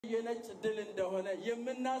የነጭ ድል እንደሆነ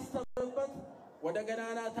የምናስተምርበት ወደ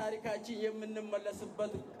ገናና ታሪካችን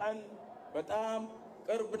የምንመለስበት ቀን በጣም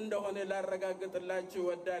ቅርብ እንደሆነ ላረጋግጥላችሁ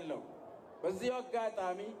እወዳለሁ። በዚህ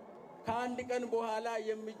አጋጣሚ ከአንድ ቀን በኋላ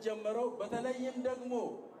የሚጀመረው በተለይም ደግሞ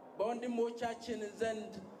በወንድሞቻችን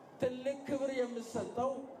ዘንድ ትልቅ ክብር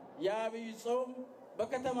የሚሰጠው የአብይ ጾም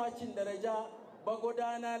በከተማችን ደረጃ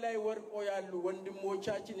በጎዳና ላይ ወርቆ ያሉ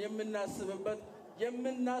ወንድሞቻችን የምናስብበት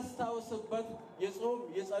የምናስታውስበት የጾም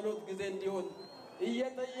የጸሎት ጊዜ እንዲሆን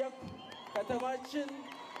እየጠየቁ ከተማችን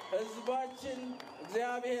ህዝባችን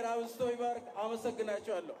እግዚአብሔር አብዝቶ ይባርክ።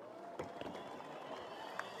 አመሰግናችኋለሁ።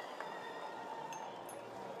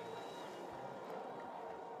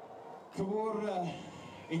 ክቡር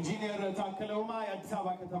ኢንጂነር ታከለውማ የአዲስ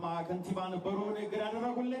አበባ ከተማ ከንቲባ ነበሩ ንግግር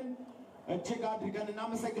ያደረጉልን እጅግ አድርገን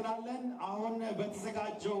እናመሰግናለን። አሁን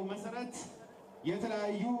በተዘጋጀው መሰረት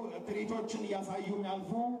የተለያዩ ትርኢቶችን እያሳዩ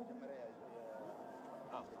የሚያልፉ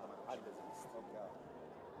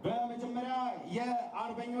በመጀመሪያ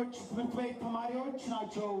የአርበኞች ትምህርት ቤት ተማሪዎች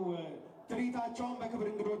ናቸው ትርኢታቸውን በክብር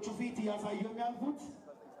እንግዶቹ ፊት እያሳዩ የሚያልፉት።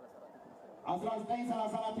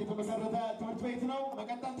 1934 የተመሰረተ ትምህርት ቤት ነው።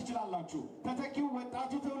 መቀጠል ትችላላችሁ። ተተኪው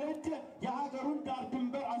ወጣቱ ትውልድ የሀገሩን ዳር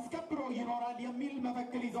ድንበር አስከብሮ ይኖራል የሚል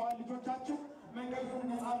መፈክር ይዘዋል። ልጆቻችን መንገዱን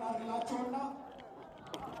ነፃ እናድርግላቸውና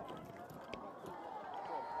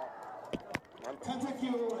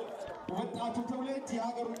ተተኪው ወጣቱ ትውልድ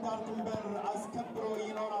የሀገሩን ዳር ድንበር አስከብሮ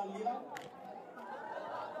ይኖራል ይላል።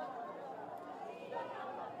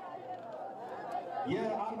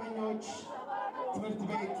 የአርበኞች ትምህርት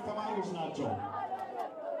ቤት ተማሪዎች ናቸው።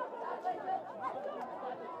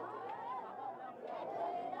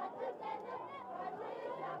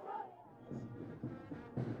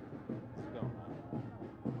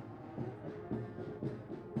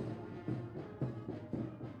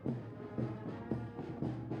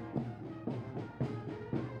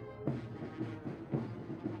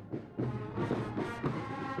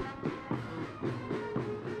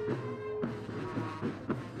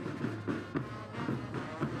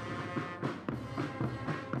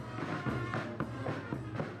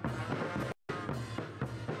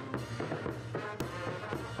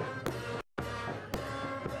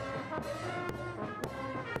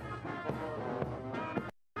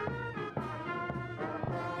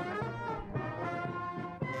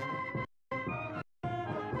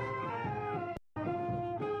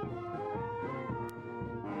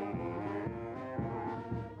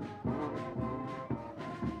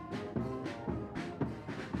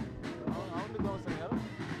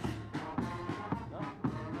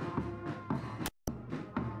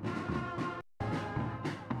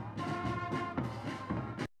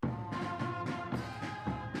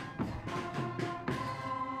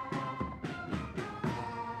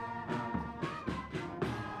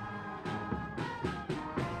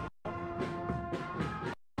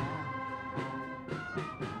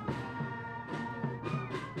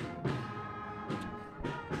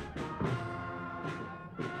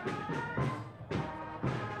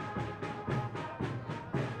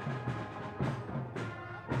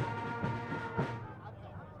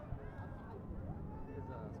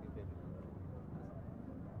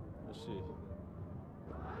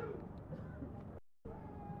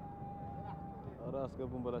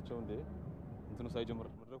 አስገቡን በላቸው እንዴ እንትኑ ሳይጀምር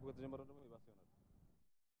መድረኩ ከተጀመረ ደግሞ ይባስ ይሆናል።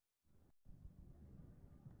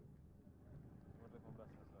 መድረኩ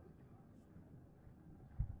መብራት ይመስላል።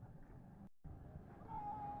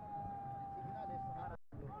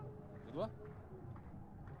 ይግባ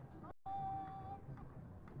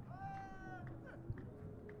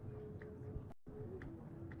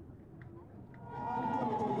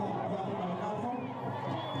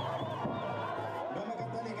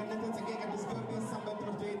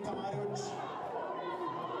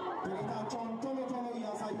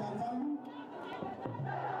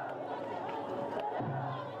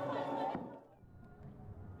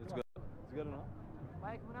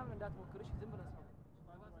ማይክ ምናምን እንዳትሞክርሽ ዝም ብለህ ነው።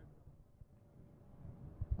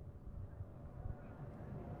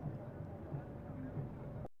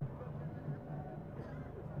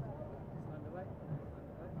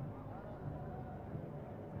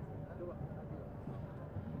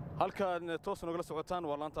 halkan toos nagala socotaan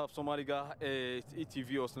waa laanta af Soomaaliga ee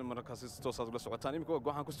ETV oo isla markaas toos aad ula socotaan imika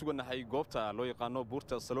waxaan ku suganahay goobta loo yaqaano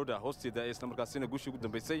buurta Saloda hoosteeda isla markaasina guushii ugu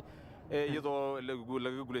dambeysay iyadoo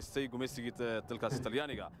laga guuleystay gumeysigii dalkaas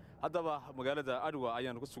Talyaaniga haddaba magaalada Adwa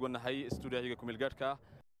ayaan ku suganahay stuudiyaha ku meel gaadhka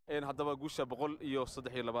haddaba guusha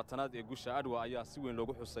 123aad ee guusha Adwa ayaa si weyn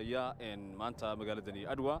loogu xusayaa maanta magaaladani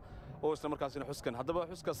Adwa oo isla markaasina xuskan haddaba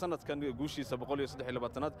xuska sanadkan guushiisa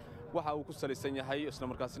 123aad waxa uu ku salaysan yahay isla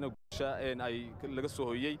markaasina guusha ay laga soo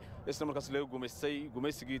hooyay isla markaas laga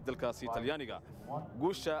gumaysigii dalkaasi Talyaaniga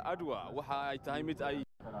guusha Adwa waxa ay tahay mid ay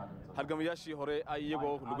halgamayaashii hore ay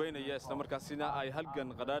iyagoo lugeynaya isla markaasina ay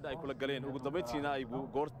halgan qadhaadh ay kula galeen ugu dambeyntiina ay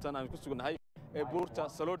goortan aan ku sugnahay buurta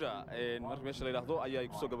Saloda markii meesha la yiraahdo ayay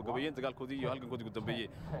ku soo gabagabeeyeen dagaalkoodii iyo halgankoodii ugu dambeeyay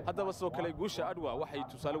haddaba sidoo kale guusha Adwa waxay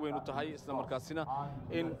tusaale weyn u tahay isla markaasina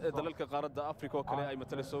in dalalka qaaradda Afrika oo kale ay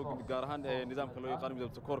matalayso gaar ahaan nidaamka loo yaqaan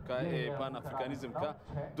midowga koorka ee pan africanismka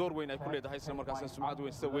door weyn ay ku leedahay isla markaasina sumcad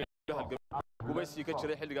weyn sida weyn gumaysi ka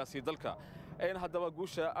jiray xilligaasi dalka haddaba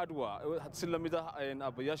guusha Adwa si lamid ah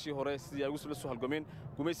abayaashii hore sidii ay ugu soo halgameen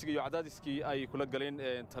gumaysiga iyo cadaadiskii ay kula galeen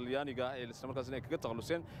Talyaaniga isla markaasina ay kaga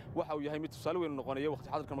taqaluseen waxa uu yahay mid tusaale weyn noqonaya waqti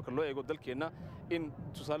xadirkan marka loo eego dalkeena in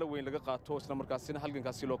tusaale weyn laga qaato isla markaasina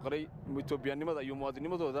halgankaasi loo qaray Itoobiyaanimada iyo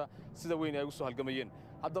muwaadinimadooda sida weyn ay ugu soo halgamayeen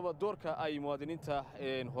haddaba doorka ay muwaadiniinta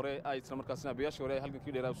hore ay isla markaasina abayaashii hore ay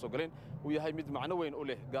halgankii dheeraa soo galeen uu yahay mid macno weyn u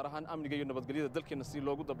leh gaar ahaan amniga iyo nabadgelyada dalkeena si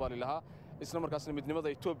loogu dabaali lahaa isla markaasina midnimada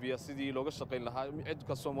Itoobiya sidii looga shaqeyn lahaa cid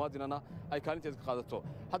ka soo muwaadinana ay kaalinteed ka qaadato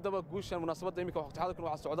haddaba guushan munaasabadda imika waqti xadirkan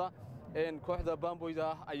waxa socda kooxda Bamboyda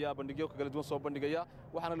ayaa bandhigyo kala duwan soo bandhigaya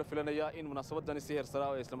waxaana la filanayaa in munaasabadani si heer sare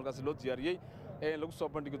ah isla markaasina loo diyaariyay lagu soo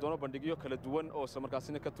bandhigi doono bandhigyo kala duwan oo isla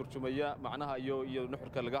markaasina ka turjumaya macnaha iyo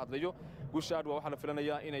nuxurka laga hadlayo guusha Adwa waxa la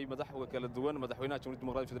filanayaa inay madaxda kala duwan madaxweynaha Jamhuuriyadda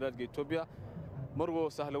Dimuqraadiga Federaalka Itoobiya marwo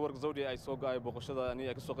sahle warq zawdi ay soo gaay boqoshadani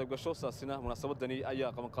ay ka soo qayb gasho saasina munaasabadani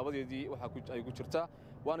ayaa qabanqabadeedii waxa ay ku jirtaa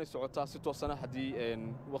waana socotaa si toosana hadii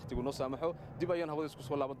waqtigu noo saamaxo dib ayaan hawada isku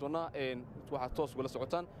soo laaban doonaa waxa toos uga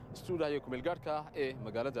socotaan stuudiyaha kumeel gaarka ee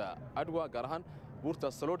magaalada Adwa gaar ahaan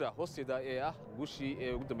buurta Saloda hoosteeda ee ah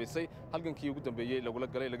guushii ugu dambeysay halgankii ugu dambeeyay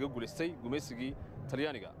laga guuleystay gumaysigii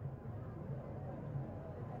Talyaaniga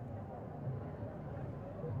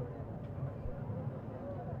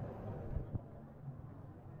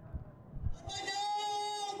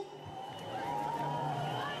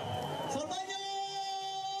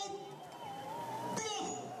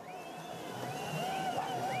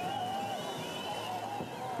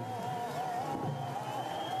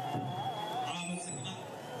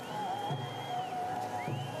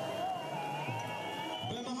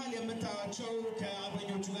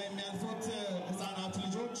ከአርበኞቹ ጋር የሚያልፉት ህፃናት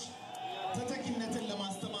ልጆች ተተኪነትን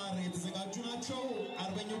ለማስተማር የተዘጋጁ ናቸው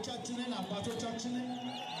አርበኞቻችንን አባቶቻችንን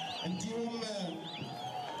እንዲሁም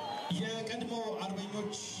የቀድሞ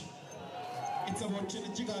አርበኞች ቤተሰቦችን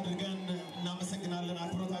እጅግ አድርገን እናመሰግናለን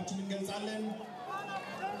አክብሮታችንን እንገልጻለን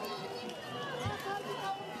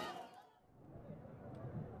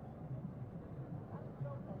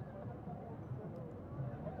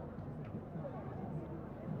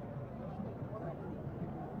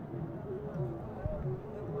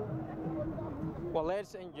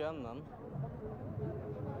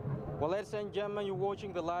Well, ladies and gentlemen, you're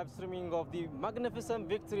watching the live streaming of the magnificent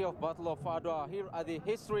victory of Battle of Adwa here at the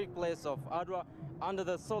historic place of Adwa under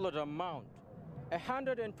the Saloda Mount.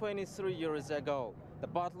 123 years ago, the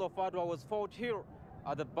Battle of Adwa was fought here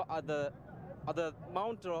at the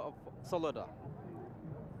Mount of Saloda,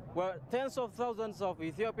 where tens of thousands of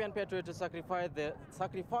Ethiopian patriots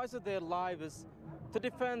sacrificed their lives to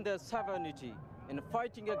defend their sovereignty in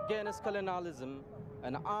fighting against colonialism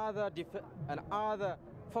and other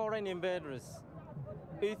foreign invaders.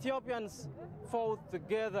 Ethiopians fought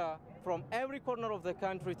together from every corner of the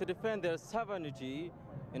country to defend their sovereignty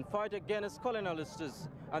and fight against colonialists.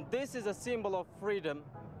 And this is a symbol of freedom,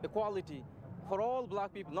 equality for all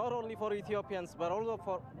black people, not only for Ethiopians, but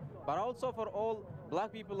also for all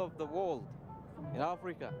black people of the world in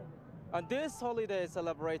Africa. And this holiday is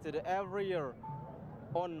celebrated every year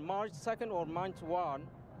on March 2nd or March 1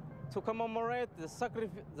 to commemorate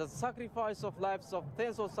the sacrifice of lives of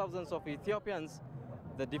tens of thousands of Ethiopians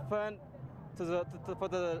that defend for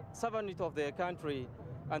the sovereignty of their country.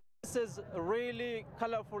 And this is really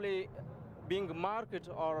colorfully being marked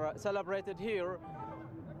or celebrated here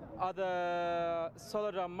at the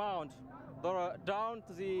Saloda Mount, down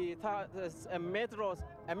to a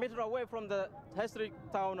meter away from the historic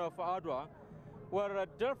town of Adwa, where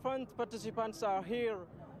different participants are here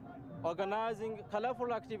organizing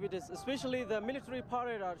colorful activities, especially the military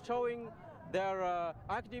parade are showing their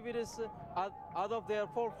activities as of their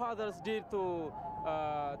forefathers did to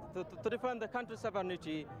defend the country's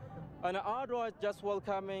sovereignty. And Adwa is just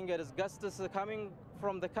welcoming its guests coming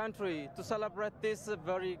from the country to celebrate this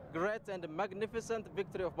very great and magnificent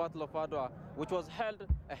victory of Battle of Adwa, which was held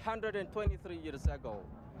 123 years ago.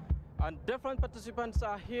 And different participants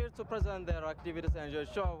are here to present their activities and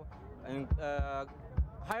show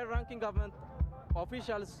high-ranking government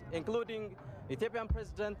officials, including Ethiopian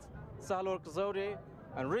President Sahle-Work Zewde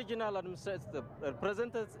and regional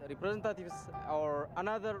representatives or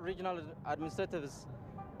another regional administrators,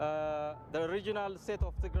 the regional state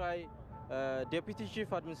of Tigray Deputy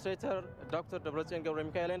Chief Administrator Dr. Debretsion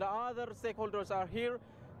ገብረሚካኤል and other stakeholders are here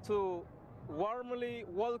to warmly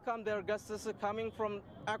welcome their guests coming from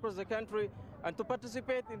across the country and to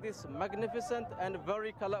participate in this magnificent and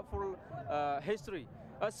very colorful history.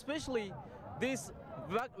 Especially this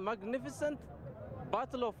magnificent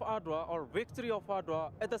Battle of Adwa or Victory of Adwa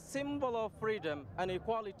is a symbol of freedom and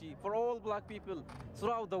equality for all black people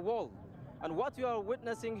throughout the world. And what you are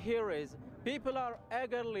witnessing here is people are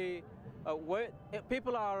eagerly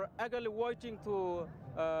waiting to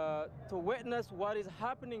witness what is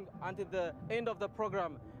happening until the end of the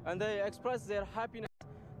program, and they express their happiness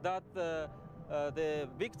that the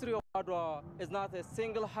victory of Adwa is not a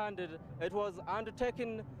single-handed. It was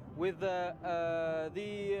undertaken with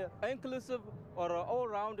the inclusive or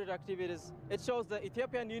all-rounded activities. It shows the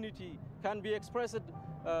Ethiopian unity can be expressed.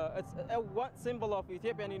 It's one symbol of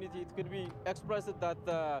Ethiopian unity. It could be expressed that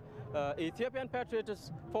Ethiopian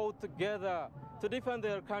patriots fought together to defend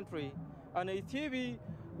their country, and ETV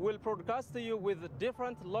will broadcast to you with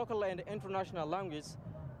different local and international languages.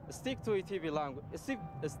 Stick to ETV language.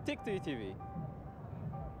 Stick to ETV.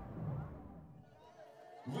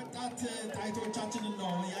 ወጣት ጣይቶቻችንን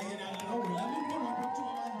ነው ያየን ያለነው ለምን ግን ወንዶቹ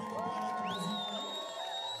ማን ቢባላክ በዚህ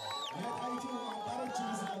የጣይቱ አባሮች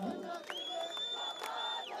ይመስላሉ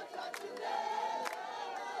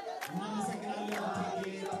እናመሰግናለን እቴጌ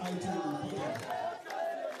ጣይቱ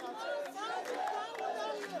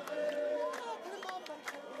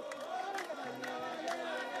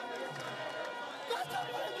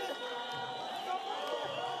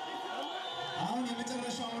አሁን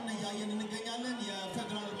የመጨረሻውን ያየን እንገኛለን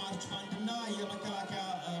የፌደራል ማርች ባንድና የመከላከያ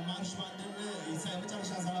ማርች ባንድን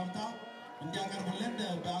የመጨረሻ ሰላምታ እንዲያቀርቡልን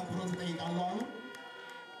በአክብሮት ጠይቃለሁ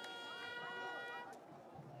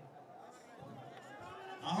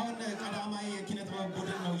አሁን ቀዳማይ የኪነ ጥበብ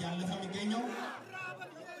ቡድን ነው ያለፈ የሚገኘው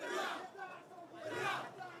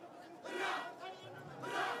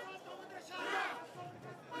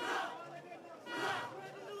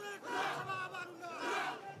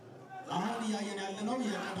አሁን ያየን ያለነው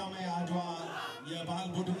የቀዳማይ አድዋ የባህል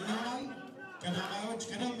ቡድን ይሆናል ቀዳማዮች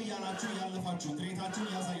ቀደም እያላችሁ ያለፋችሁ ትርኢታችሁን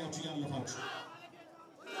ያሳያችሁ ያለፋችሁ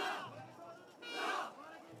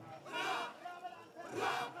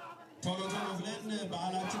ቶሎ ቶሎ ብለን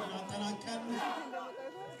በዓላችንን አጠናቀን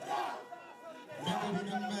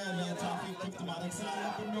መንገዱንም ለትራፊክ ክፍት ማድረግ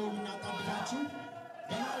ስላለብን ነው የምናጣብቃችሁ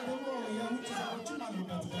በመሃል ደግሞ የውጭ ሰዎችም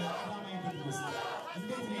አሉበት በቀዳማይ ቡድን ውስጥ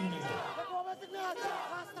እንዴት ነው ይህ ነገር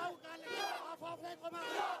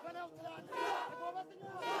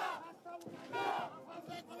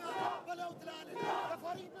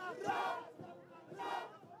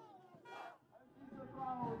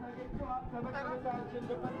ተመልካቾቻችን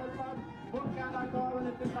በመነሳት ሞቅ ያለ አቀባበል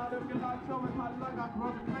እንድናደርግላቸው በታላቅ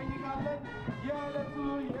አክብሮት እንጠይቃለን። የዕለቱ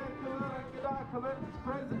የክብር እንግዳ ክብርት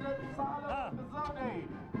ፕሬዚደንት ሳህለወርቅ ዘውዴ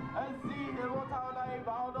እዚህ ቦታው ላይ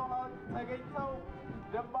በአሁኑ ወቅት ተገኝተው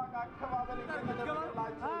ደማቅ አቀባበል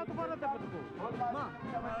እየተደረገላቸው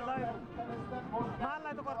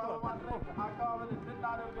አቀባበል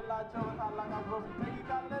እንድናደርግላቸው በታላቅ አክብሮት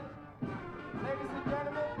እንጠይቃለን። Ladies and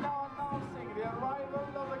gentlemen, now announcing the arrival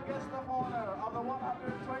of the guest of honor of the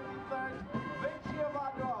 123rd Victory of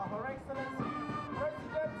Adwa, Her Excellency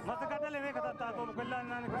President مسكدل هيك تتاتو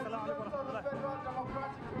بكلنا السلام عليكم ورحمة الله.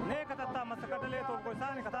 هيك تتا مسكدل تو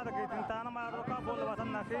بكسان كتاتا كيتن تانا ما روكا بول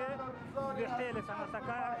وطننا كي بحيل سنة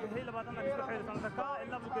سكا بحيل وطننا كي بحيل سنة سكا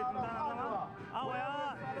إلا بكيتن تانا لما أو يا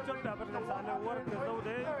إثيوبيا برجع سالورق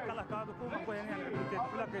زودي كلا كادوكو مكويني عن كيتن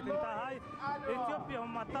كلا كيتن تاهاي إثيوبيا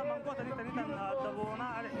هم ماتا منقو تاني دبونا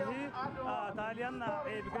عليه تاليان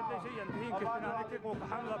عيب قد شيء ينتهي كيتن عليك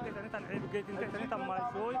وكحان لو كيتن تان عيب كيتن تاني تان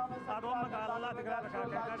مايسوي أروم مقال الله تقرأ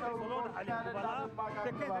كاكا سولود عليه بلا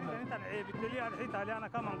تكيتن تان عيب تلي عليه تاليان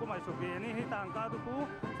كمان كم يشوفي يعني هي تان كادوكو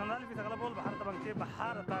سنال في سقلا بول بحر تبان كي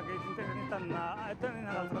بحر تاكيتن تاني تان تاني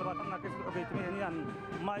هذا سقلا باتنا كيسو كيتن يعني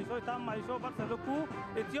أن مايسوي تام مايسو بس لكو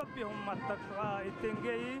إثيوبيا هم متى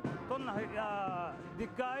إتنجي تونا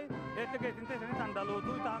دكاي إتكيتن تاني تان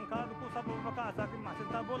دالودو تان كادوكو سبب مكاسا كم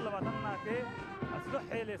محسنتا بول لباتنا كي أسلوح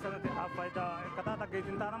حيلي سنة حفايدا كتاتا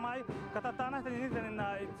كيتن تانا ماي كتاتا تاني تان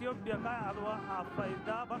إثيوبيا كاي عدوا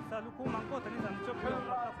حفايدا بس لكو منكو تاني تان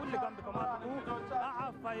إثيوبيا كل جنب كماتو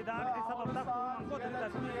حفايدا سبب تكو منكو تاني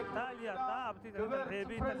تان تاليا تابتي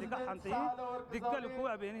عيبي تلقى حنتي دقل كو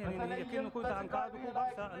أبيني يعني يكين كو تهنكاد كو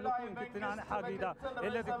بس لكو إنك تنان حقيقة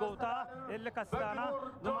اللي دقوتا اللي كستانا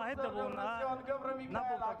دما هدبونا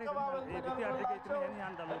نبو تاتي عيبي تيارجي تميني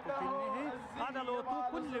عند لوتو كنيه هذا لوتو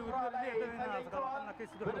كل وكل اللي يدنا أذكرنا كيس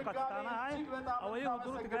دقو كستانا هاي أو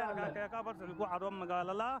يهدرو تقرأ كابر سلقو عروم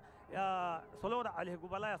مقاللا يا صلور عليه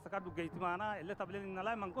قبلا يا سكادو جيت معنا اللي تبلين إن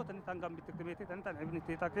لا منقول تني تنقم بتكتميتي تني تنعبني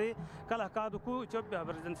تيتاكي كلا كادوكو شبه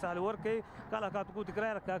برزنت سهل وركي كلا كادوكو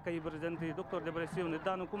تقرأ كي برزنتي دكتور دبرسيون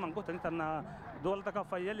الدانوكو منقول تني تنا دولتك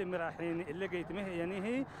فايل اللي مراحين اللي جيت مه يعني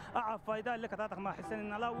هي أعرف فايدة اللي كتاتك ما حسن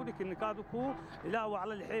إن لا ودك إن كادوكو لا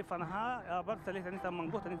وعلى الحيف أنها برسلي تني تنا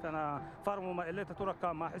منقول تني تنا فارمو ما اللي تترك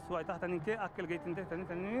ما حس واي تحت تني أكل جيت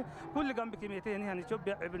تني كل جنب كميتي يعني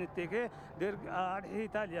شبه ابن التيكي دير هي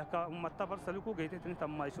تالية كمتبر سلوكو جيت تني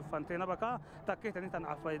تما يشوف فانتنا بكا تكيت تني تنا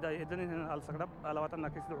عفايدة إذن على سكرب على وطننا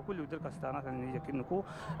كيسلو كل يدير كستانا تني يكنكو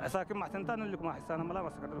ساكن مع تنتان اللي كم حسنا ملا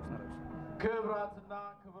بس كدرس نرجع ክብራትና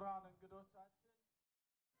ክብራን እንግዶቻችን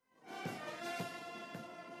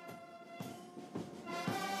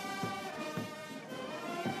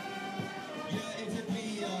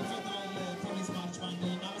የኢትዮጵያ ፌደራል ፖሊስ ማርች ባንድ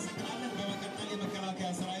እናመሰግናለን። በመቀጠል የመከላከያ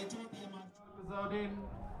ሰራዊቱን የማርች ዘውዴን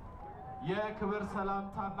የክብር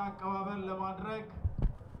ሰላምታና አቀባበል ለማድረግ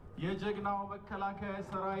የጀግናው መከላከያ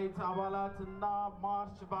ሰራዊት አባላትና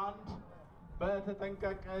ማርች ባንድ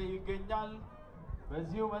በተጠንቀቅ ይገኛል።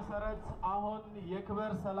 በዚሁ መሰረት አሁን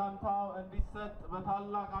የክብር ሰላምታ እንዲሰጥ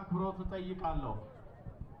በታላቅ አክብሮት እጠይቃለሁ።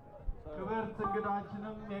 ክብርት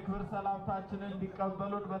እንግዳችንም የክብር ሰላምታችንን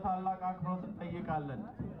እንዲቀበሉን በታላቅ አክብሮት እንጠይቃለን።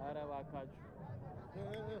 ኧረ እባካችሁ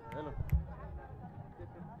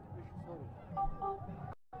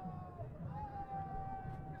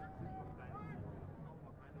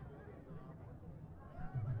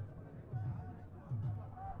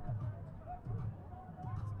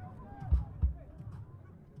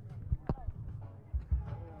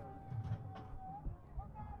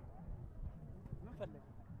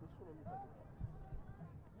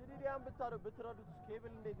ይዲዲያን ብትረዱት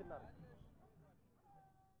ኬብል እንዴት እናደርግ?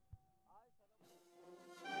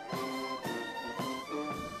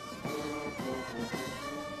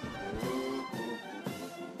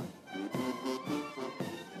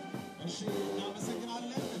 እሺ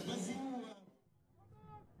እናመሰግናለን። በዚሁ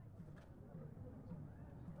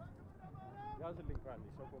ያዝልኝ ካንዲ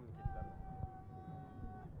ሰው ኮሙኒኬት ይላል።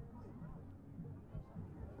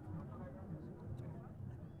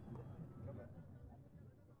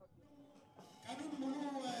 ቀኑን ሙሉ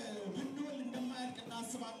ብንውል እንደማያልቅ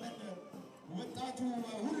እናስባለን። ወጣቱ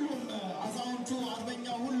ሁሉም አዛውንቱ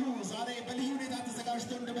አርበኛው ሁሉ ዛሬ በልዩ ሁኔታ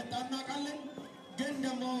ተዘጋጅቶ እንደመጣ እናውቃለን። ግን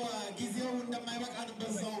ደግሞ ጊዜው እንደማይበቃን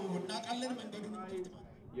በዛው እናውቃለን። መንገዱን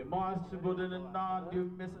የማርች ቡድንና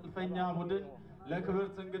እንዲሁም የሰልፈኛ ቡድን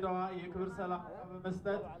ለክብርት እንግዳዋ የክብር ሰላምታ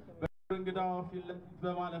በመስጠት በክብር እንግዳዋ ፊት ለፊት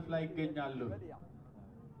በማለፍ ላይ ይገኛሉ።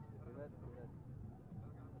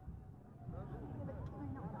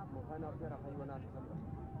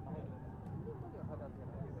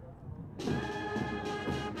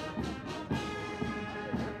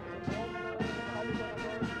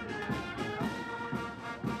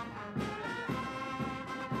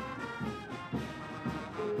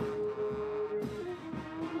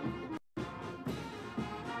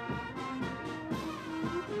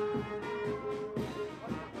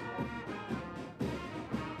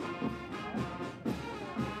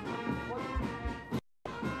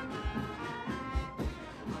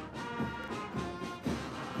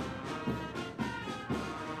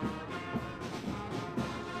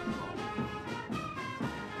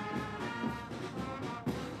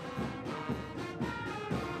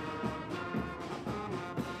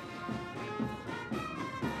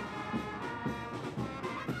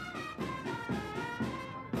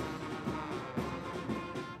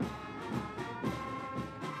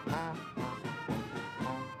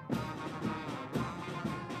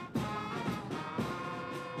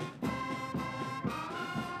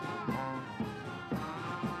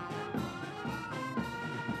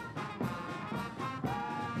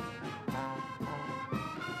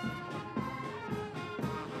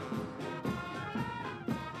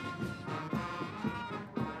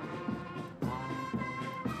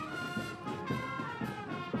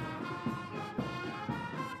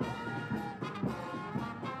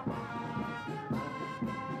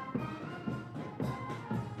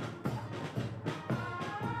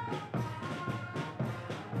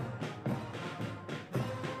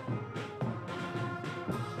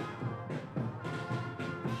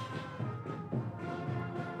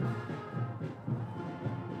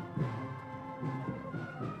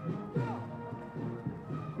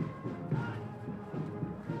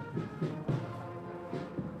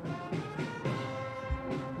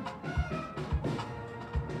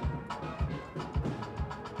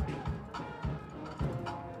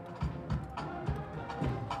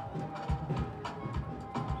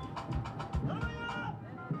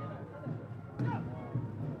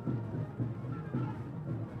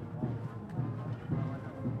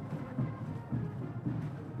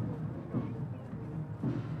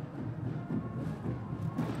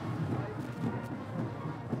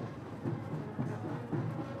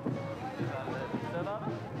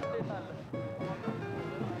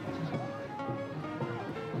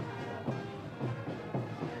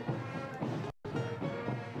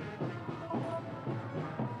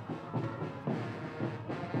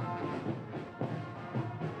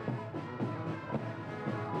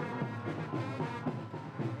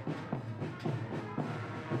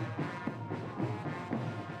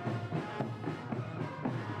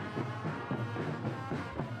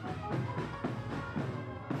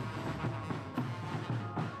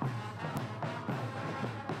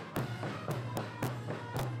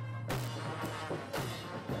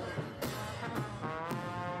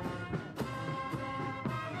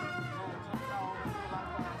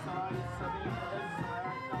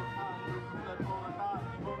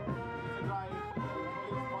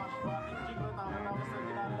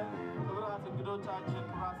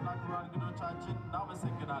 ክቡራትና ክቡራን እንግዶቻችን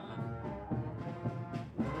እናመሰግናለን።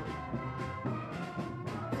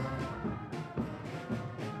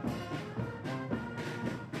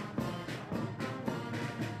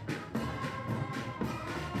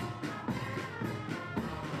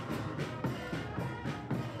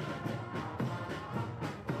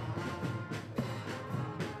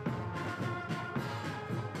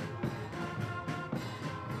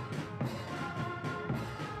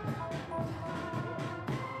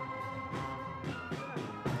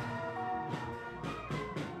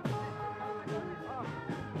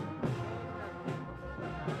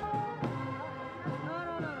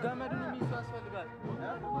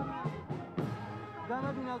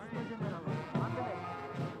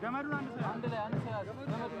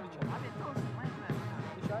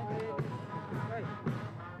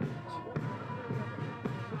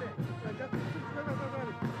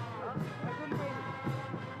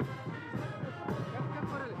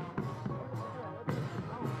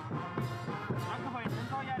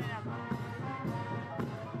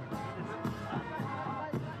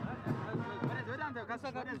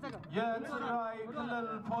 የትግራይ ክልል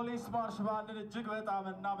ፖሊስ ማርሽ ባንድን እጅግ በጣም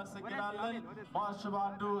እናመሰግናለን። ማርሽ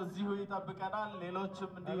ባንዱ እዚሁ ይጠብቀናል።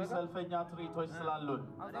 ሌሎችም እንዲሁ ሰልፈኛ ትርኢቶች ስላሉን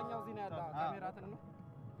አብዛኛው ዚና ያለ ካሜራትን ነው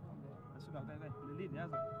እሱ ጋር ለሊድ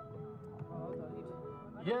ያዘ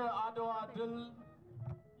የአድዋ ድል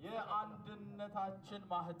የአንድነታችን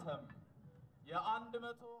ማህተም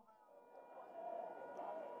የ100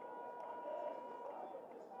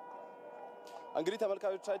 እንግዲህ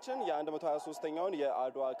ተመልካቾቻችን የ123ኛውን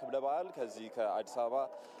የአድዋ ክብረ በዓል ከዚህ ከአዲስ አበባ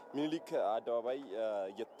ሚኒሊክ አደባባይ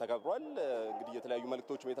እየተከብሯል። እንግዲህ የተለያዩ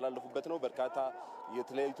መልእክቶችም የተላለፉበት ነው። በርካታ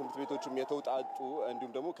የተለያዩ ትምህርት ቤቶችም የተውጣጡ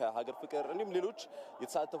እንዲሁም ደግሞ ከሀገር ፍቅር እንዲሁም ሌሎች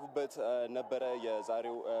የተሳተፉበት ነበረ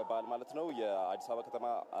የዛሬው በዓል ማለት ነው። የአዲስ አበባ ከተማ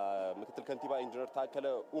ምክትል ከንቲባ ኢንጂነር ታከለ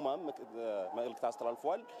ኡማም መልእክት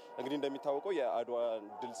አስተላልፈዋል። እንግዲህ እንደሚታወቀው የአድዋ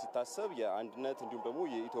ድል ሲታሰብ የአንድነት እንዲሁም ደግሞ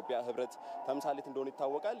የኢትዮጵያ ህብረት ተምሳሌት እንደሆነ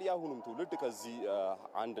ይታወቃል። የአሁኑም ትውልድ ከዚህ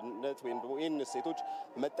አንድነት ወይም ደግሞ ይህን እሴቶች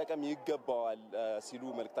መጠቀም ይገባዋል ሲሉ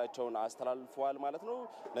መልእክታቸውን አስተላልፈዋል ማለት ነው።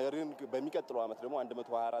 ነገር ግን በሚቀጥለው ዓመት ደግሞ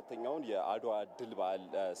 124ኛውን የአድዋ ድል በዓል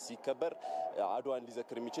ሲከበር አድዋን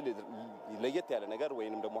ሊዘክር የሚችል ለየት ያለ ነገር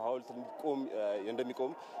ወይንም ደግሞ ሐውልት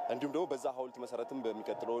እንደሚቆም እንዲሁም ደግሞ በዛ ሐውልት መሰረትም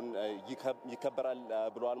በሚቀጥለውን ይከበራል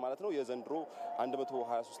ብለዋል ማለት ነው። የዘንድሮ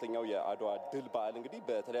 123ኛው የአድዋ ድል በዓል እንግዲህ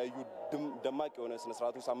በተለያዩ ደማቅ የሆነ ስነ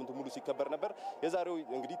ስርዓቶች ሳምንቱ ሙሉ ሲከበር ነበር። የዛሬው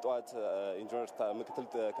እንግዲህ ጠዋት ምክትል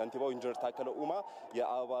ከንቲባው ኢንጂነር ታከለ ኡማ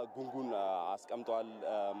የአበባ ጉንጉን አስቀምጠዋል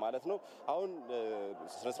ማለት ነው። አሁን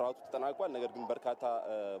ስነ ስርዓቱ ተጠናቋል። ነገር ግን በርካታ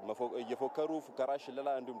እየፎከሩ ፉከራ፣ ሽለላ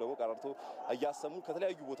እንዲሁም ደግሞ ቀረርቶ እያሰሙ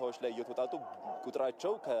ከተለያዩ ቦታዎች ላይ እየተወጣጡ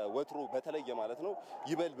ቁጥራቸው ከወትሮ በተለየ ማለት ነው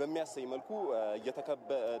ይበል በሚያሰኝ መልኩ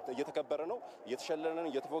እየተከበረ ነው፣ እየተሸለለ ነው፣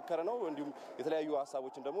 እየተፎከረ ነው። እንዲሁም የተለያዩ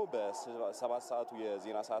ሀሳቦችን ደግሞ በ7 ሰዓቱ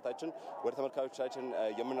የዜና ሰዓታችን ወደ ተመልካቾቻችን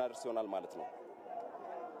የምናደርስ ይሆናል ማለት ነው።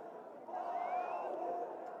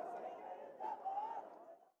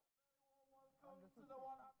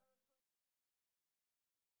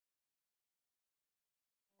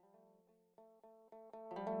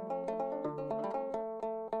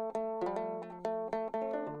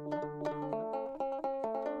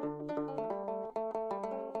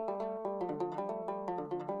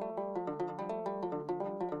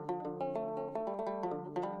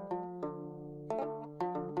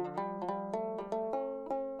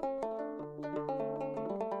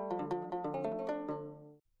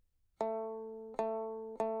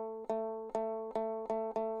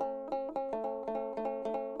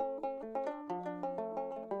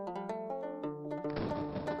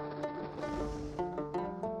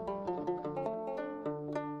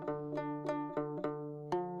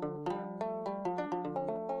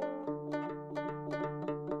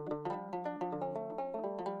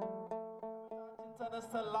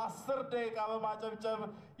 ለ10 ደቂቃ በማጨብጨብ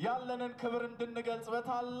ያለንን ክብር እንድንገልጽ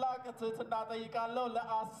በታላቅ ትህትና ጠይቃለሁ።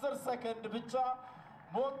 ለ10 ሰከንድ ብቻ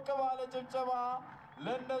ሞቅ ባለ ጭብጨባ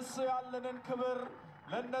ለነሱ ያለንን ክብር፣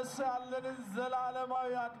 ለነሱ ያለንን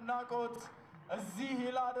ዘላለማዊ አድናቆት እዚህ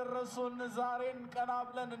ላደረሱን ዛሬን ቀና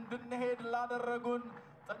ብለን እንድንሄድ ላደረጉን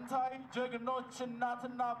ጥንታዊ ጀግኖች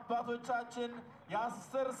እናትና አባቶቻችን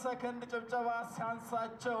የ10 ሰከንድ ጭብጨባ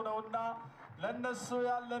ሲያንሳቸው ነውና ለነሱ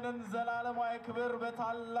ያለንን ዘላለማዊ ክብር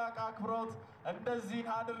በታላቅ አክብሮት እንደዚህ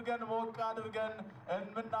አድርገን ሞቅ አድርገን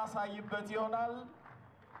እንምናሳይበት ይሆናል።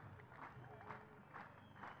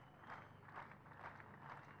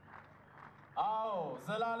 አዎ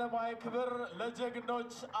ዘላለማዊ ክብር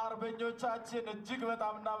ለጀግኖች አርበኞቻችን እጅግ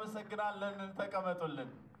በጣም እናመሰግናለን።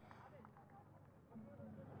 ተቀመጡልን።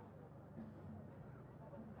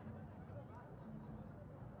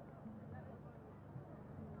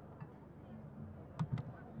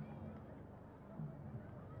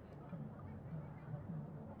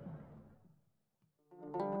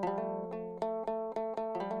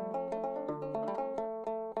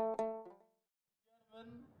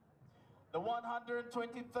 The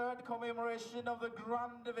 123rd commemoration of the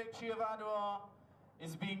Grand Victory of Adwa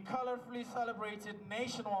is being colorfully celebrated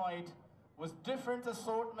nationwide with different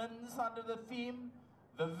assortments under the theme,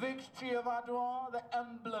 the Victory of Adwa, the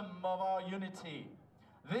emblem of our unity.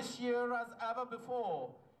 This year, as ever before,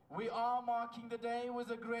 we are marking the day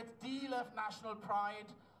with a great deal of national pride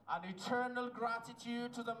and eternal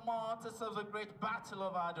gratitude to the martyrs of the great Battle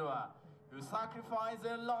of Adwa, who sacrificed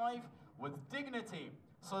their life with dignity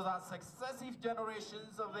so that successive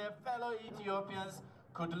generations of their fellow Ethiopians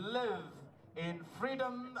could live in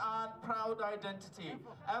freedom and proud identity.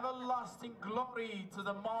 Everlasting glory to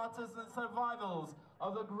the martyrs and survivals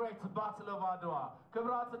of the great Battle of Adwa.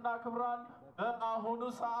 ክብራትና ክብራን በአሁኑ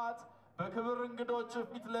ሰዓት በክብር እንግዶች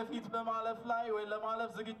ፊት ለፊት በማለፍ ላይ ወይ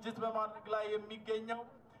ለማለፍ ዝግጅት በማድረግ ላይ የሚገኘው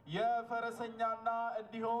የፈረሰኛና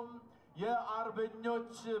እንዲሁም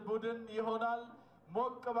የአርበኞች ቡድን ይሆናል።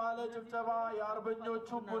 ሞቅ ባለ ጭብጨባ የአርበኞቹ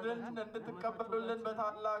ቡድን እንድትቀበሉልን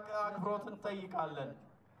በታላቅ አክብሮት እንጠይቃለን።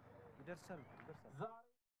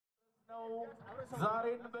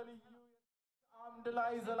 ዛሬን በልዩ አምድ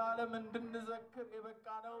ላይ ዘላለም እንድንዘክር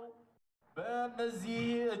የበቃነው በእነዚህ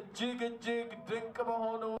እጅግ ድንቅ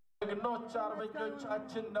በሆኑ ጀግኖች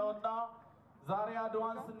አርበኞቻችን ነውና ዛሬ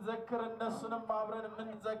አድዋን ስንዘክር እነሱንም አብረን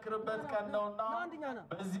የምንዘክርበት ቀን ነውና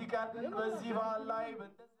በዚህ ቀን በዚህ በዓል ላይ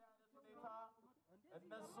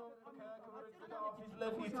እነሱም ከክብር እንግዳው ፊት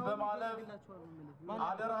ለፊት በማለፍ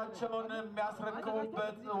አደራቸውን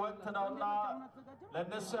የሚያስረክቡበት ወቅት ነውና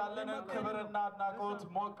ለእነሱ ያለንን ክብርና አድናቆት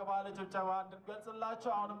ሞቅ ባለ ጭብጨባ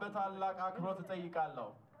እንድንገልጽላቸው አሁንም በታላቅ አክብሮት እጠይቃለሁ።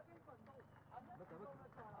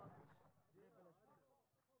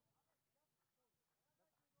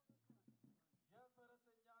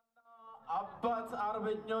 አባት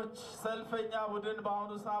አርበኞች ሰልፈኛ ቡድን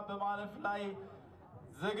በአሁኑ ሰዓት በማለፍ ላይ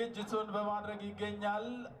ዝግጅቱን በማድረግ ይገኛል።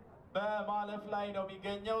 በማለፍ ላይ ነው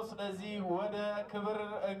የሚገኘው። ስለዚህ ወደ ክብር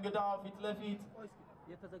እንግዳው ፊት ለፊት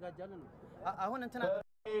የተዘጋጃለ ነው። አሁን እንትና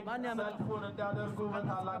ማን ያመልኩን እንዲያደርጉ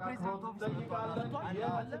በታላቅ አክብሮት እንጠይቃለን።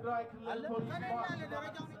 የትግራይ ክልል ፖሊስ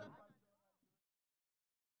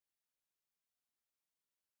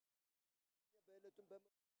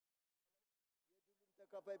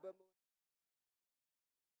ተካፋይ በመሆን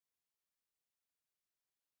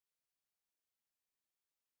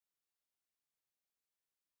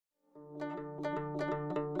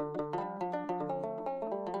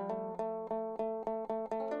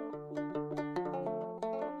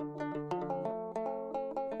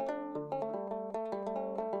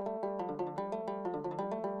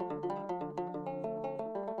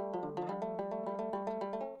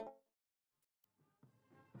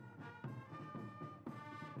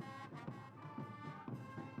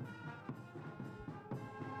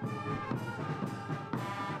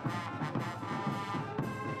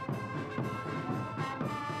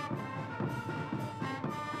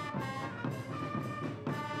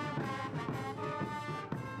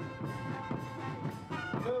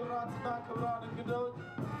ክብራን እንግዶች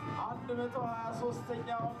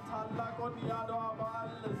 123ኛውን ታላቁን የአድዋ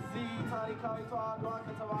በዓል እዚህ ታሪካዊቷ አድዋ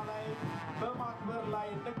ከተማ ላይ በማክበር ላይ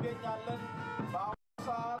እንገኛለን። በአሁኑ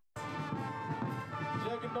ሰዓት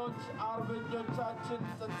ጀግኖች አርበኞቻችን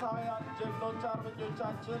ጥንታውያን ጀግኖች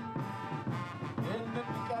አርበኞቻችን ይህንን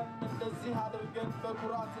ቀን እንደዚህ አድርገን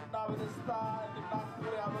በኩራትና በደስታ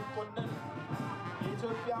እንድናክብር ያበቁንን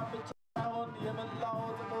የኢትዮጵያ ብቻ ሳይሆን የመላው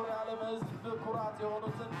ጥቁር ዓለም ሕዝብ ኩራት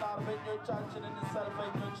የሆኑትን አርበኞቻችንን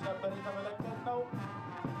ሰልፈኞች ነበር የተመለከትነው።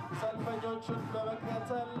 ሰልፈኞቹን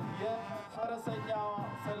በመከተል የፈረሰኛ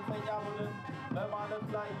ሰልፈኛ ቡድን በማለፍ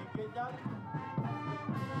ላይ ይገኛል።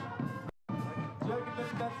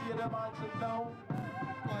 ጀግንነት የደማችን ነው።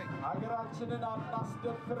 ሀገራችንን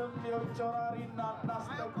አናስደፍርም፣ የውጭ ወራሪን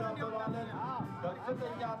አናስጠጋም በማለት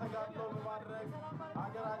ከፍተኛ ተጋድሎ በማድረግ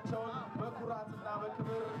ሀገራቸውን በኩራትና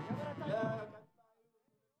በክብር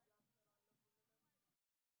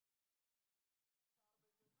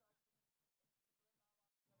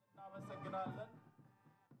እናመሰግናለን።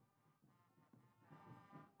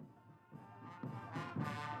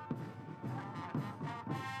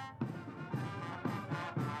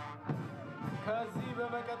 ከዚህ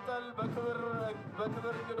በመቀጠል በክብር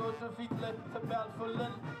እንግዶቹ ፊት ለፊት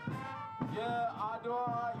የሚያልፉልን የአድዋ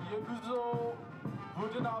የጉዞ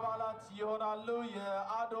ቡድን አባላት ይሆናሉ።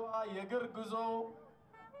 የአድዋ የእግር ጉዞ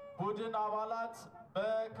ቡድን አባላት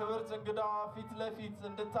በክብርት እንግዳዋ ፊት ለፊት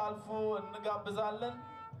እንድታልፉ እንጋብዛለን።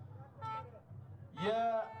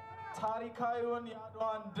 የታሪካዊውን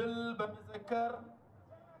የአድዋን ድል በመዘከር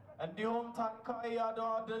እንዲሁም ታሪካዊ የአድዋ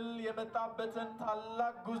ድል የመጣበትን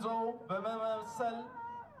ታላቅ ጉዞ በመመሰል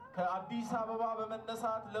ከአዲስ አበባ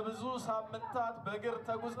በመነሳት ለብዙ ሳምንታት በእግር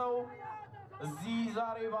ተጉዘው እዚህ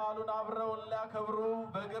ዛሬ በዓሉን አብረውን ሊያከብሩ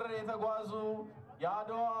በእግር የተጓዙ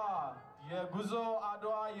የአድዋ የጉዞ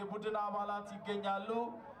አድዋ የቡድን አባላት ይገኛሉ።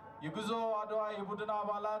 የጉዞ አድዋ የቡድን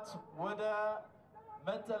አባላት ወደ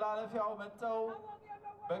መተላለፊያው መጥተው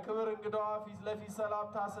በክብር እንግዳዋ ፊት ለፊት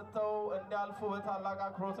ሰላምታ ሰጥተው እንዲያልፉ በታላቅ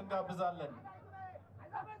አክብሮት እንጋብዛለን።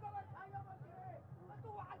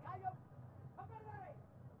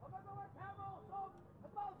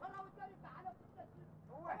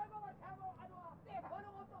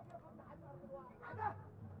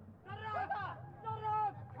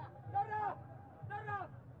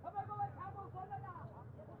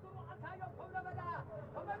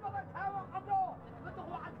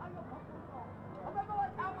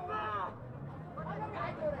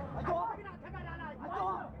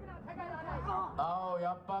 አዎ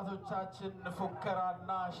የአባቶቻችን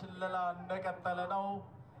ፉከራና ሽለላ እንደቀጠለ ነው።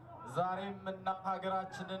 ዛሬም እናት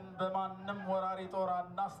ሀገራችንን በማንም ወራሪ ጦር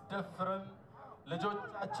አናስደፍርም።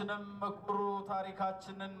 ልጆቻችንም ኩሩ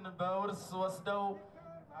ታሪካችንን በውርስ ወስደው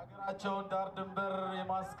ሀገራቸውን ዳር ድንበር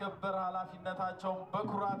የማስከበር ኃላፊነታቸውን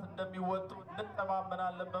በኩራት እንደሚወጡ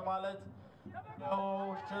እንተማመናለን በማለት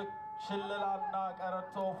ሽለላና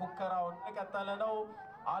ቀረርቶ ፉከራው እንደቀጠለ ነው።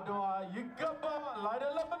 አድዋ ይገባል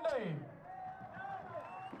አይደለም እንዴ?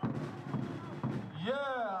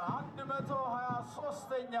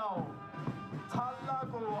 የ123ኛው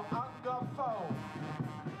ታላቁ አንጋፋው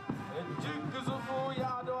እጅግ ግዙፉ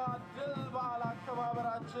የአድዋ ድል በዓል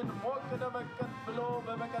አከባበራችን ሞቅ ደመቅ ብሎ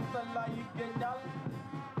በመቀጠል ላይ ይገኛል።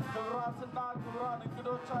 ክቡራትና ክቡራን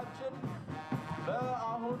እንግዶቻችን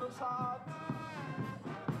በአሁኑ ሰዓት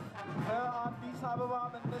ከአዲስ አበባ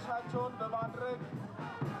መነሻቸውን በማድረግ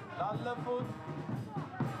ላለፉት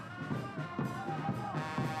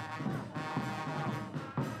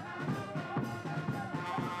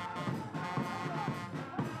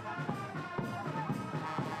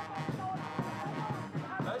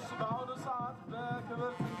በአሁኑ ሰዓት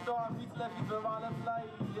በክብር እንግዳዋ ፊት ለፊት በማለፍ ላይ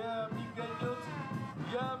የሚገኙት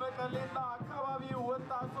የመቀሌና አካባቢው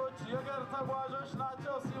ወጣቶች የእግር ተጓዦች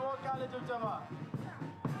ናቸው። ሲሞቅ ያለ ጭብጨባ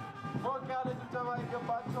ሞቅ ያለ ጭብጨባ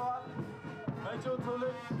ይገባቸዋል። መጪው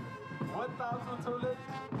ትውልድ ወጣቱ ትውልድ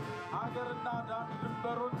ሀገርና ዳር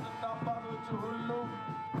ድንበሩን እንደ አባቶቹ ሁሉ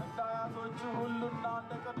እንደ አያቶቹ ሁሉና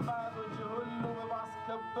እንደ ቅድመ አያቶቹ ሁሉ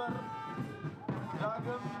በማስከበር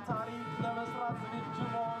ዳግም ታሪክ ለመስራት ዝግጁ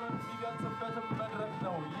መሆኑን የሚገልጽበትም መድረክ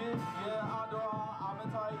ነው። ይህ የአድዋ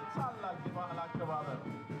ዓመታዊ ታላቅ የባህል አከባበር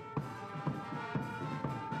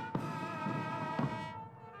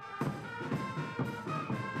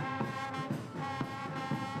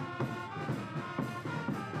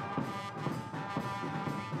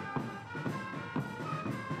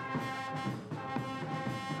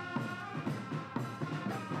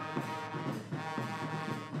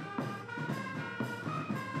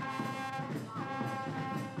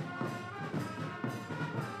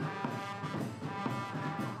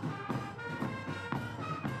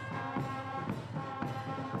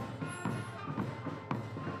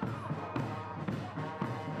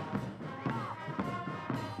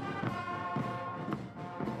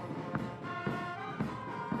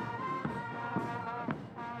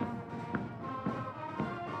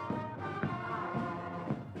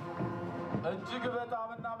እጅግ በጣም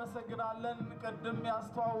እናመሰግናለን። ቅድም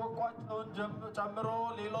ያስተዋወቋቸውን ጨምሮ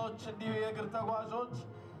ሌሎች እንዲሁ የእግር ተጓዦች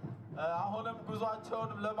አሁንም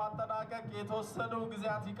ጉዟቸውን ለማጠናቀቅ የተወሰኑ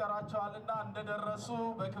ጊዜያት ይቀራቸዋልና እንደደረሱ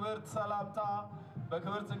በክብርት ሰላምታ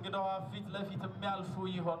በክብርት እንግዳዋ ፊት ለፊት የሚያልፉ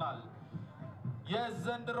ይሆናል።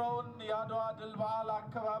 የዘንድሮውን የአድዋ ድል በዓል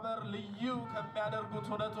አከባበር ልዩ ከሚያደርጉት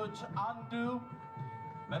ሁነቶች አንዱ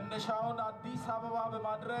መነሻውን አዲስ አበባ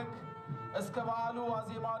በማድረግ እስከ በዓሉ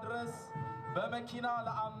ዋዜማ ድረስ በመኪና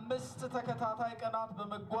ለ5 ተከታታይ ቀናት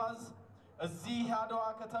በመጓዝ እዚህ የአድዋ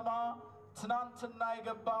ከተማ ትናንትና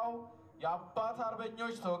የገባው የአባት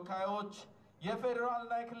አርበኞች ተወካዮች፣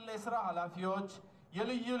 የፌዴራልና የክልል የሥራ ኃላፊዎች፣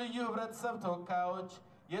 የልዩ ልዩ ህብረተሰብ ተወካዮች፣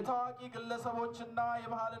 የታዋቂ ግለሰቦችና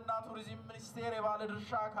የባህልና ቱሪዝም ሚኒስቴር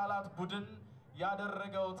የባለድርሻ አካላት ቡድን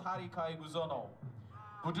ያደረገው ታሪካዊ ጉዞ ነው።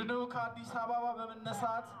 ቡድኑ ከአዲስ አበባ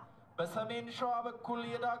በመነሳት በሰሜን ሸዋ በኩል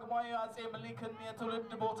የዳግማዊ አጼ ምኒልክን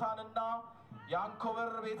የትውልድ ቦታንና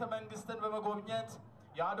የአንኮበር ቤተ መንግስትን በመጎብኘት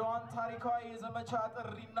የአድዋን ታሪካዊ የዘመቻ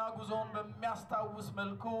ጥሪና ጉዞን በሚያስታውስ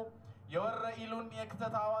መልኩ የወረኢሉን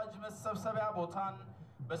የክተት አዋጅ መሰብሰቢያ ቦታን፣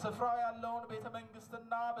 በስፍራው ያለውን ቤተ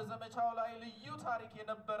መንግስትና በዘመቻው ላይ ልዩ ታሪክ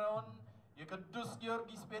የነበረውን የቅዱስ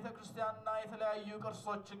ጊዮርጊስ ቤተ ክርስቲያንና የተለያዩ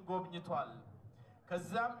ቅርሶችን ጎብኝቷል።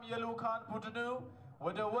 ከዚያም የልኡካን ቡድኑ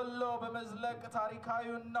ወደ ወሎ በመዝለቅ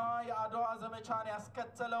ታሪካዊና የአድዋ ዘመቻን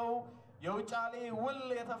ያስከተለው የውጫሌ ውል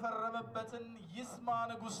የተፈረመበትን ይስማ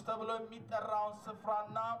ንጉሥ ተብሎ የሚጠራውን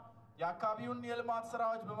ስፍራና የአካባቢውን የልማት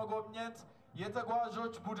ስራዎች በመጎብኘት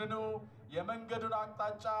የተጓዦች ቡድኑ የመንገዱን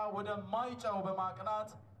አቅጣጫ ወደ ማይጨው በማቅናት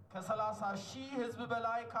ከ30,000 ህዝብ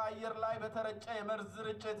በላይ ከአየር ላይ በተረጨ የመርዝ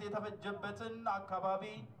ርጭት የተፈጀበትን አካባቢ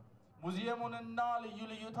ሙዚየሙንና ልዩ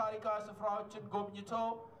ልዩ ታሪካዊ ስፍራዎችን ጎብኝቶ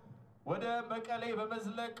ወደ መቀሌ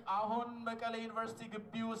በመዝለቅ አሁን መቀሌ ዩኒቨርሲቲ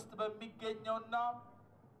ግቢ ውስጥ በሚገኘውና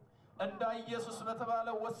እንዳ ኢየሱስ በተባለ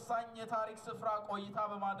ወሳኝ የታሪክ ስፍራ ቆይታ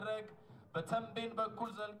በማድረግ በተንቤን በኩል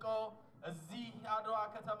ዘልቆ እዚህ አድዋ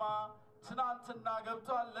ከተማ ትናንትና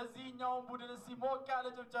ገብቷል። ለዚህኛው ቡድን ሲሞቅ ያለ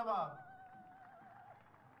ጭብጨባ።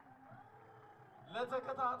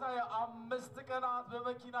 ለተከታታይ 5 ቀናት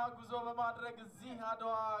በመኪና ጉዞ በማድረግ እዚህ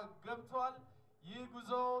አድዋ ገብቷል። ይህ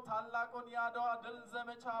ጉዞ ታላቁን የአድዋ ድል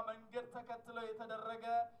ዘመቻ መንገድ ተከትሎ የተደረገ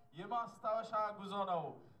የማስታወሻ ጉዞ ነው።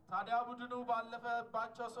 ታዲያ ቡድኑ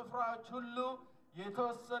ባለፈባቸው ስፍራዎች ሁሉ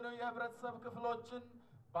የተወሰኑ የህብረተሰብ ክፍሎችን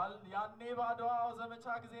ያኔ በአድዋ ዘመቻ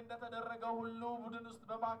ጊዜ እንደተደረገው ሁሉ ቡድን ውስጥ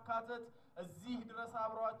በማካተት እዚህ ድረስ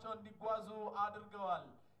አብሯቸው እንዲጓዙ አድርገዋል።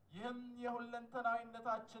 ይህም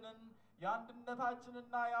የሁለንተናዊነታችንን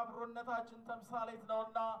የአንድነታችንና የአብሮነታችን ተምሳሌት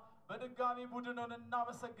ነውና በድጋሚ ቡድኑን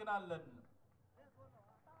እናመሰግናለን።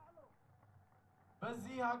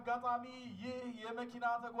 በዚህ አጋጣሚ ይህ የመኪና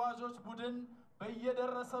ተጓዦች ቡድን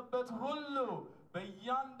በየደረሰበት ሁሉ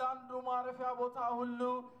በእያንዳንዱ ማረፊያ ቦታ ሁሉ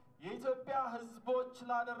የኢትዮጵያ ህዝቦች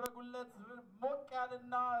ላደረጉለት ሞቅ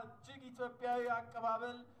ያለና እጅግ ኢትዮጵያዊ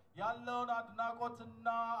አቀባበል ያለውን አድናቆትና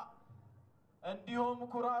እንዲሁም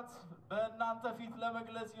ኩራት በእናንተ ፊት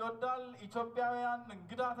ለመግለጽ ይወዳል። ኢትዮጵያውያን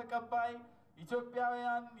እንግዳ ተቀባይ፣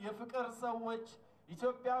 ኢትዮጵያውያን የፍቅር ሰዎች፣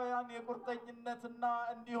 ኢትዮጵያውያን የቁርጠኝነትና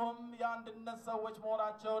እንዲሁም የአንድነት ሰዎች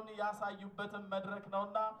መሆናቸውን ያሳዩበትን መድረክ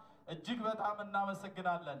ነውና እጅግ በጣም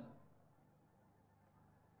እናመሰግናለን።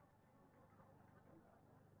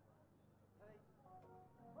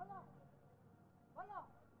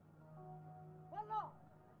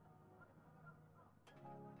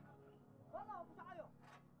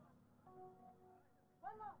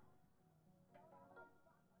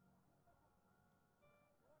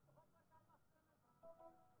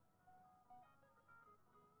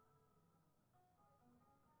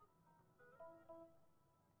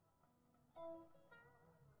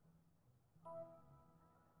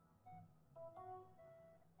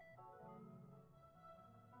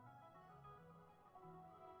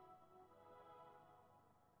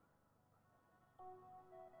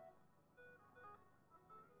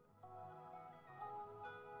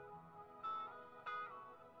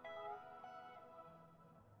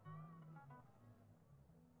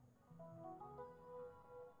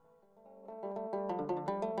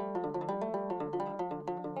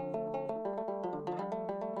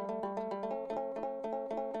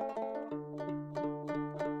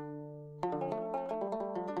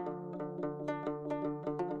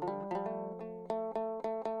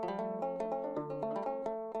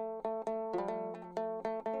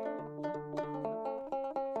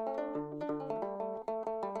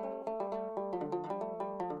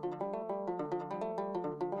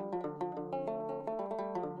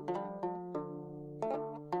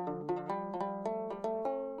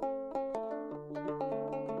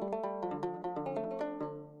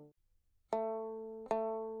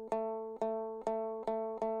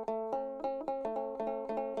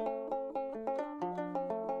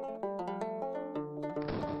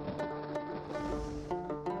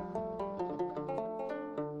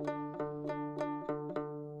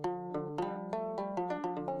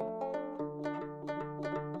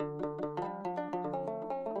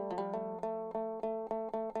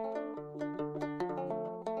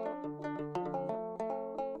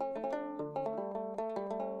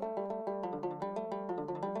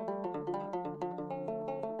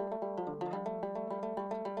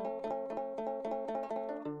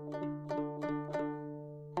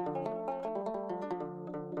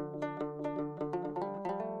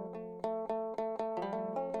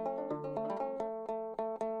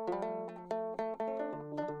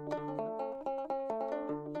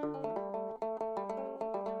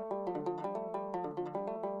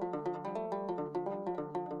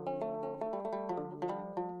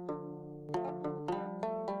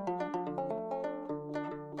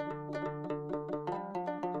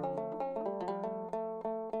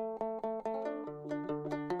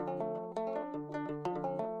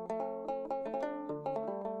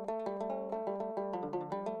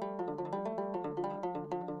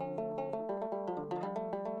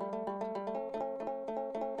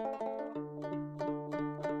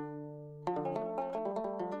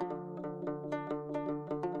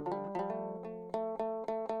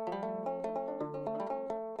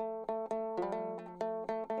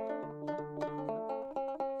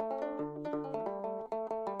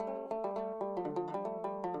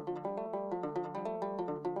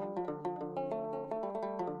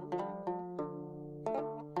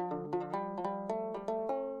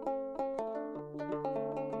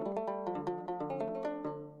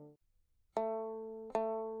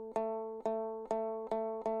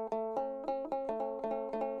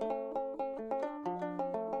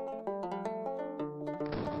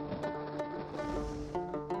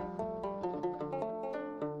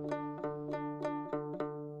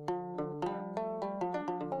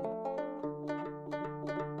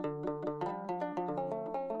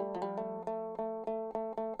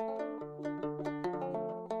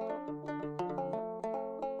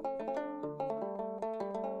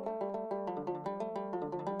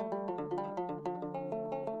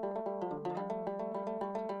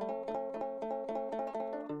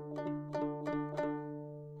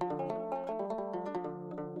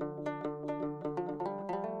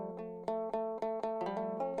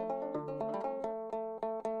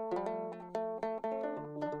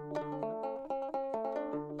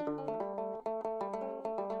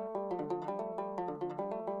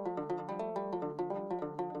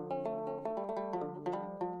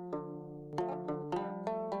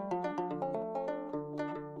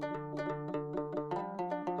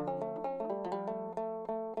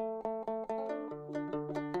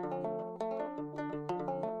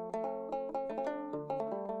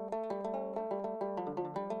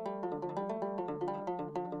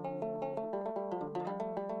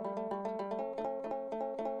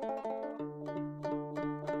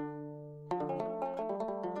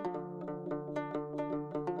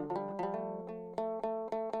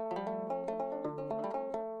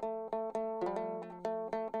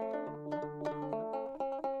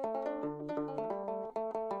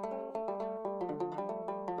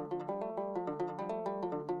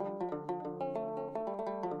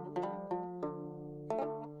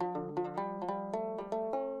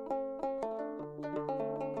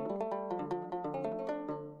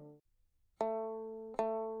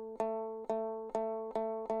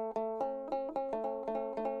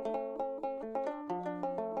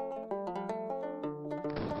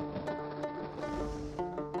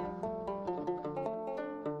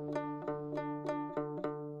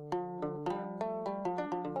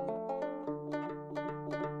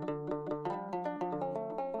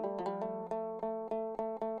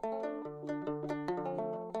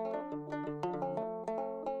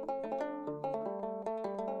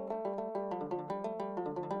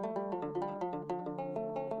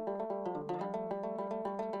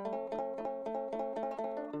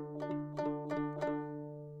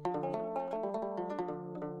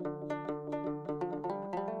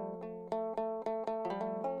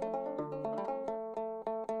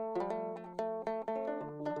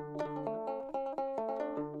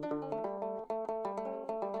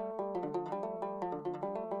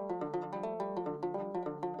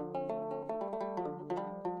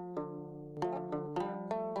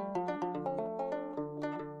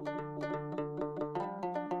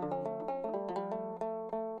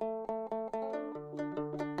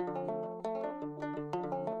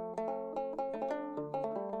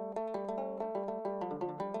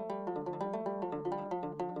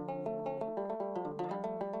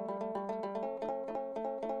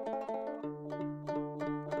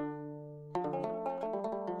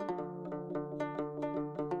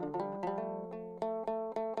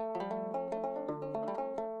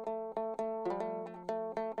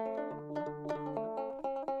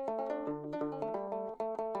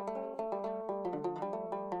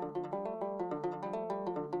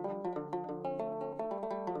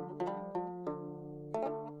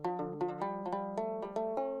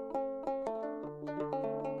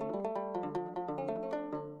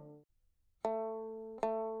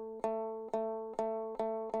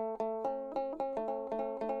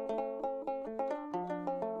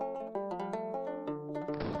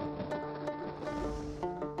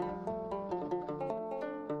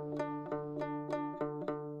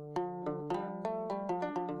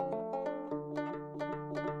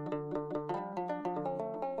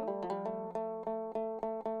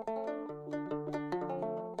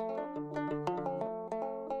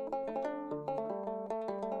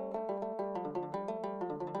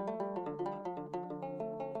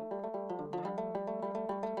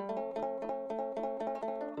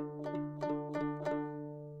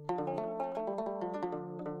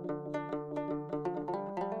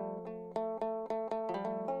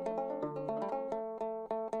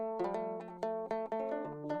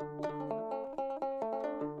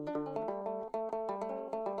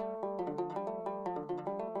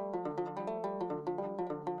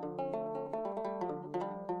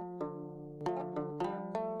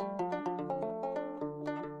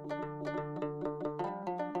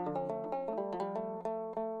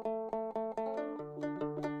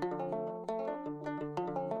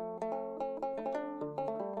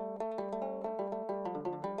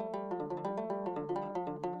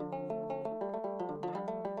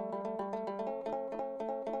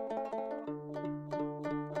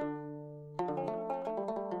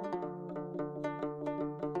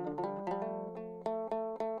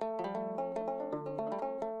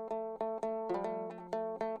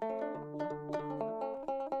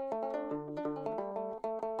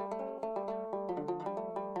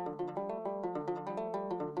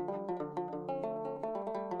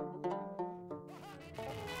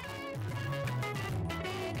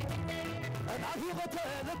 نافي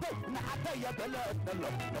غتلب نحتى يبلد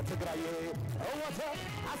له تقراي هو عسى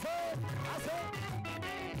عسى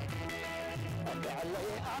علي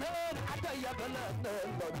انا حتى يبلد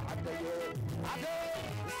له حتى عدي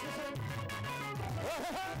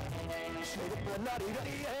شيء ولا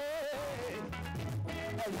ريي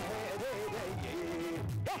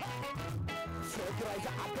سكري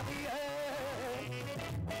عدي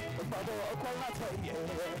ما بو كل شيء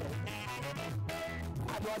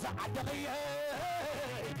عدوا عدي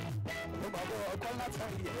ما بو كل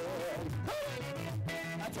شيء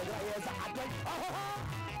أتدري عدي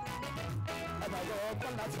ما بو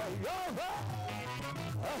كل شيء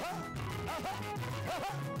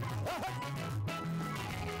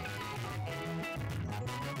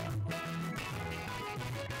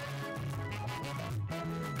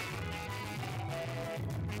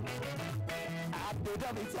عبد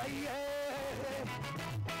دمي سيء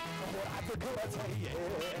ورعت كرة سيء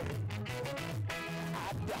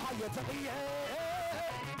عبد حي سيء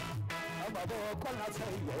أما بو كلها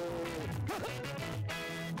سيء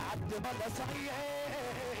عبد ملا سيء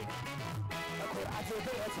ورعت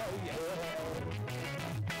كرة سيء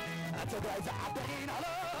أتدعي زعبين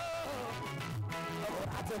على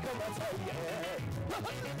ورعت كرة سيء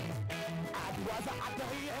عبد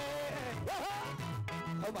وزعبين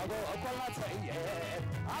ما بو كلها سيء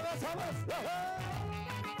عبس عبس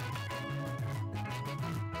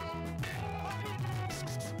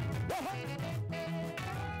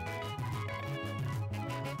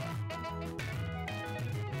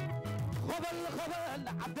خبل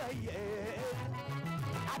عدي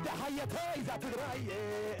عد حياتي ذات قراي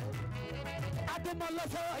عد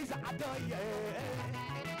ملصاي عدي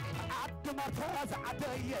عد مرتاز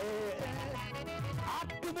عدي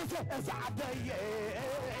عد مسهز عدي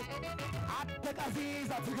عد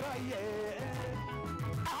قزيزة تقراي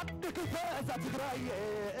عد كفازة تقراي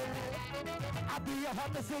عد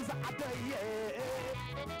يهمس عدي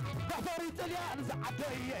دفري طليان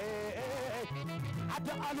عدي عد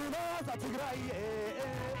ألونا ذات قراي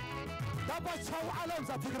تبشوا علم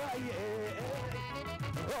ذات قراي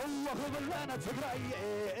الله خبلنا تقراي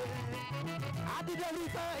عد دوري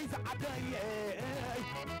فايز عدي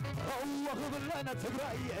الله خبلنا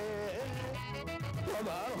تقراي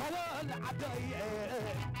وما الهوان عدي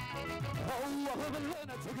الله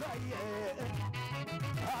خبلنا تقراي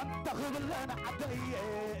أنت خبلنا عدي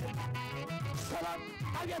سلام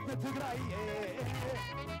حياتنا تقراي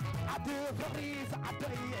عد فريس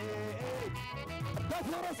عدي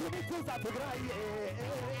بفرس ميتوزا تقراي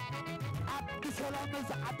عد سلام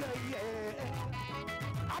عدي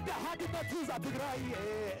عد حد ميتوزا تقراي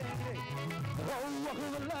روح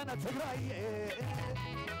ولانا تقراي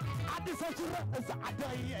عد سجر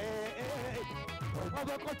عدي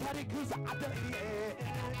وبقى تاريخ عدي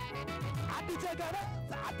عد جگره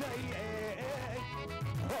عدي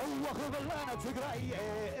روح ولانا تقراي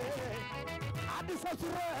عد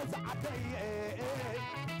سجر عدي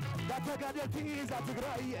لا تقدرتي ذات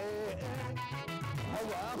قراي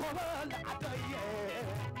هو عدي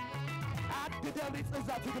عد دمي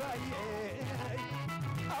ذات قراي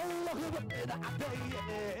الله خبرنا عدي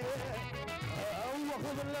الله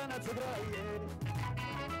خبرنا تقراي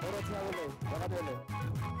ورثنا والله فقط والله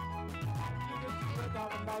በጣም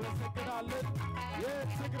እናመሰግናለን።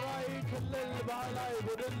 የትግራይ ክልል ባህላዊ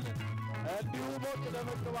ቡድን እንዲሁ ሞቅ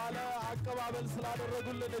ደመቅ ባለ አቀባበል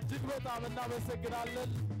ስላደረጉልን እጅግ በጣም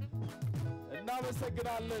እናመሰግናለን።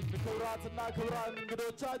 ክብራትና ክብራን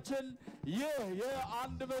እንግዶቻችን ይህ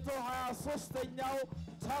የ123ኛው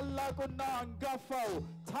ታላቁና አንጋፋው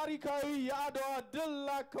ታሪካዊ የአድዋ ድል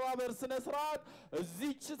አከባበር ስነ ስርዓት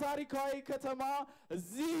እዚች ታሪካዊ ከተማ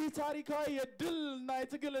እዚህ ታሪካዊ የድልና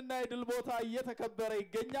የትግልና የድል ቦታ እየተከበረ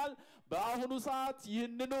ይገኛል። በአሁኑ ሰዓት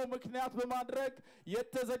ይህንኑ ምክንያት በማድረግ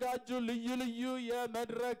የተዘጋጁ ልዩ ልዩ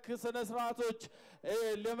የመድረክ ስነ ስርዓቶች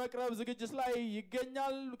ለመቅረብ ዝግጅት ላይ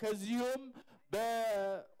ይገኛል። ከዚሁም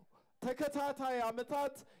በተከታታይ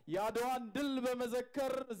ዓመታት የአድዋን ድል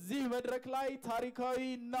በመዘከር እዚህ መድረክ ላይ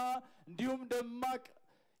ታሪካዊና እንዲሁም ደማቅ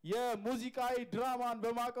የሙዚቃዊ ድራማን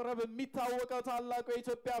በማቅረብ የሚታወቀው ታላቁ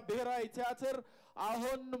የኢትዮጵያ ብሔራዊ ቲያትር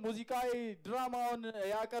አሁን ሙዚቃዊ ድራማውን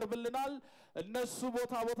ያቀርብልናል። እነሱ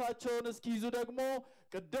ቦታቸውን እስኪይዙ ደግሞ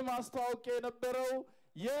ቅድም አስተዋውቄ የነበረው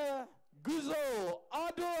የጉዞ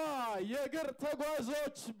አድዋ የእግር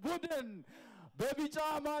ተጓዦች ቡድን በቢጫ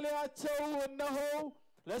ማሊያቸው እነሆ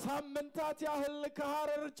ለሳምንታት ያህል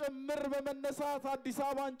ከሐረር ጭምር በመነሳት አዲስ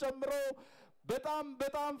አበባን ጨምሮ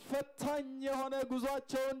በጣም ፈታኝ የሆነ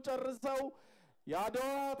ጉዟቸውን ጨርሰው የአድዋ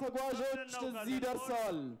ተጓዦች እዚህ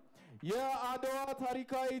ደርሰዋል። የአድዋ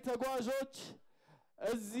ታሪካዊ ተጓዦች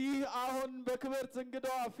እዚህ አሁን በክብርት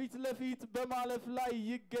እንግዳዋ ፊት ለፊት በማለፍ ላይ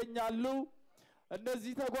ይገኛሉ።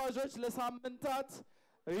 እነዚህ ተጓዦች ለሳምንታት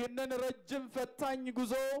ይህንን ረጅም ፈታኝ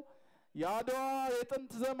ጉዞ የአድዋ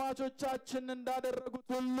የጥንት ዘማቾቻችን እንዳደረጉት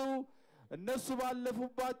ሁሉ እነሱ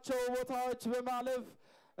ባለፉባቸው ቦታዎች በማለፍ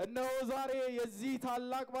እነሆ ዛሬ የዚህ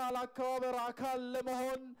ታላቅ በዓል አከባበር አካል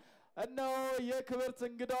ለመሆን እነሆ የክብርት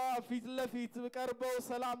እንግዳዋ ፊት ለፊት ቀርበው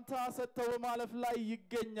ሰላምታ ሰጥተው በማለፍ ላይ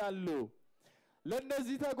ይገኛሉ።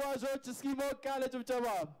 ለነዚህ ተጓዦች እስኪ ሞቅ ያለ ጭብጨባ።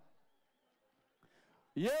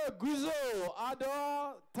 የጉዞ አድዋ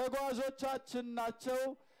ተጓዦቻችን ናቸው።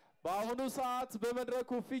 በአሁኑ ሰዓት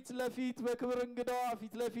በመድረኩ ፊት ለፊት በክብር እንግዳዋ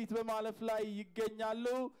ፊት ለፊት በማለፍ ላይ ይገኛሉ።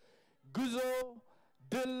 ጉዞ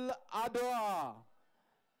ድል አድዋ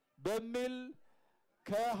በሚል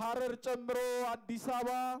ከሐረር ጨምሮ አዲስ አበባ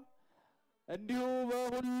እንዲሁ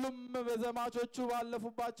በሁሉም በዘማቾቹ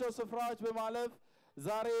ባለፉባቸው ስፍራዎች በማለፍ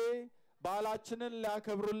ዛሬ በዓላችንን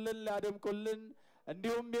ሊያከብሩልን ሊያደምቁልን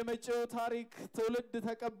እንዲሁም የመጪው ታሪክ ትውልድ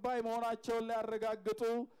ተቀባይ መሆናቸውን ሊያረጋግጡ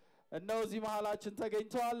እነሆ እዚህ መሃላችን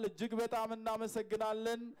ተገኝተዋል። እጅግ በጣም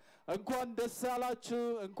እናመሰግናለን። እንኳን ደስ ያላችሁ፣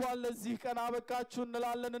 እንኳን ለዚህ ቀን አበቃችሁ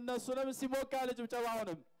እንላለን። እነሱንም ሲሞቅ ያለ ጭብጨባ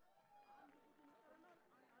አሁንም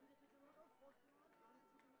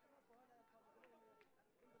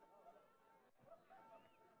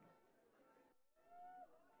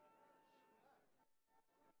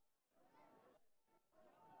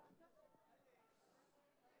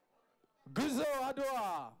ጉዞ አድዋ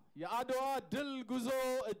የአድዋ ድል ጉዞ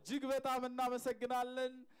እጅግ በጣም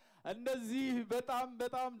እናመሰግናለን። እነዚህ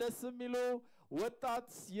በጣም ደስ የሚሉ ወጣት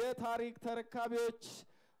የታሪክ ተረካቢዎች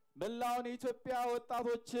መላውን የኢትዮጵያ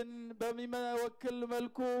ወጣቶችን በሚወክል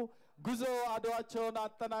መልኩ ጉዞ አድዋቸውን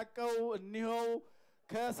አጠናቀው እኒሆው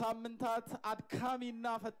ከሳምንታት አድካሚና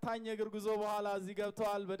ፈታኝ የእግር ጉዞ በኋላ እዚህ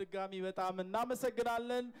ገብተዋል። በድጋሚ በጣም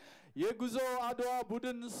እናመሰግናለን። የጉዞ አድዋ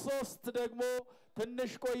ቡድን 3 ደግሞ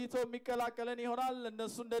ትንሽ ቆይቶ የሚቀላቀለን ይሆናል።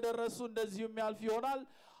 እነሱ እንደደረሱ እንደዚሁ የሚያልፍ ይሆናል።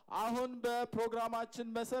 አሁን በፕሮግራማችን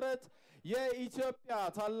መሰረት የኢትዮጵያ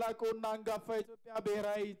ታላቁና አንጋፋ የኢትዮጵያ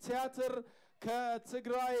ብሔራዊ ቲያትር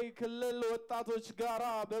ከትግራይ ክልል ወጣቶች ጋራ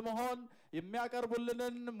በመሆን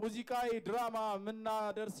የሚያቀርቡልንን ሙዚቃዊ ድራማ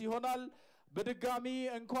ምናደርስ ይሆናል። በድጋሚ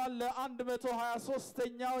እንኳን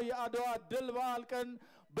ለ123ኛው የአድዋ ድል በዓል ቀን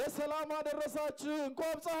በሰላም አደረሳችሁ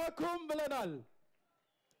እንኳን ጻሐኩም ብለናል።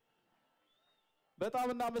 በጣም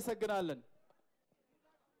እናመሰግናለን።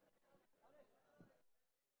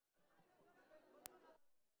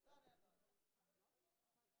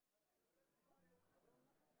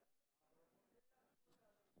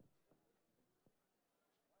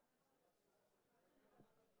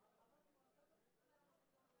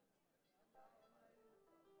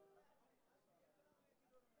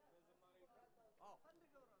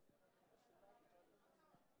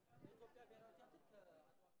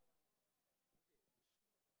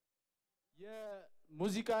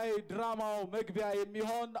 የሙዚቃዊ ድራማው መግቢያ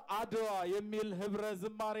የሚሆን አድዋ የሚል ህብረ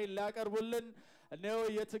ዝማሬ ሊያቀርቡልን እነሆ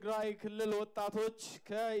የትግራይ ክልል ወጣቶች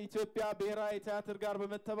ከኢትዮጵያ ብሔራዊ ቲያትር ጋር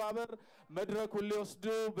በመተባበር መድረኩን ሊወስዱ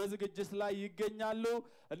በዝግጅት ላይ ይገኛሉ።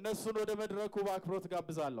 እነሱን ወደ መድረኩ በአክብሮት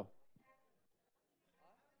ጋብዛለሁ።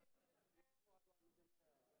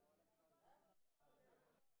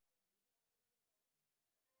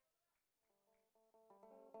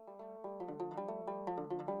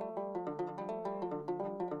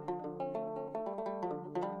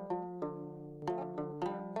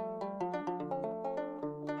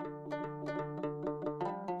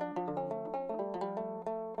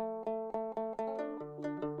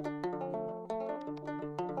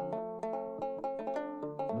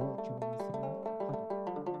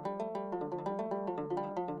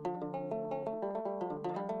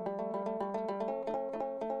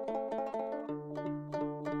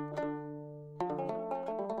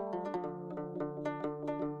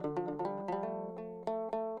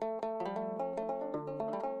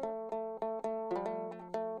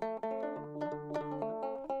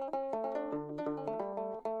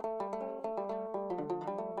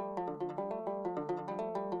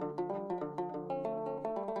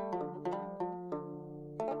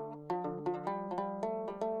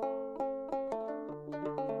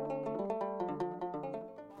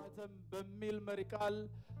 በሚል መሪ ቃል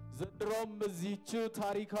ዘንድሮም እዚህች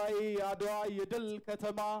ታሪካዊ የአድዋ የድል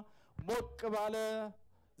ከተማ ሞቅ ባለ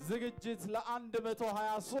ዝግጅት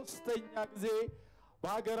ለ123ኛ ጊዜ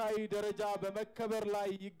በሀገራዊ ደረጃ በመከበር ላይ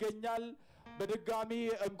ይገኛል። በድጋሚ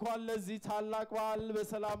እንኳን ለዚህ ታላቅ በዓል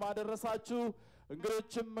በሰላም አደረሳችሁ።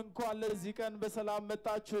 እንግዶችም እንኳን ለዚህ ቀን በሰላም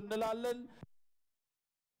መጣችሁ እንላለን።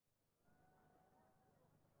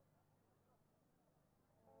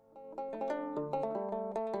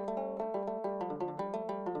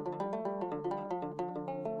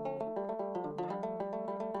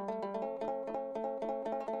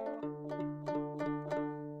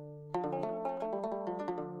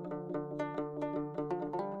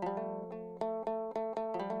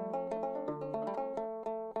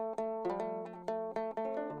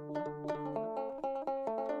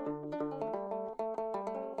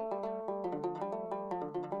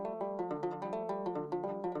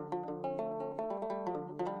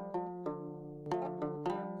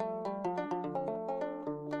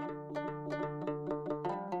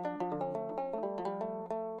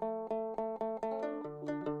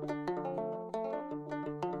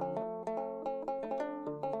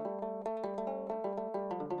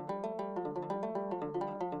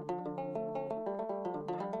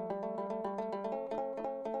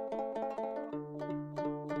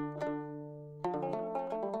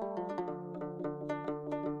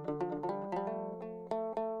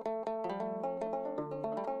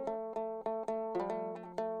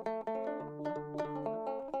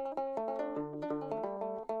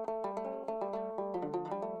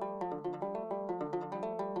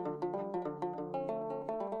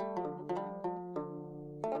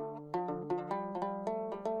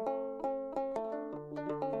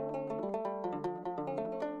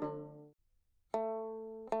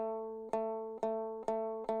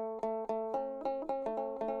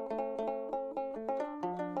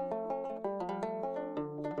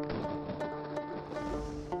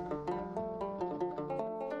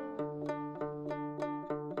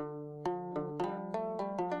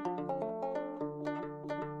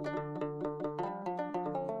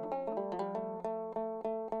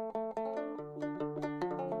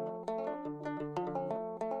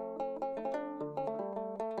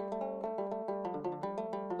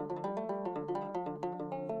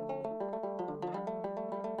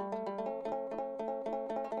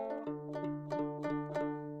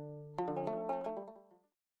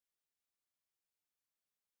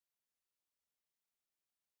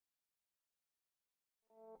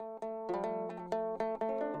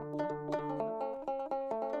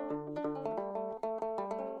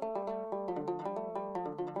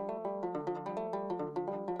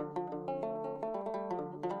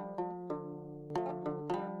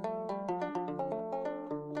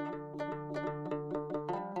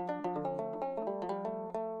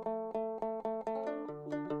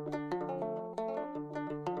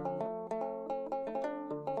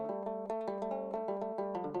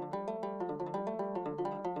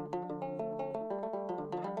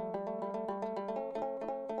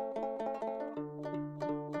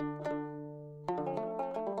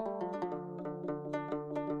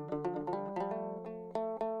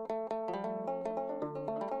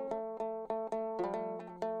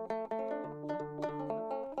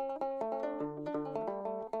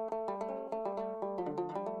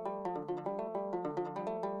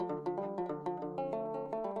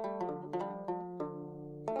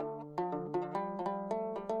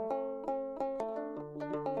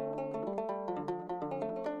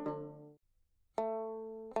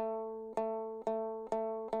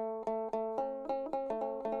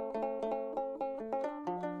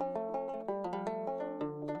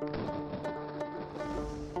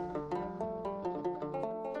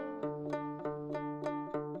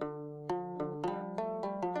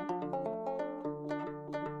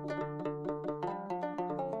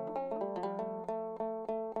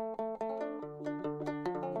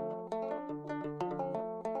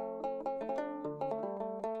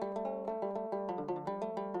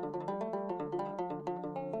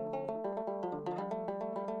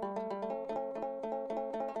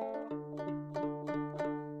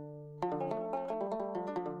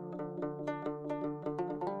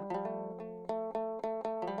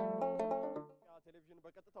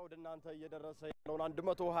 እናንተ እየደረሰ ያለውን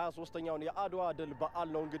 123ኛውን የአድዋ ድል በዓል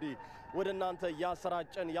ነው እንግዲህ ወደ እናንተ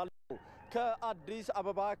ያሰራጨን ያለው ከአዲስ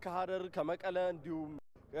አበባ ከሐረር ከመቀለ እንዲሁም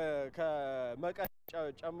ከመቀለ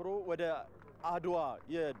ጨምሮ ወደ አድዋ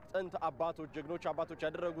የጥንት አባቶች ጀግኖች አባቶች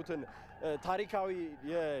ያደረጉትን ታሪካዊ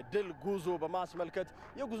የድል ጉዞ በማስመልከት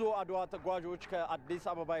የጉዞ አድዋ ተጓዦች ከአዲስ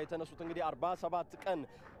አበባ የተነሱት እንግዲህ 47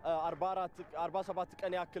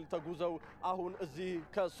 ቀን ያክል ተጉዘው አሁን እዚህ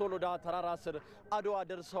ከሶሎዳ ተራራ ስር አድዋ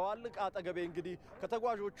ደርሰዋል። አጠገቤ እንግዲህ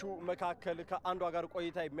ከተጓዦቹ መካከል ከአንዷ ጋር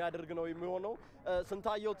ቆይታ የሚያደርግ ነው የሚሆነው።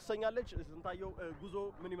 ስንታየው ትሰኛለች። ስንታየው ጉዞ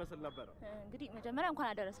ምን ይመስል ነበር? እንግዲህ መጀመሪያ እንኳን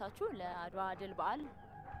አደረሳችሁ ለአድዋ ድል በዓል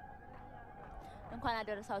እንኳን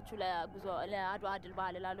አደረሳችሁ ለአድዋ ድል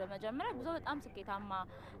በዓል ላሉ በመጀመሪያ ጉዞ በጣም ስኬታማ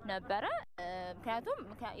ነበረ። ምክንያቱም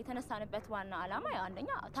የተነሳንበት ዋና ዓላማ አንደኛ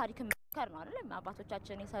ታሪክን መመስከር ነው አይደል?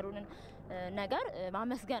 አባቶቻችን የሰሩንን ነገር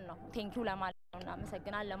ማመስገን ነው። ቴንኪው ለማለት ነው እና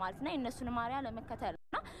አመሰግናለሁ ለማለት ነው። እነሱን ማሪያ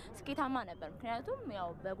ለመከተልና ስኬታማ ነበር። ምክንያቱም ያው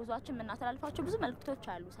በጉዟችን የምናስተላልፋቸው ብዙ መልእክቶች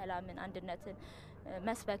አሉ። ሰላምን፣ አንድነትን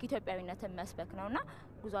መስበክ፣ ኢትዮጵያዊነትን መስበክ ነውና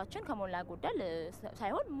ጉዟችን ከሞላ ጎደል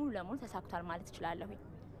ሳይሆን ሙሉ ለሙሉ ተሳክቷል ማለት እችላለሁ።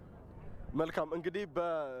 መልካም እንግዲህ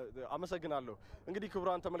አመሰግናለሁ። እንግዲህ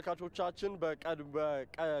ክቡራን ተመልካቾቻችን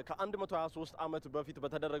ከ123 ዓመት በፊት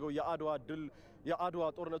በተደረገው የአድዋ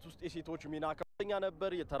ጦርነት ውስጥ የሴቶች ሚና ከፍተኛ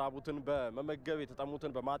ነበር። የተራቡትን በመመገብ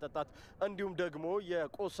የተጠሙትን በማጠጣት እንዲሁም ደግሞ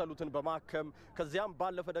የቆሰሉትን በማከም ከዚያም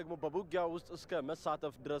ባለፈ ደግሞ በውጊያ ውስጥ እስከ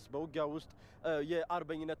መሳተፍ ድረስ በውጊያ ውስጥ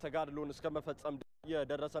የአርበኝነት ተጋድሎን እስከ መፈጸም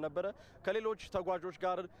የደረሰ ነበረ። ከሌሎች ተጓዦች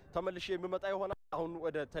ጋር ተመልሼ የምመጣ ይሆናል። አሁን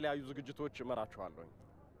ወደ ተለያዩ ዝግጅቶች እመራችኋለሁ።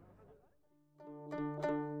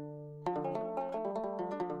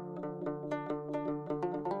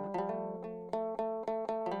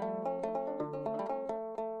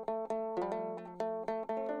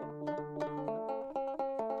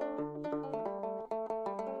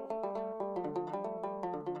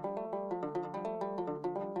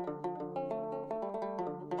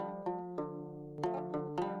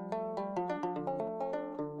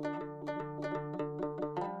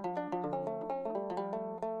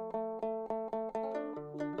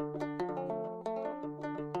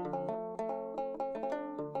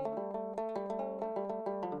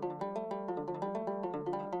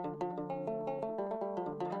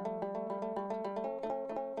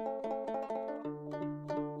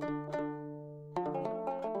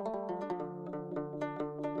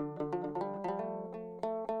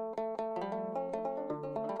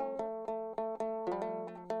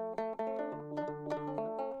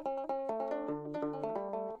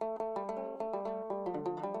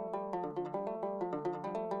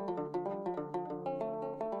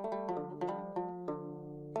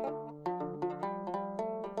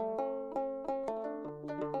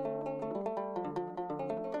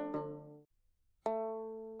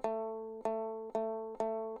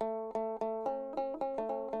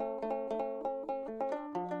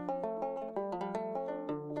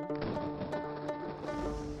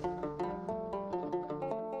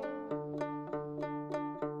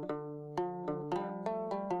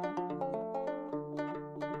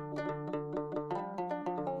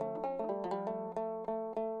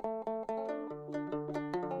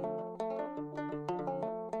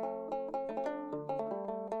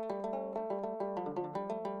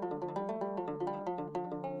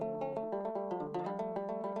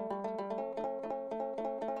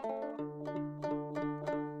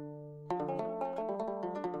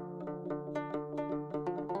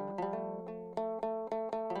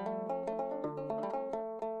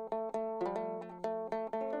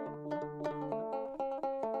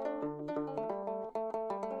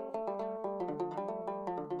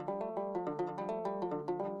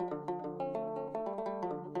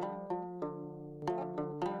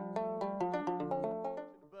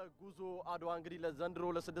 አድዋ እንግዲህ ለዘንድሮ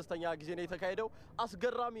ለስድስተኛ ጊዜ ነው የተካሄደው።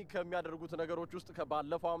 አስገራሚ ከሚያደርጉት ነገሮች ውስጥ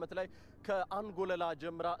ከባለፈው ዓመት ላይ ከአንጎለላ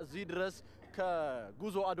ጀምራ እዚህ ድረስ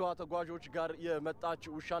ከጉዞ አድዋ ተጓዦች ጋር የመጣች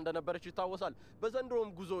ውሻ እንደነበረች ይታወሳል። በዘንድሮም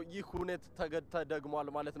ጉዞ ይህ ሁኔታ ተደግሟል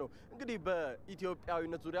ማለት ነው። እንግዲህ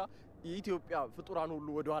በኢትዮጵያዊነት ዙሪያ የኢትዮጵያ ፍጡራን ሁሉ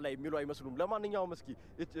ወደ ኋላ የሚሉ አይመስሉም። ለማንኛውም እስኪ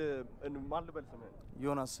ማን ልበል ስምህ?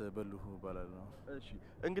 ዮናስ በልሁ እባላለሁ። እሺ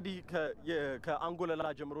እንግዲህ ከአንጎለላ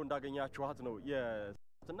ጀምሮ እንዳገኛችኋት ነው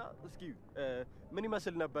እና እስኪ ምን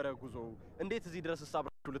ይመስል ነበረ ጉዞ? እንዴት እዚህ ድረስ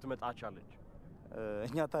አብራችሁ ልትመጣ ቻለች?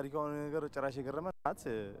 እኛ ታሪካዊ ነገር ጭራሽ የገረመን ናት።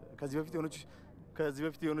 ከዚህ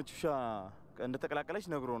በፊት የሆነች ውሻ እንደተቀላቀለች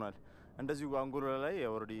ነግሮናል። እንደዚሁ አንጎለላ ላይ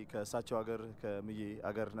ኦልሬዲ ከእሳቸው ሀገር ከምዬ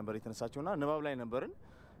ሀገር ነበር የተነሳቸውና ንባብ ላይ ነበርን።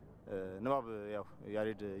 ንባብ ያው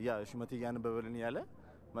ያሬድ ሹመቴ እያነበበልን ያለ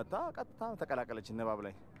መጣ ቀጥታ ተቀላቀለች ንባብ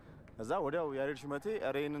ላይ። ከዛ ወዲያው ያሬድ ሹመቴ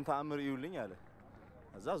ኧረ ይህንን ተአምር ይዩልኝ አለ።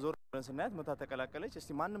 ከዛ ዞር ብለን ስናያት መታ ተቀላቀለች።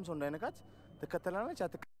 እስቲ ማንም ሰው እንዳይነካት ትከተላለች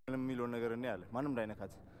አትከተልም የሚለውን ነገር እኔ አለ ማንም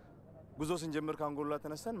እንዳይነካት። ጉዞ ስንጀምር ከአንጎለላ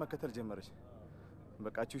ተነስተን መከተል ጀመረች።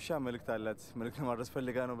 በቃች ውሻ መልእክት አላት መልእክት ማድረስ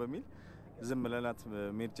ፈልጋ ነው በሚል ዝም ብለናት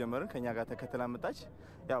መሄድ ጀመርን። ከኛ ጋር ተከተላ መጣች።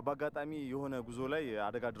 ያው በአጋጣሚ የሆነ ጉዞ ላይ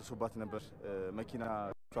አደጋ ደርሶባት ነበር። መኪና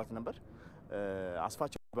ቷት ነበር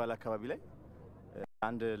አስፋቸው ባለ አካባቢ ላይ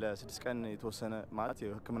አንድ ለ6 ቀን የተወሰነ ማለት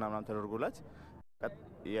የሕክምና ምናምን ተደርጎላት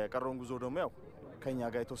የቀረውን ጉዞ ደግሞ ያው ከኛ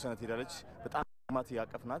ጋር የተወሰነ ትሄዳለች። በጣም ማት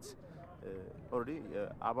ያቀፍናት ኦልሬዲ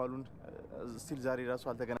አባሉን ስቲል ዛሬ ራሱ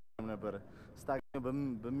አልተገናኘንም ነበር። ስታገኘው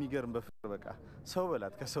በሚገርም በፍቅር በቃ ሰው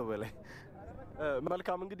በላት ከሰው በላይ።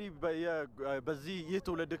 መልካም እንግዲህ በዚህ ይህ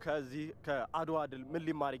ትውልድ ከዚህ ከአድዋ ድል ምን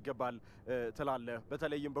ሊማር ይገባል ትላለህ?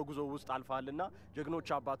 በተለይም በጉዞ ውስጥ አልፋልና ጀግኖች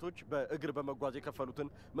አባቶች በእግር በመጓዝ የከፈሉትን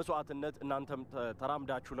መስዋዕትነት እናንተም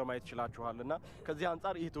ተራምዳችሁ ለማየት ይችላችኋልና ከዚህ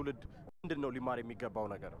አንፃር ይህ ትውልድ ምንድነው ሊማር የሚገባው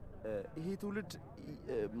ነገር? ይሄ ትውልድ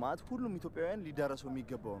ማለት ሁሉም ኢትዮጵያውያን ሊዳረሰው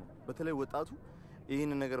የሚገባው ነው። በተለይ ወጣቱ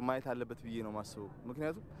ይህንን ነገር ማየት አለበት ብዬ ነው ማስበው።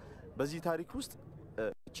 ምክንያቱም በዚህ ታሪክ ውስጥ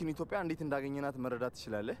እቺን ኢትዮጵያ እንዴት እንዳገኘናት መረዳት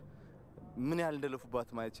ትችላለህ። ምን ያህል እንደለፉባት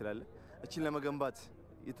ማየት ይችላል። እቺን ለመገንባት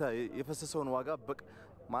የፈሰሰውን ዋጋ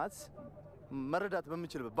ማለት መረዳት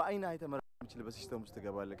በሚችልበት በአይን አይተ መረዳት በሚችልበት ሲስተም ውስጥ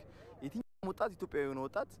ተገባለክ። የትኛውም ወጣት ኢትዮጵያዊ የሆነ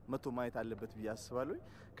ወጣት መጥቶ ማየት አለበት ብዬ አስባለሁ።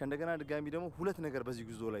 ከእንደገና ድጋሚ ደግሞ ሁለት ነገር በዚህ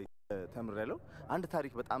ጉዞ ላይ ተምሬያለሁ። አንድ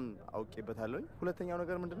ታሪክ በጣም አውቄበታለሁ። ሁለተኛው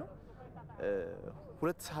ነገር ምንድነው?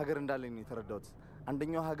 ሁለት ሀገር እንዳለኝ ነው የተረዳሁት።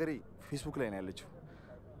 አንደኛው ሀገሬ ፌስቡክ ላይ ነው ያለችው።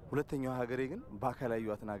 ሁለተኛው ሀገሬ ግን በአካል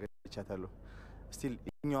ያዩዋትን ሀገር አይቻታለሁ። ስቲል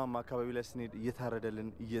እኛውም አካባቢ ላይ ስንሄድ እየታረደልን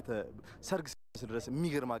ሰርግ ድረስ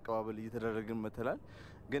የሚገርም አቀባበል እየተደረገን መተላል።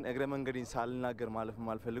 ግን እግረ መንገዴን ሳልናገር ማለፍ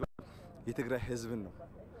ማልፈልገው የትግራይ ህዝብን ነው።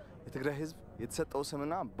 የትግራይ ህዝብ የተሰጠው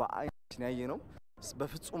ስምና በአይናችን ያየነው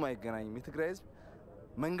በፍጹም አይገናኝም። የትግራይ ህዝብ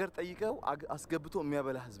መንገድ ጠይቀው አስገብቶ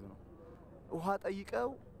የሚያበላ ህዝብ ነው። ውሃ ጠይቀው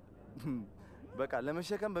በቃ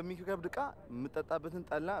ለመሸከም በሚከብድ ዕቃ የምጠጣበትን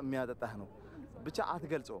ጠላ የሚያጠጣህ ነው። ብቻ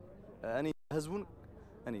አትገልጸውም። እኔ ህዝቡን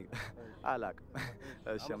እኔ አላቅም።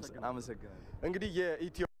 እሺ አመሰግናለሁ። እንግዲህ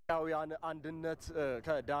የኢትዮጵያውያን አንድነት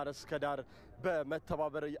ከዳር እስከ ዳር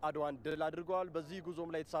በመተባበር አድዋን ድል አድርገዋል። በዚህ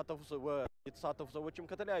ጉዞም ላይ የተሳተፉ ሰዎችም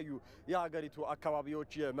ከተለያዩ የሀገሪቱ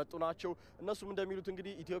አካባቢዎች የመጡ ናቸው። እነሱም እንደሚሉት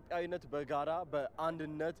እንግዲህ ኢትዮጵያዊነት በጋራ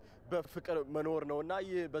በአንድነት በፍቅር መኖር ነውና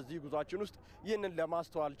ይህ በዚህ ጉዟችን ውስጥ ይህንን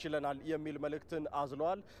ለማስተዋል ችለናል የሚል መልእክትን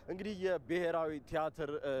አዝለዋል። እንግዲህ የብሔራዊ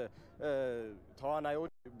ቲያትር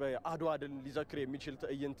ተዋናዮች በአድዋ ድል ሊዘክር የሚችል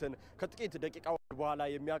ትዕይንትን ከጥቂት ደቂቃዎች በኋላ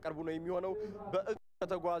የሚያቀርቡ ነው የሚሆነው። በእግሩ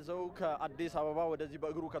ከተጓዘው ከአዲስ አበባ ወደዚህ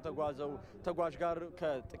በእግሩ ከተጓዘው ተጓዥ ጋር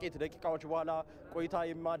ከጥቂት ደቂቃዎች በኋላ ቆይታ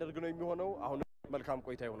የማደርግ ነው የሚሆነው። አሁን መልካም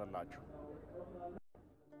ቆይታ ይሆነላችሁ።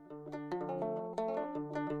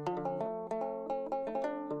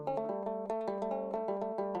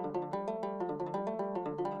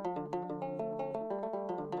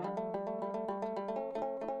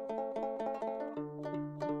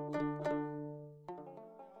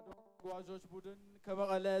 ተጓዦች ቡድን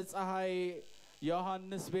ከመቀለ ፀሐይ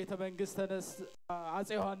ዮሐንስ ቤተ መንግስት አጼ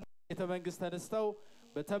ዮሐንስ ቤተ መንግስት ተነስተው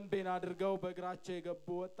በተንቤን አድርገው በእግራቸው የገቡ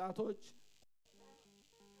ወጣቶች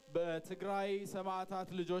በትግራይ ሰማዕታት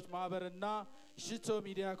ልጆች ማህበርና ሽቶ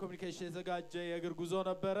ሚዲያ ኮሙኒኬሽን የተዘጋጀ የእግር ጉዞ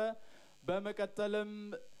ነበረ። በመቀጠልም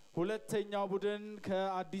ሁለተኛው ቡድን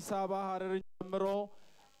ከአዲስ አበባ ሀረርን ጀምሮ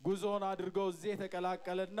ጉዞን አድርገው እዚህ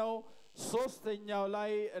የተቀላቀለን ነው። ሶስተኛው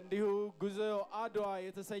ላይ እንዲሁ ጉዞ አድዋ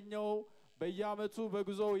የተሰኘው በየአመቱ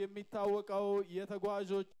በጉዞው የሚታወቀው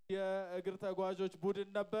የተጓዦች የእግር ተጓዦች ቡድን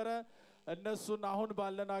ነበረ። እነሱን አሁን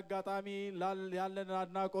ባለን አጋጣሚ ያለን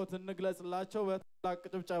አድናቆት እንግለጽላቸው በታላቅ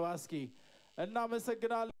ጭብጨባ እስኪ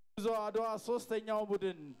እናመሰግናለን። ጉዞ አድዋ ሶስተኛው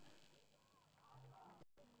ቡድን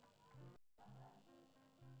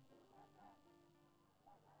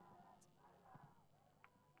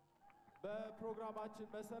በፕሮግራማችን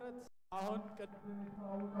መሰረት አሁን ቅድም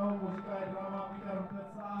የሚታወቀው ሙዚቃዊ ድራማ የሚቀርብበት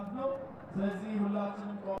ሰዓት ነው። ስለዚህ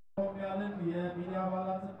ሁላችንም ቆም ያልን የሚዲያ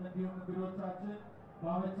አባላትን እንዲሁም እንግዶቻችን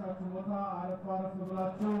ባመቻችሁ ቦታ አረፍ አረፍ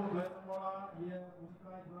ብላችሁ በጥሞና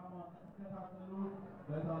የሙዚቃዊ ድራማ እንድትከታተሉ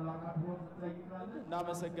በታላቅ አክብሮት እንጠይቃለን።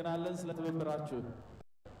 እናመሰግናለን ስለ ትብብራችሁ።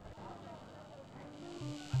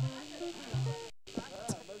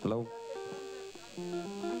 Hello.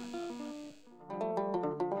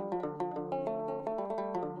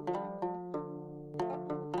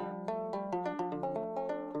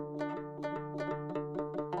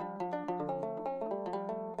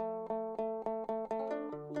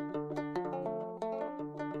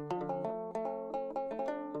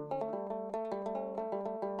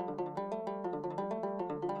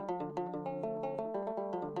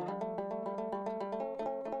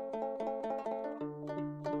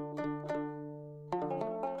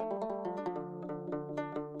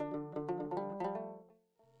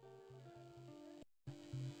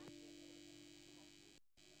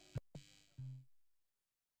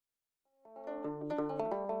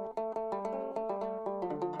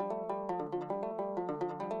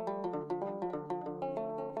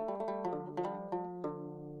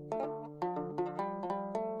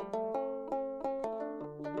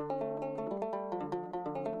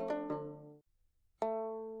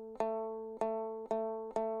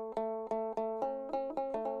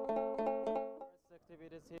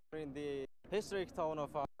 Historic town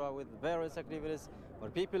of Adwa with various activities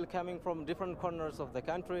where people coming from different corners of the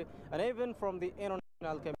country and even from the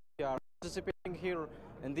international community are participating here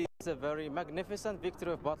in this very magnificent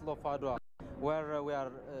victory of Battle of Adwa, where we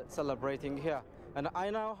are celebrating here. And I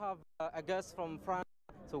now have a guest from France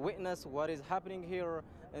to witness what is happening here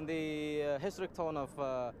in the historic town of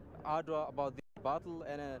Adwa about the battle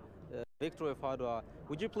and victory of Adwa.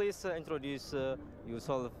 Would you please introduce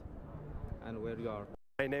yourself and where you are?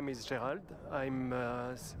 My name is Gerald. I'm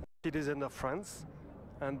a citizen of France,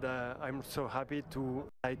 and I'm so happy to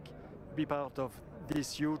be part of this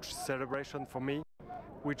huge celebration for me,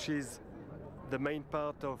 which is the main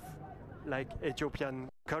part of Ethiopian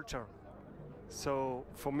culture. So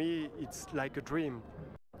for me, it's like a dream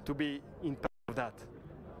to be in part of that.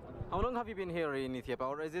 How long have you been here in Ethiopia,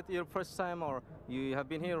 or is it your first time, or you have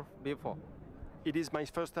been here before? It is my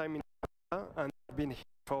first time in Ethiopia, and I've been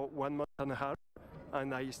here for 1 month and a half.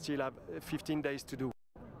 And I still have 15 days to do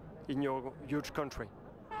in your huge country.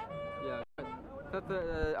 Yeah, but,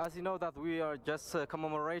 as you know that we are just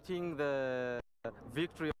commemorating the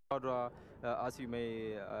victory of Adwa, as you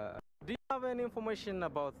may. Do you have any information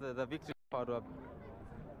about the victory of Adwa?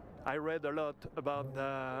 I read a lot about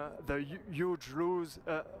the huge lose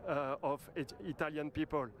of Italian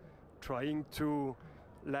people trying to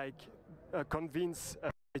convince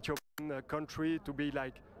Ethiopian country to be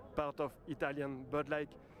part of Italian, but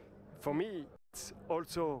for me, it's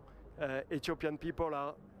also Ethiopian people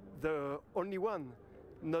are the only one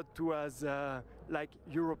not to as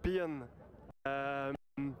European.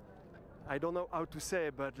 I don't know how to say,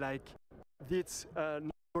 but it's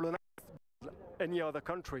not colonized any other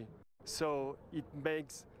country, so it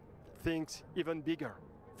makes things even bigger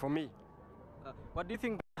for me. What do you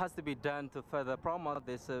think has to be done to further promote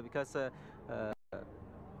this? Because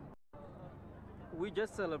we're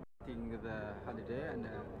just celebrating the holiday, and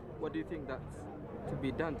what do you think that's to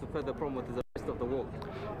be done to further promote the rest of the world?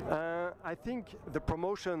 I think the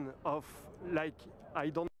promotion of I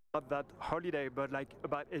don't know about that holiday, but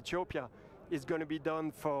about Ethiopia is going to be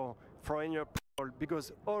done for foreigner people,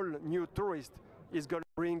 because all new tourists is going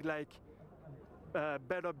to bring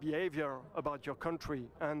better behavior about your country,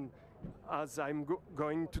 and as I'm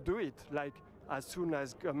going to do it, as soon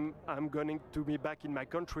as I'm going to be back in my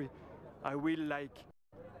country, I will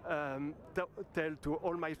tell to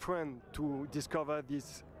all my friends to discover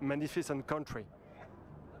this magnificent country.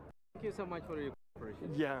 Thank you so much for your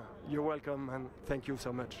cooperation. Yeah, you're welcome, and thank you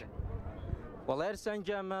so much. Well, ladies and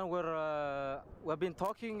gentlemen, we've been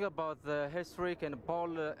talking about the historic and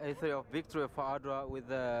bold history of victory of Adwa with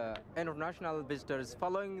international visitors.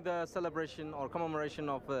 Following the celebration or commemoration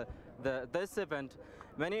of this event,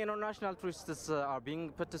 many international tourists are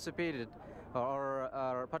being participated or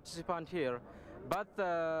are participant here, but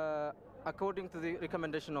according to the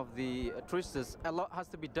recommendation of the tourists, a lot has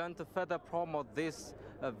to be done to further promote this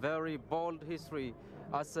very bold history,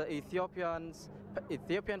 as Ethiopian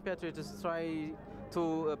patriots try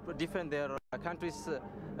to defend their country's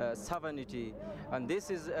sovereignty, and this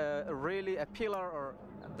is really a pillar or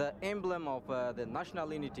the emblem of the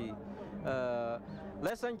national unity.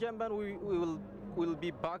 Ladies and gentlemen, we will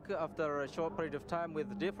be back after a short period of time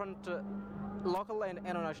with different local and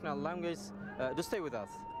international languages. Do stay with us.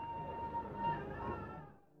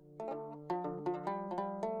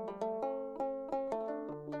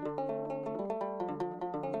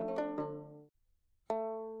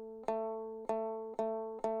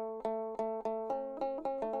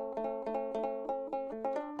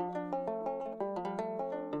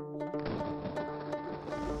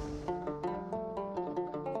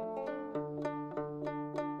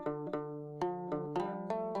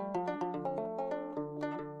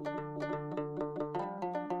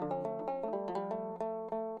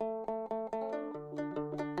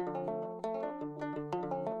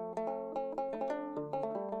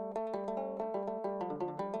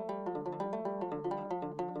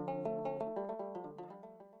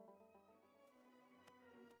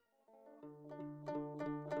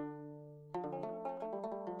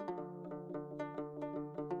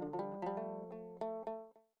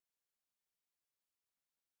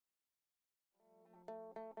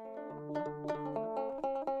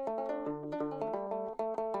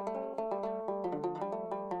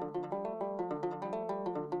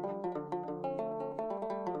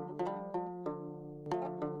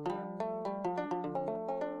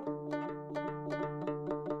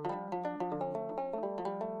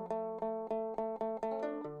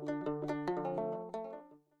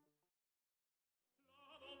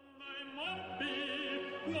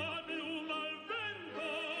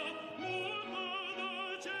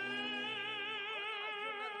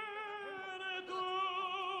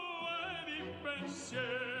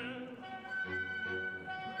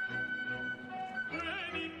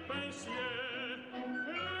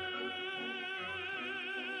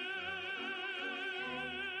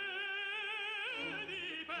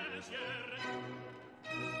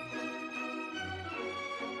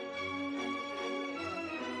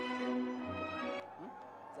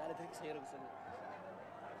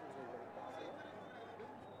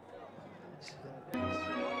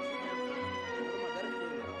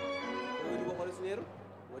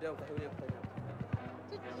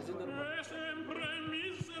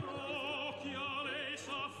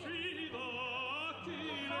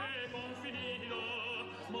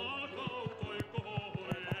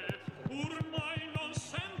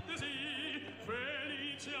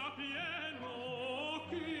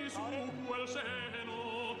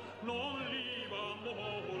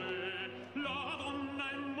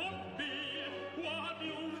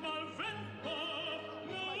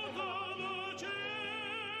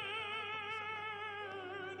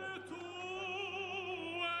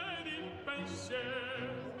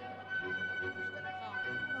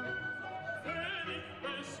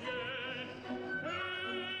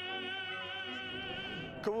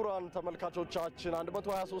 ክቡራን ተመልካቾቻችን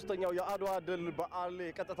 123ኛው የአድዋ ድል በዓል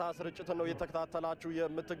የቀጥታ ስርጭት ነው እየተከታተላችሁ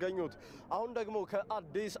የምትገኙት። አሁን ደግሞ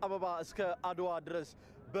ከአዲስ አበባ እስከ አድዋ ድረስ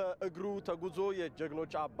በእግሩ ተጉዞ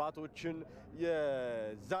የጀግኖች አባቶችን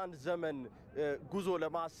የዛን ዘመን ጉዞ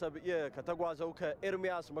ለማሰብ ከተጓዘው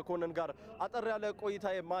ከኤርሚያስ መኮንን ጋር አጠር ያለ ቆይታ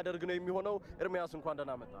የማደርግ ነው የሚሆነው። ኤርሚያስ እንኳን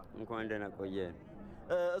ደህና መጣ። እንኳን ደህና ቆየ።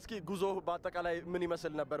 እስኪ ጉዞ በአጠቃላይ ምን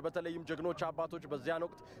ይመስል ነበር? በተለይም ጀግኖች አባቶች በዚያን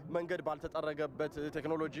ወቅት መንገድ ባልተጠረገበት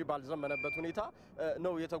ቴክኖሎጂ ባልዘመነበት ሁኔታ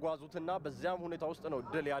ነው የተጓዙትና በዚያም ሁኔታ ውስጥ ነው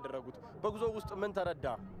ድል ያደረጉት። በጉዞ ውስጥ ምን ተረዳ?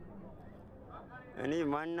 እኔ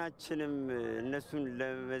ማናችንም እነሱን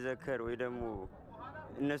ለመዘከር ወይ ደግሞ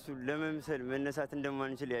እነሱን ለመምሰል መነሳት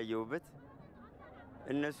እንደማንችል ያየውበት፣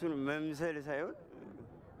 እነሱን መምሰል ሳይሆን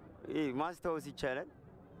ማስታወስ ይቻላል።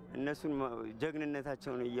 እነሱን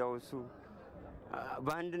ጀግንነታቸውን እያወሱ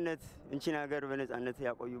በአንድነት እንቺን ሀገር በነጻነት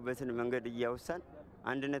ያቆዩበትን መንገድ እያወሳን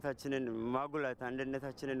አንድነታችንን ማጉላት፣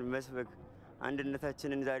 አንድነታችንን መስበክ፣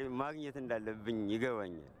 አንድነታችንን ዛሬ ማግኘት እንዳለብኝ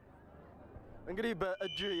ይገባኛል። እንግዲህ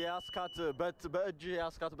በእጅ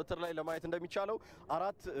የያስካት በትር ላይ ለማየት እንደሚቻለው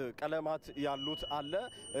 4 ቀለማት ያሉት አለ፣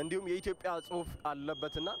 እንዲሁም የኢትዮጵያ ጽሑፍ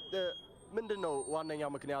አለበትና ምንድነው ዋነኛ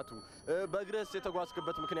ምክንያቱ? በእግርስ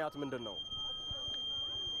የተጓዝክበት ምክንያት ምንድነው?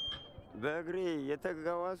 በእግሬ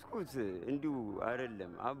የተጓዝኩት እንዲሁ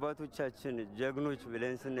አይደለም። አባቶቻችን ጀግኖች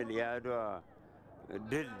ብለን ስንል የአድዋ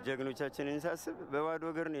ድል ጀግኖቻችንን ሳስብ በባዶ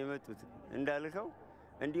እግር ነው የመጡት። እንዳልከው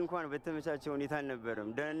እንዲህ እንኳን በተመቻቸ ሁኔታ አልነበረም።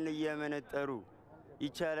 ደን እየመነጠሩ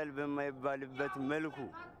ይቻላል በማይባልበት መልኩ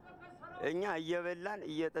እኛ እየበላን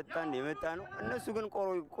እየጠጣን የመጣ ነው። እነሱ ግን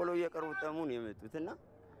ቆሎ እየቀረጠሙ ነው የመጡትና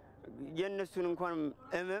የእነሱን እንኳን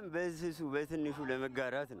እመም በስሱ በትንሹ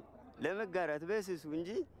ለመጋራት በስሱ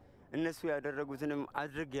እንጂ እነሱ ያደረጉትንም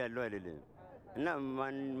አድርግ ያለው አይደለም እና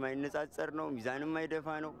ማይነጻጸር ነው። ሚዛንም ማይደፋ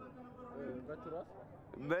ነው።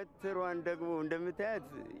 በትሯን ደግሞ እንደምታያት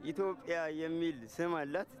ኢትዮጵያ የሚል ስም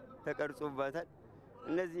አላት ተቀርጾባታል።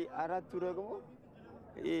 እነዚህ 4ቱ ደግሞ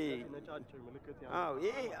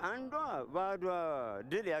ይሄ አንዷ በአድዋ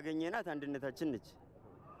ድል ያገኘናት አንድነታችን ነች።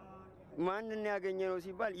 ማንን ያገኘነው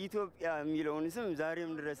ሲባል ኢትዮጵያ የሚለውን ስም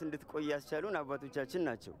ዛሬም ድረስ እንድትቆይ ያስቻሉን አባቶቻችን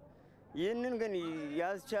ናቸው። ይህንን ግን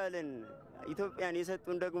ያስቻለን ኢትዮጵያን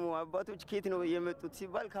የሰጡን ደግሞ አባቶች ከየት ነው የመጡት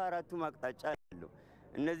ሲባል ከ4ቱም አቅጣጫ አለው።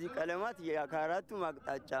 እነዚህ ቀለማት ከ4ቱም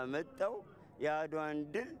አቅጣጫ መጣው የአድዋን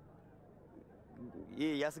ድል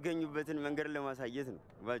ያስገኙበትን መንገድ ለማሳየት ነው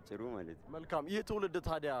ባጭሩ ማለት ነው። መልካም። ይህ ትውልድ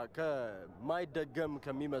ታዲያ ከማይደገም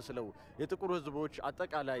ከሚመስለው የጥቁር ሕዝቦች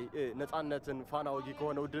አጠቃላይ ነፃነትን ፋና ወጊ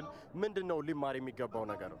ከሆነው ድል ምንድነው ሊማር የሚገባው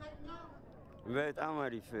ነገር? በጣም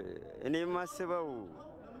አሪፍ። እኔ የማስበው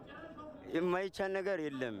የማይቻል ነገር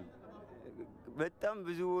የለም። በጣም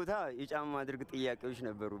ብዙ ቦታ የጫማ አድርግ ጥያቄዎች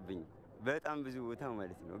ነበሩብኝ፣ በጣም ብዙ ቦታ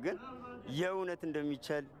ማለት ነው። ግን የእውነት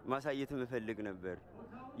እንደሚቻል ማሳየት መፈልግ ነበር።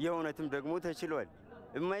 የእውነትም ደግሞ ተችሏል።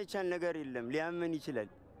 የማይቻል ነገር የለም። ሊያመን ይችላል፣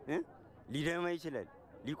 ሊደማ ይችላል፣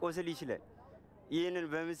 ሊቆስል ይችላል። ይህንን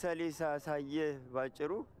በምሳሌ ሳሳየህ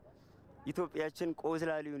ባጭሩ ኢትዮጵያችን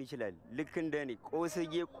ቆስላ ሊሆን ይችላል። ልክ እንደኔ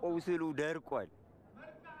ቆስዬ ቆስሉ ደርቋል።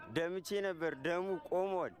 ደምቼ ነበር፣ ደሙ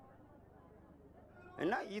ቆሟል።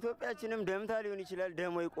 እና ኢትዮጵያችንም ደምታ ሊሆን ይችላል፣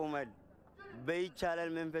 ደሞ ይቆማል። በይቻላል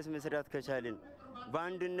መንፈስ መስራት ከቻልን፣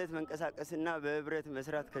 በአንድነት መንቀሳቀስና በህብረት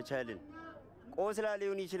መስራት ከቻልን ቆስላ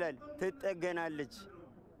ሊሆን ይችላል፣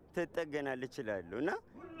 ትጠገናለች እላለሁ። እና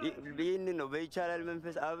ይህንን ነው በይቻላል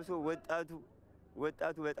መንፈስ አብሶ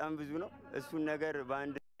ወጣቱ በጣም ብዙ ነው። እሱን ነገር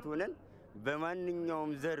በአንድነት ሆነን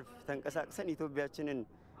በማንኛውም ዘርፍ ተንቀሳቅሰን ኢትዮጵያችንን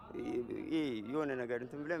የሆነ ነገር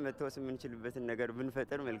እንትን ብለን መተዋወስ የምንችልበትን ነገር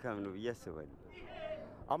ብንፈጥር መልካም ነው ብዬ አስባለሁ።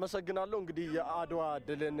 አመሰግናለሁ። እንግዲህ የአድዋ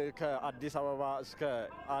ድልን ከአዲስ አበባ እስከ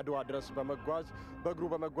አድዋ ድረስ በመጓዝ በእግሩ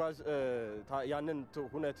በመጓዝ ያንን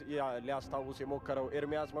ሁነት ሊያስታውስ የሞከረው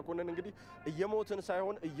ኤርሚያስ መኮንን እንግዲህ እየሞትን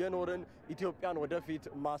ሳይሆን እየኖርን ኢትዮጵያን ወደፊት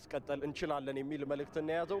ማስቀጠል እንችላለን የሚል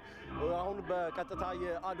መልእክትን የያዘው አሁን በቀጥታ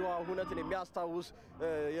የአድዋ ሁነትን የሚያስታውስ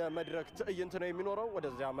የመድረክ ትዕይንት ነው የሚኖረው።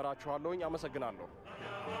 ወደዚያ አመራችኋለሁኝ። አመሰግናለሁ።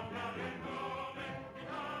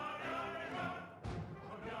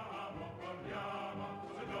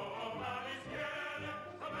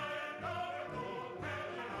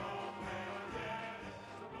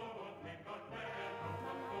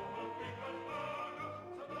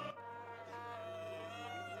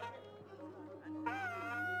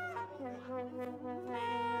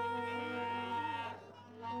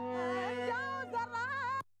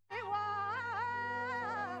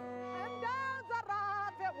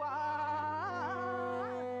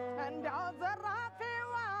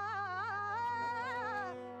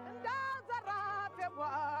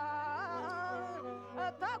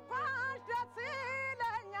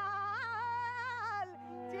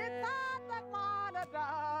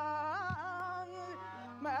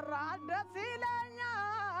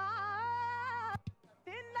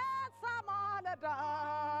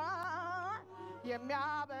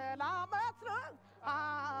 የሚያበላ መስሎ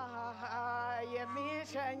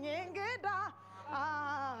የሚሸኝ እንግዳ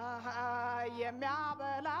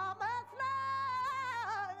የሚያበላ መስሎ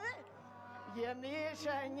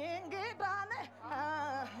የሚሸኝ እንግዳ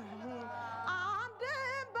አንድም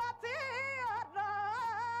በቴዎድሮስ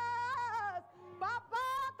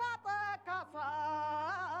በአባታ ጠካሳ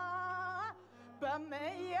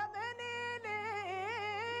በእምዬ ምኒልክ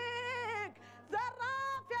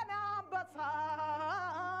ዘራፍ የኔ አንበሳ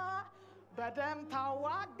በደም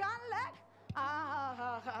ታዋጋለህ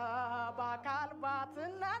በአካል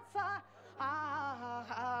ባትነሳ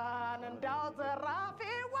እንዳው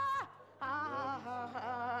ዘራፊዋ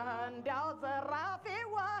እንዳው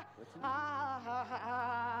ዘራፊዋ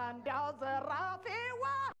እንዳው ዘራፊዋ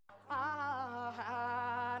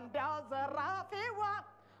እንዳው ዘራፊዋ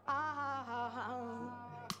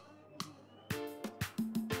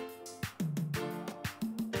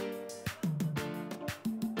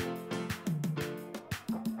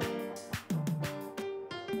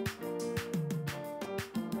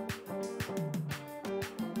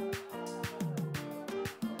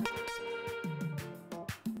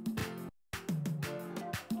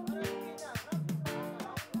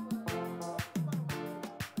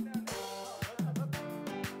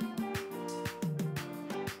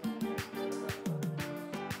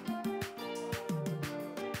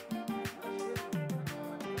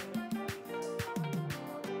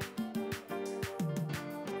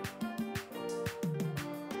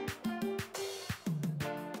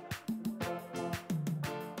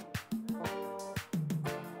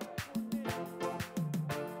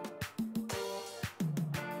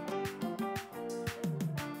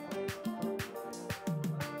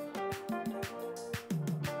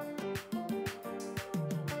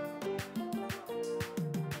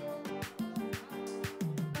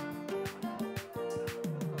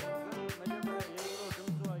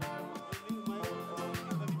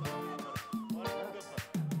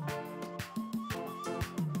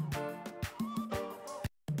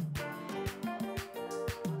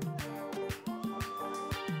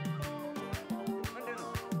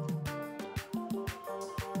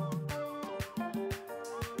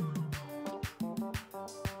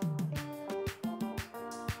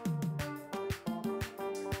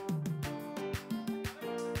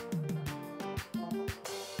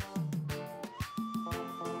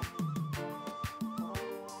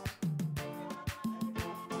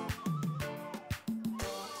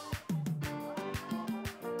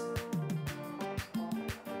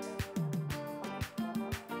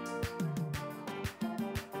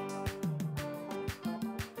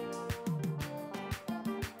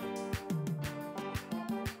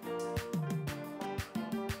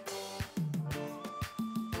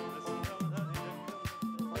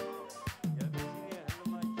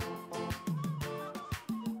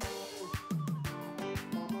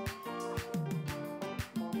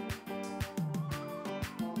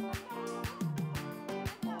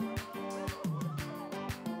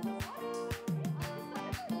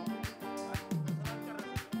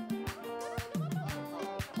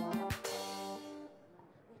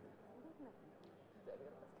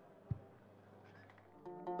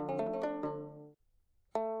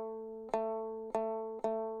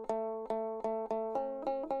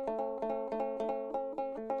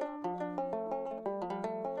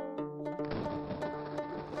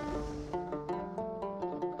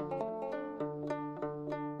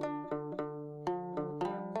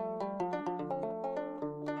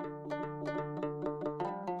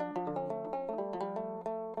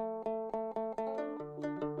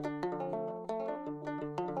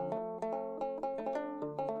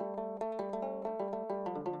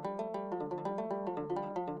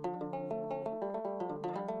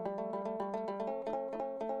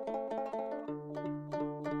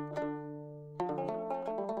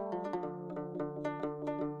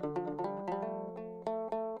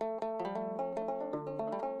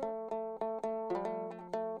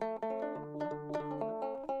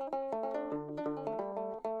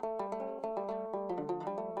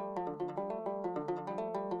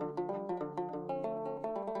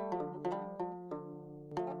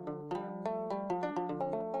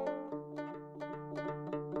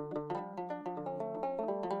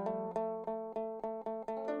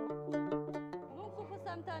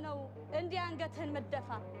አንገትህን መደፋ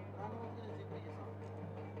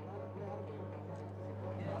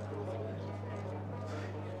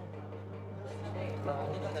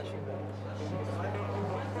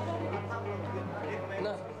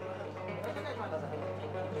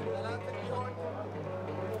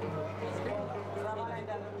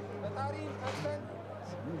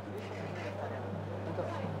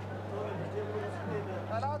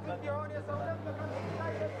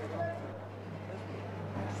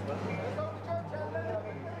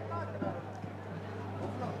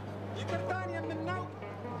ይቅርታን የምናውቅ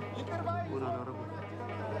ይቅር ባይ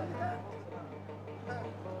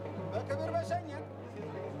በክብር በሸኘን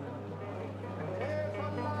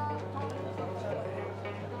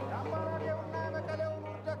የአምባራዴውና የመቀሌውን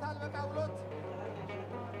ውርደት አልበቃ ብሎት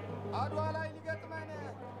አድዋ ላይ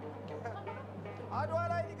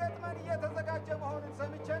ሊገጥመን እየተዘጋጀ መሆኑን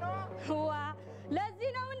ሰምቼ ነው። ዋ ለዚህ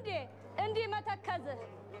ነው እንዴ እንዲህ መተከዝህ?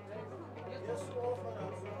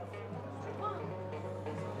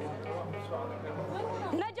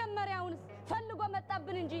 መጀመሪያውንስ ፈልጎ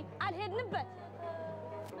መጣብን እንጂ አልሄድንበት።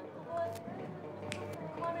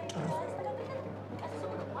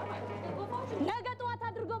 ነገ ጠዋት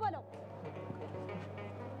አድርጎ በለው።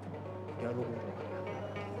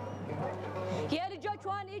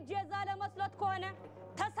 የልጆቿን እጅ የዛለ መስሎት ከሆነ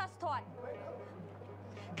ተሳስተዋል።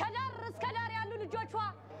 ከዳር እስከ ዳር ያሉ ልጆቿ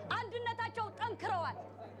አንድነታቸው ጠንክረዋል።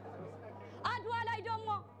 አድዋ ላይ ደግሞ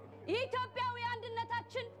የኢትዮጵያዊ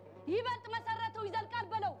አንድነታችን ይበልጥ መሰረተው ይዘልቃል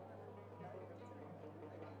በለው።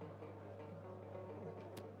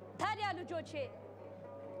 ታዲያ ልጆቼ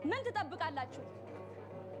ምን ትጠብቃላችሁ?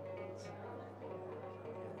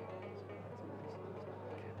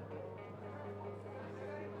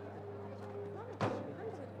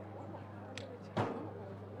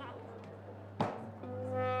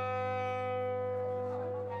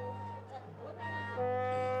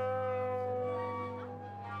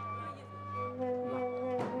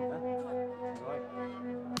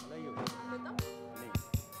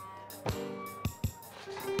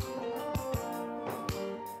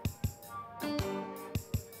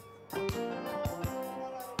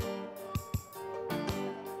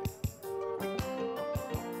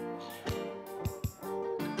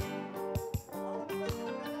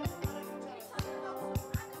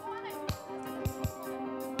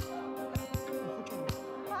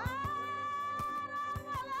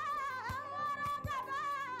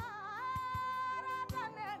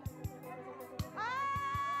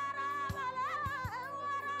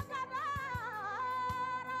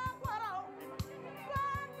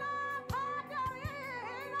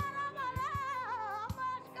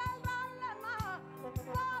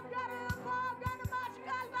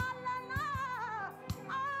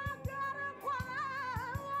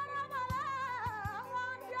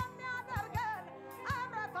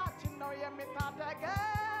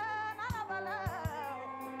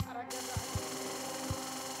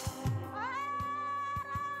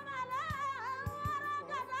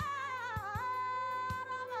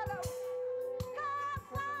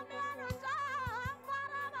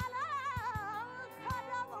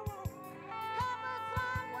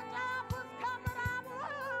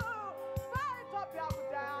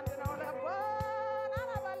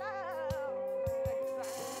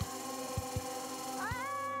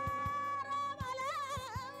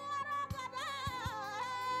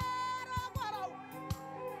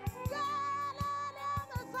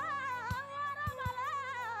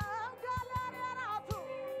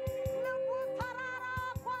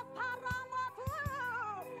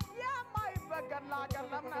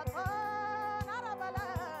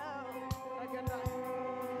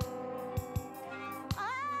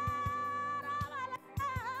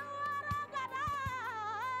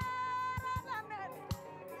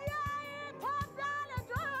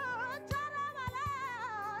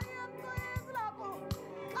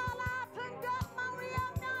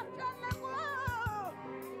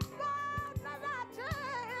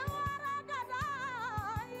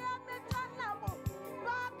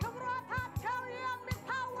 በክብሮታቸው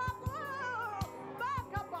የሚታወቁ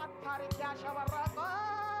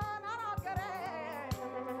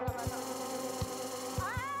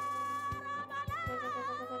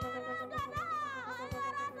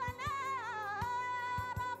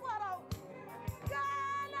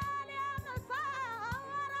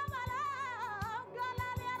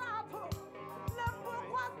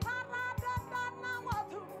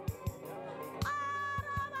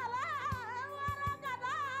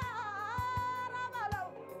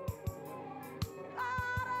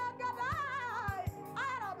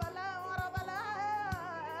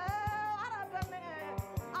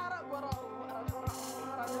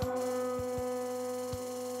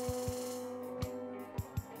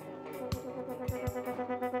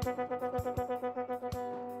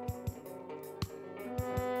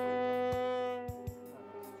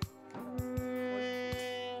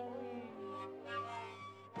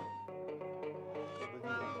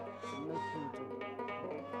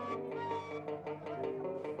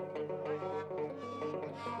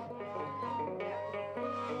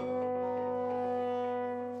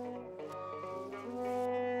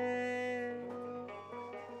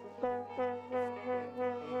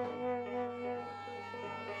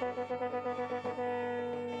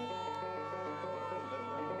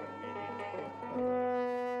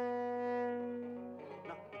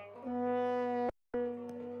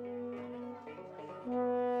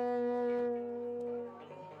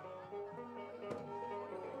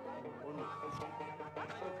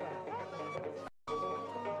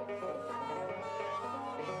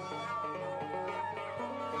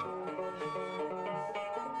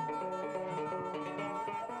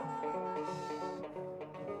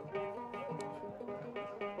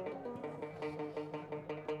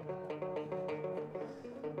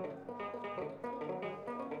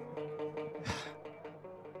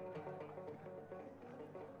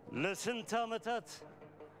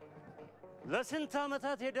ለስንት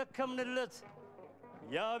ዓመታት የደከምንለት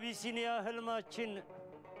የአቢሲኒያ ህልማችን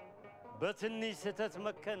በትንሽ ስህተት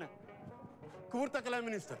መከነ። ክቡር ጠቅላይ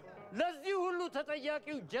ሚኒስትር፣ ለዚህ ሁሉ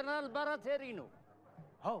ተጠያቂው ጀነራል ባራቴሪ ነው።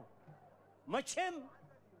 አዎ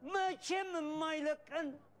መቼም የማይለቀን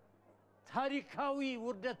ታሪካዊ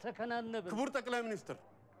ውርደት ተከናነበን። ክቡር ጠቅላይ ሚኒስትር፣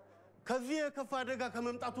 ከዚህ የከፋ አደጋ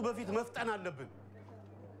ከመምጣቱ በፊት መፍጠን አለብን።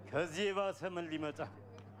 ከዚህ የባሰ ምን ሊመጣ?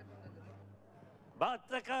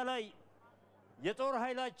 በአጠቃላይ የጦር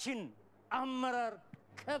ኃይላችን አመራር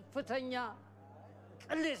ከፍተኛ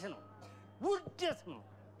ቅሌት ነው፣ ውርደት ነው።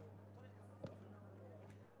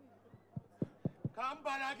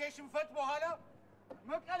 ከአምባላጌ ሽንፈት በኋላ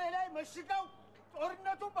መቀሌ ላይ መሽገው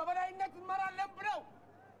ጦርነቱን በበላይነት እንመራለን ብለው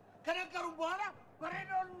ከነገሩን በኋላ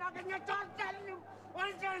በሬዲዮ ልናገኛቸው አልቻልንም።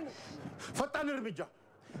 ፈጣን እርምጃ!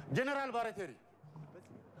 ጀነራል ባራቴሪ፣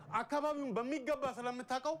 አካባቢውን በሚገባ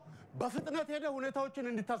ስለምታውቀው በፍጥነት ሄደ ሁኔታዎችን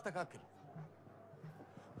እንድታስተካክል።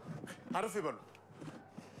 አረፍ ይበሉ።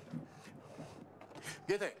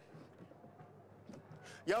 ጌታዬ፣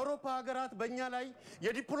 የአውሮፓ ሀገራት በእኛ ላይ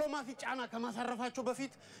የዲፕሎማሲ ጫና ከማሳረፋቸው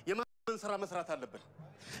በፊት የማመን ስራ መስራት አለብን።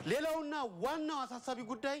 ሌላውና ዋናው አሳሳቢ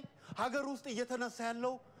ጉዳይ ሀገር ውስጥ እየተነሳ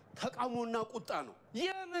ያለው ተቃውሞና ቁጣ ነው።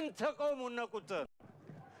 የምን ተቃውሞና ቁጣ?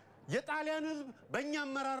 የጣሊያን ህዝብ በእኛ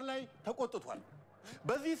አመራር ላይ ተቆጥቷል።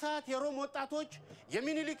 በዚህ ሰዓት የሮም ወጣቶች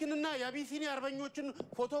የሚኒሊክንና የአቢሲኒ አርበኞችን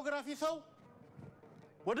ፎቶግራፊ ሰው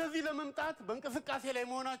ወደዚህ ለመምጣት በእንቅስቃሴ ላይ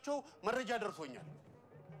መሆናቸው መረጃ ደርሶኛል።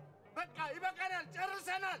 በቃ ይበቃናል፣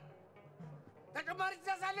 ጨርሰናል። ተጨማሪ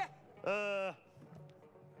ትእዛዝ አለ?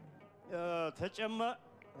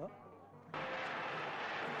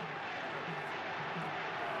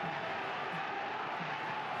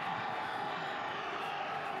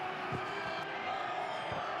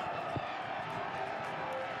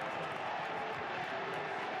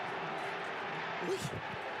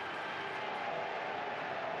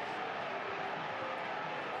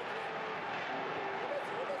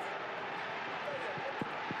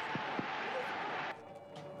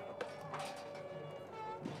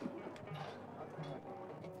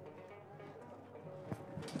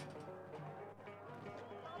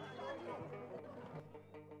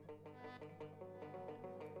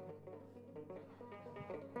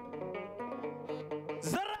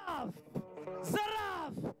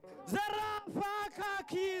 ዘራፍ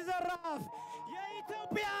አካኪ ዘራፍ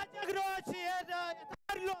የኢትዮጵያ ጀግኖች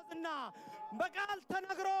የታድሎትና በቃል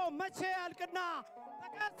ተነግሮ መቼ ያልቅና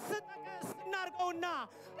ጠቀስ እናርገውና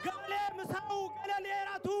ገሌ ምሳው ገለሌ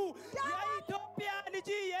ራቱ የኢትዮጵያ ልጅ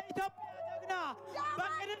የኢትዮጵያ ጀግና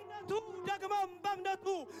በቅንነቱ ደግሞም በእምነቱ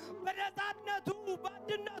በነፃነቱ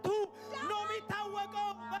በአንድነቱ ነው የሚታወቀው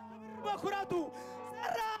በክብር በኩራቱ።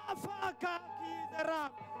 ዘራፍ አካኪ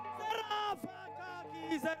ዘራፍ ዘራፍ አካኪ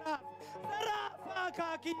ዘራፍ ዘራፍ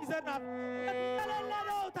አካኪ ዘራፍ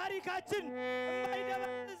የተለለለው ታሪካችን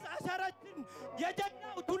የማይደበዝዝ አሻራችን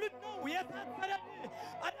የጀግናው ትውልድ ነው የታተረን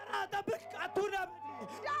አደራ ጠብቅ አቱረብን።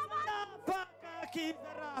 ዘራፍ አካኪ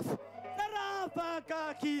ዘራፍ ዘራፍ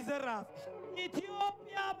አካኪ ዘራፍ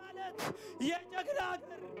ኢትዮጵያ ማለት የጀግና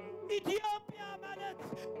ሀገር፣ ኢትዮጵያ ማለት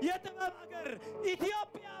የጥበብ ሀገር፣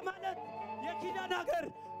 ኢትዮጵያ ማለት የኪዳን ሀገር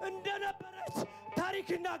እንደነበረች ታሪክ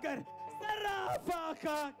ይናገር። ዘራፍ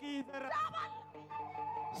አካኪ ዘራፍ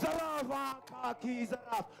ዘራፍ አካኪ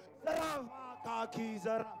ዘራፍ ዘራፍ አካኪ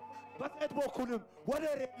ዘራፍ በሴት በኩልም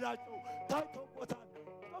ወደር የላቸው ታይቶበታል።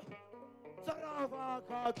 ዘራፍ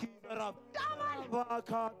አካኪ ዘራፍ ዘራፍ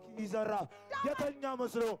አካኪ ዘራፍ የተኛ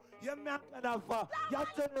መስሎ የሚያንቀላፋ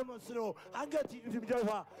ያዘነ መስሎ አንገት ይደፋ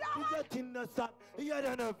ድንገት ይነሳል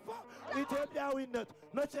እየደነፋ ኢትዮጵያዊነት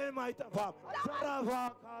መቼም አይጠፋም ዘራፍ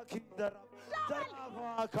አካኪ ዘራፍ ዘራፍ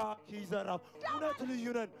አካኪ ዘራፍ እውነት ልዩ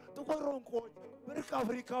ነን ጥቁር እንቁዎች ብርቅ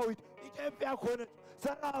አፍሪካዊት ኢትዮጵያ ኮነች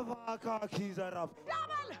ዘራፍ አካኪ ዘራፍ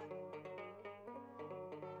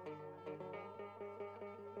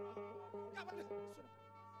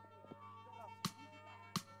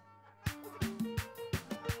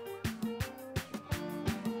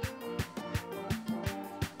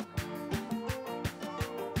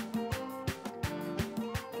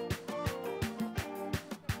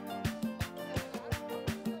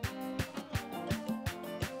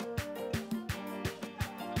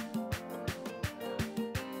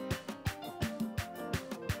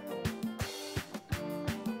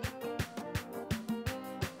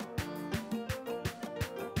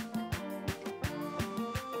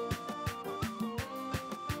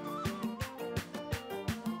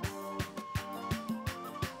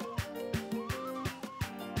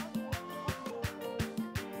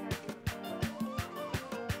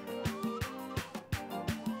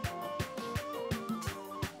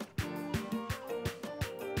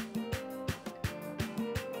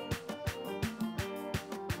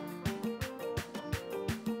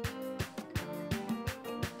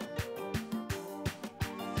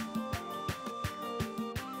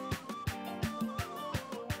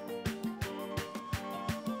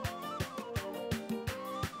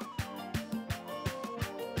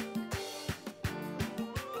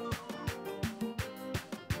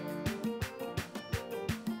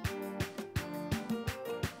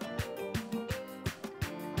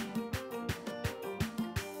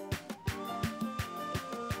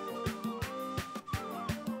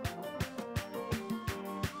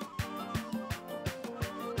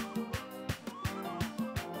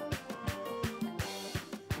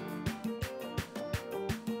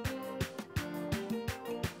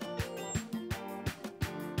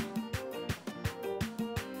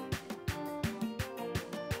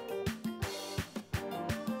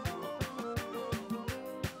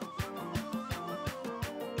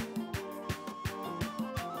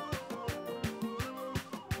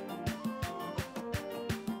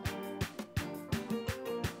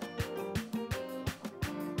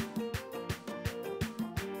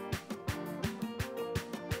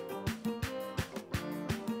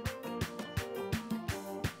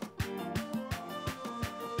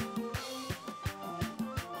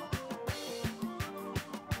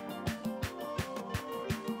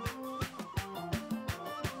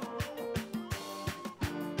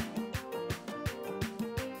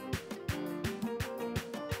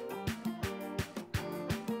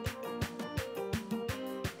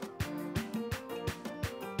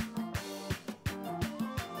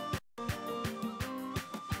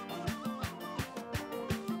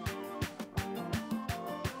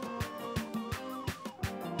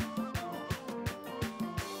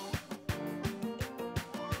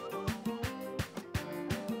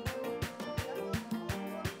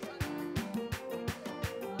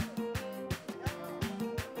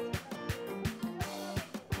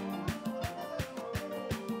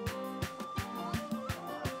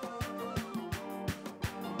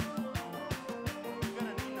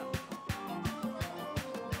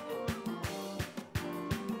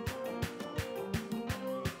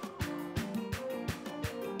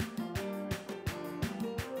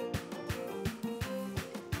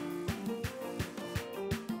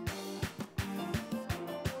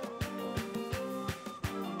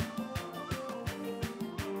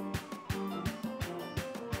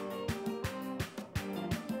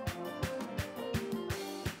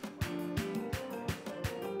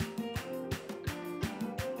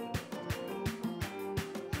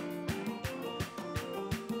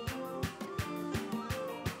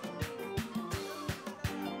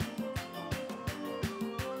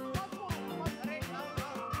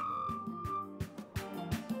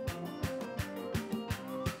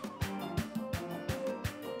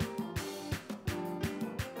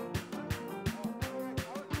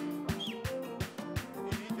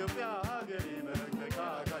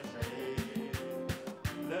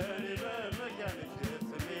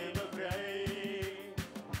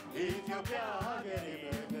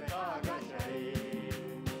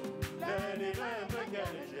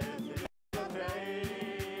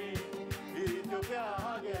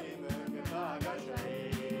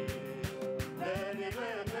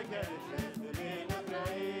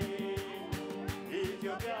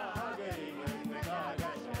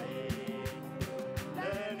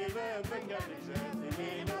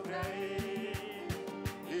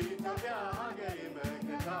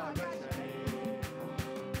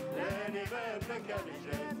መመኪያነሽ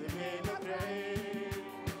ለስሜ መኩሪያዬ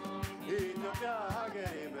ኢትዮጵያ ሀገሬ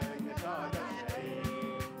መከታ ጋሻዬ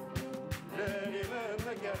ለእኔ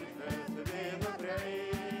መመኪያነሽ ለስሜ መኩሪያዬ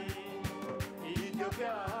ኢትዮጵያ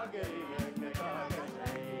ሀገሬ መከታ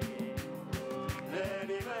ጋሻዬ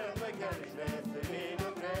ለእኔ መመኪያነሽ ለስሜ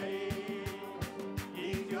መኩሪያዬ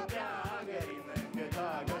ኢትዮጵያ ሀገሬ መከታ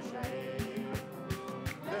ጋሻዬ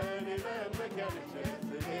ለእኔ መመኪያነሽ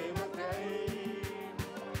ለስሜ መኩሪያዬ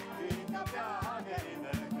ኢትዮጵያ ሀገሬ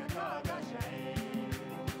መከታ ጋሻዬ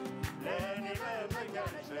ለእኔ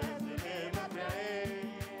መመኪያነሽ ለስሜ መኩሪያዬ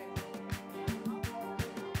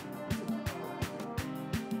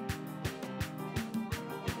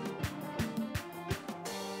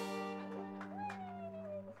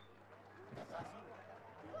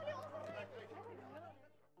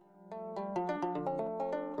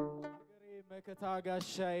መከታ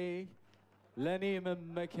ጋሻዬ ለኔ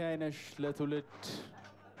መመኪያዬ ነሽ ለትውልድ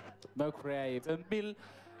መኩሪያዬ በሚል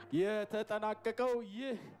የተጠናቀቀው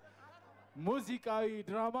ይህ ሙዚቃዊ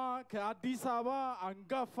ድራማ ከአዲስ አበባ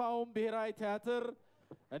አንጋፋውን ብሔራዊ ቲያትር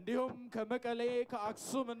እንዲሁም ከመቀሌ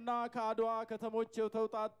ከአክሱምና ከአድዋ ከተሞች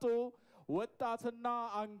የተውጣጡ ወጣትና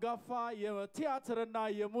አንጋፋ የቲያትርና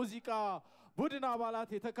የሙዚቃ ቡድን አባላት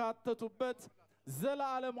የተካተቱበት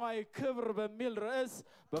ዘላለማዊ ክብር በሚል ርዕስ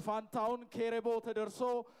በፋንታውን ኬሬቦ ተደርሶ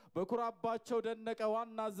በኩራባቸው ደነቀ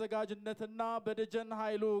ዋና አዘጋጅነትና በደጀን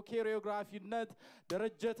ኃይሉ ኮሪዮግራፊነት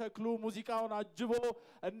ደረጀ ተክሉ ሙዚቃውን አጅቦ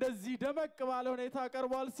እንደዚህ ደመቅ ባለ ሁኔታ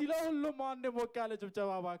ቀርቧል። ሲለ ሁሉም አንድ ሞቅ ያለ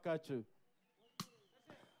ጭብጨባ ባካችሁ።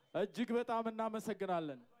 እጅግ በጣም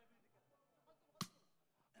እናመሰግናለን።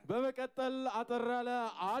 በመቀጠል አጠር ያለ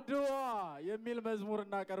አድዋ የሚል መዝሙር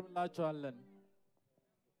እናቀርብላችኋለን።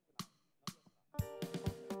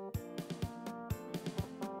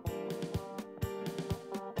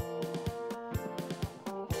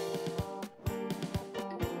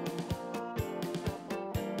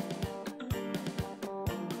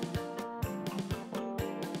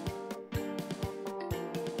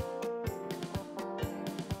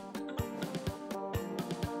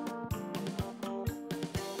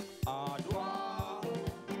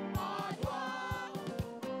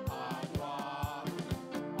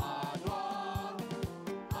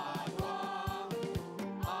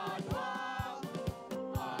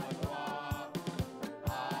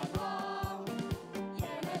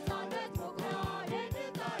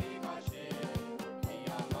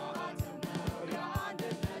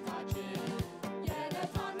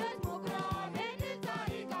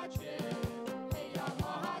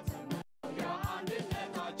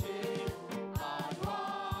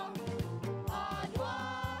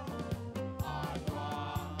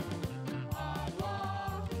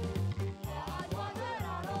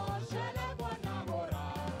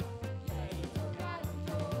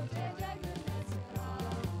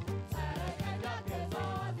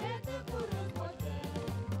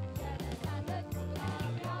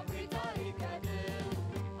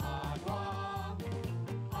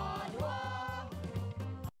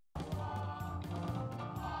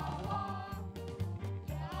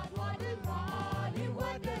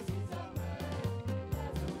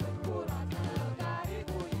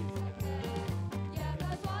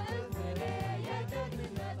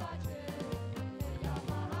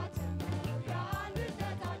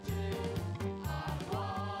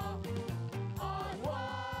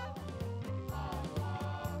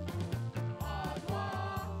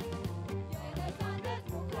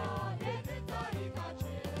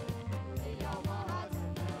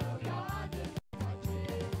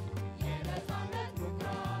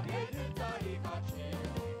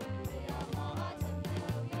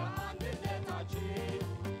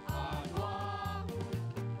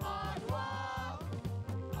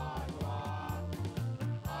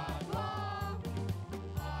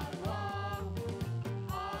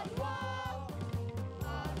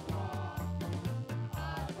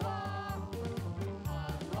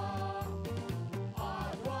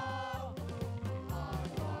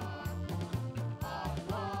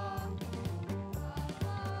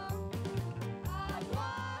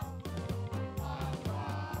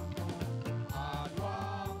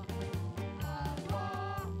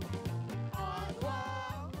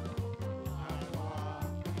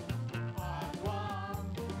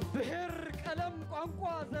 ቋንቋ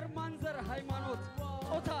ዘር ማንዘር ሃይማኖት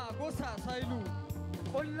ጾታ ጎሳ ሳይሉ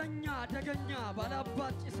ቆለኛ ደገኛ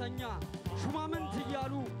ባላባት ጭሰኛ ሹማምንት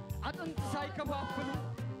እያሉ አጥንት ሳይከፋፍሉ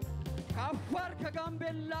ከአፋር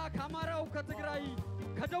ከጋምቤላ ከአማራው ከትግራይ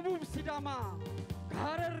ከደቡብ ሲዳማ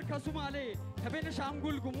ከሐረር ከሶማሌ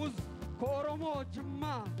ከቤኒሻንጉል ጉሙዝ ከኦሮሞ ጅማ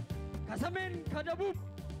ከሰሜን ከደቡብ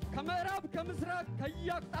ከምዕራብ ከምስራቅ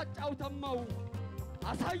ከያቅጣጫው ተመው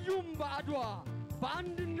አሳዩም በአድዋ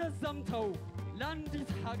በአንድነት ዘምተው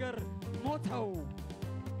ለአንዲት ሀገር ሞተው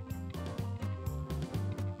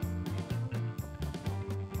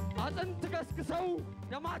አጥንት ገስግሰው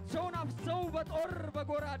ደማቸውን አፍሰው በጦር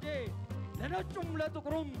በጎራዴ ለነጩም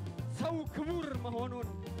ለጥቁሩም ሰው ክቡር መሆኑን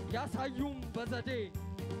ያሳዩም በዘዴ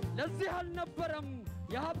ለዚህ አልነበረም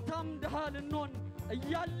የሀብታም ድሃ ልንሆን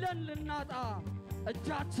እያለን ልናጣ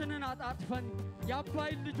እጃችንን አጣጥፈን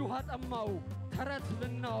የአባይን ልጅ ውሃ ጠማው ተረት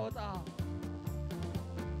ልናወጣ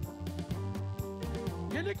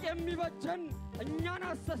ይልቅ የሚበጀን እኛን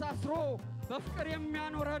አስተሳስሮ በፍቅር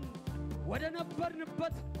የሚያኖረን ወደ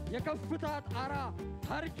ነበርንበት የከፍታ ጣራ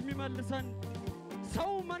ታሪክ የሚመልሰን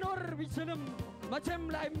ሰው መኖር ቢችልም መቼም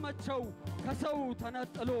ላይመቸው ከሰው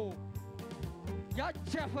ተነጥሎ ያቺ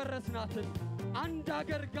ያፈረስናትን አንድ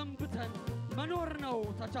አገር ገንብተን መኖር ነው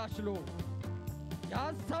ተቻችሎ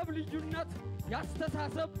የሐሳብ ልዩነት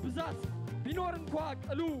ያስተሳሰብ ብዛት ቢኖር እንኳ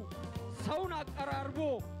ቅሉ ሰውን አቀራርቦ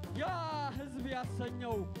ያ ሕዝብ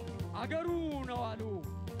ያሰኘው አገሩ ነው አሉ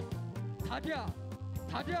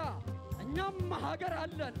ታዲያ እኛም ሀገር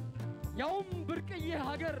አለን ያውም ብርቅዬ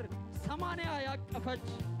ሀገር 80 ያቀፈች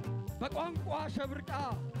በቋንቋ ሸብርቃ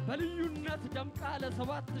በልዩነት ደምቃ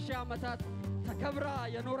ለ7000 ዓመታት ተከብራ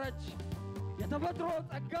የኖረች የተፈጥሮ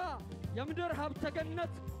ጸጋ የምድር ሀብተ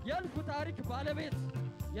ገነት የእልፍ ታሪክ ባለቤት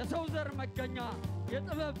የሰው ዘር መገኛ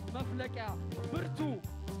የጥበብ መፍለቂያ ብርቱ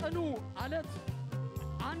ጽኑ አለት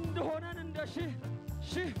አንድ ሆነን እንደ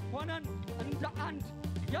ሺህ ሆነን እንደ አንድ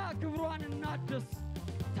ያ ክብሯን እናድስ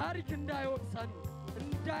ታሪክ እንዳይወቅሰን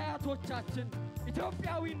እንዳያቶቻችን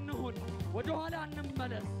ኢትዮጵያዊ እንሁን ወደ ኋላ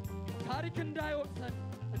እንመለስ ታሪክ እንዳይወቅሰን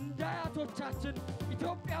እንዳያቶቻችን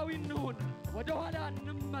ኢትዮጵያዊ እንሁን ወደ ኋላ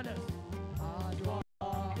እንመለስ አድዋ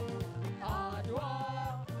አድዋ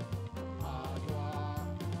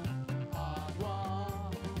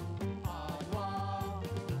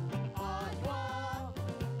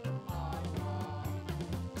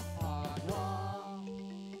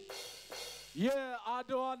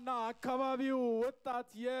የአድዋና አካባቢው ወጣት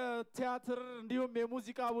የቲያትር እንዲሁም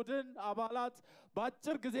የሙዚቃ ቡድን አባላት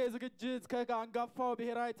በአጭር ጊዜ ዝግጅት ከአንጋፋው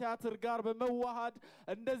ብሔራዊ ቲያትር ጋር በመዋሃድ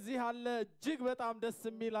እንደዚህ ያለ እጅግ በጣም ደስ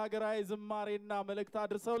የሚል ሀገራዊ ዝማሬና መልእክት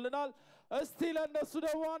አድርሰውልናል። እስቲ ለነሱ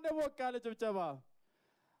ደግሞ አንድ ሞቅ ያለ ጭብጨባ።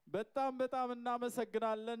 በጣም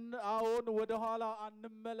እናመሰግናለን። አሁን ወደ ኋላ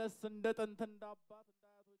አንመለስ እንደ ጥንት እንደ አባት እንደ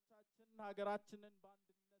አያቶቻችን ሀገራችንን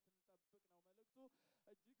በአንድነት እንጠብቅ ነው መልእክቱ።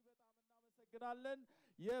 እጅግ በጣም እናመሰግናለን።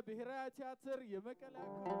 የብሔራዊ ቲያትር የመቀሌ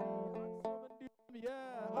አካባቢ አክሱም እንዲሁም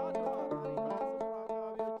የአድዋ ታሪካዊ ስፍራ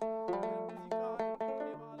አካባቢዎች የሙዚቃ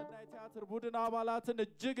እንዲሁም የባህልና የቲያትር ቡድን አባላትን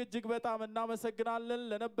እጅግ በጣም እናመሰግናለን።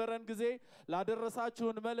 ለነበረን ጊዜ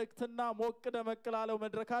ላደረሳችሁን መልእክትና ሞቅ ደመቅ ላለው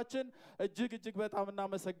መድረካችን እጅግ በጣም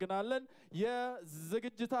እናመሰግናለን።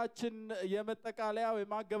 የዝግጅታችን የመጠቃለያው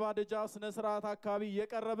የማገባደጃ ስነ ስርዓት አካባቢ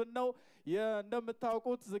እየቀረብን ነው።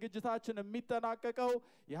 እንደምታውቁት ዝግጅታችን የሚጠናቀቀው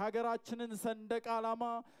የሀገራችንን ሰንደቅ ዓላማ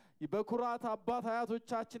በኩራት አባት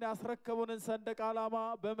አያቶቻችን ያስረከቡንን ሰንደቅ ዓላማ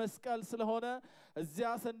በመስቀል ስለሆነ እዚያ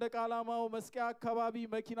ሰንደቅ ዓላማው መስቀያ አካባቢ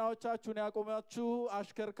መኪናዎቻችሁን ያቆማችሁ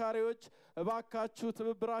አሽከርካሪዎች እባካችሁ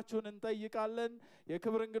ትብብራችሁን እንጠይቃለን።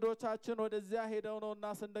 የክብር እንግዶቻችን ወደዚያ ሄደው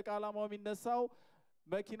ነውና ሰንደቅ ዓላማው የሚነሳው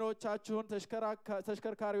መኪኖቻችሁን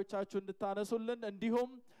ተሽከርካሪዎቻችሁን እንድታነሱልን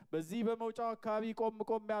እንዲሁም በዚህ በመውጫው አካባቢ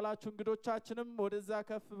ቆም ያላችሁ እንግዶቻችንም ወደዛ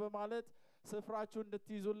ከፍ በማለት ስፍራችሁን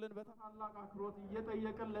እንድትይዙልን በታላቅ አክብሮት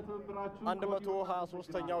እየጠየቅን ለትብብራችሁ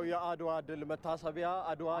 123ኛው የአድዋ ድል መታሰቢያ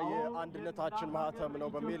አድዋ የአንድነታችን ማህተም ነው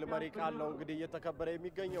በሚል መሪ ቃል ነው እንግዲህ እየተከበረ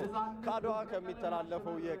የሚገኘው። ከአድዋ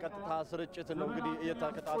ከሚተላለፈው የቀጥታ ስርጭት ነው እንግዲህ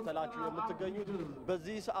እየተከታተላችሁ የምትገኙት።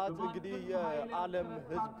 በዚህ ሰዓት እንግዲህ የዓለም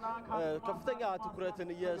ሕዝብ ከፍተኛ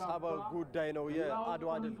ትኩረትን የሳበ ጉዳይ ነው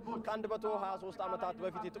የአድዋ ድል። ከ123 ዓመታት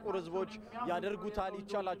በፊት የጥቁር ሕዝቦች ያደርጉታል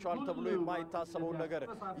ይቻላቸዋል ተብሎ የማይታሰበውን ነገር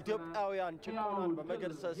ኢትዮጵያውያን ጭቆናን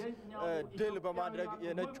በመገርሰስ ድል በማድረግ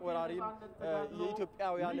የነጭ ወራሪን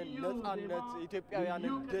የኢትዮጵያውያንን ነፃነት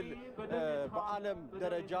የኢትዮጵያውያንን ድል በዓለም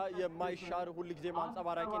ደረጃ የማይሻር ሁልጊዜ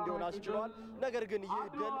ማንጸባራቂ እንዲሆን አስችሏል። ነገር ግን ይህ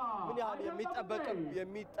ድል ምን ያህል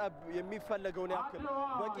የሚፈለገውን ያክል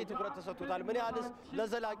በቂ ትኩረት ተሰጥቶታል፣ ምን ያህልስ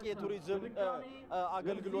ለዘላቂ የቱሪዝም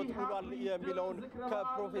አገልግሎት ውሏል የሚለውን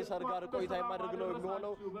ከፕሮፌሰር ጋር ቆይታ የማድረግ ነው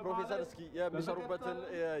የሚሆነው። ፕሮፌሰር እስኪ የሚሰሩበትን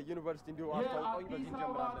ዩኒቨርሲቲ እንዲሁ አስተዋውቀውኝ በዚህ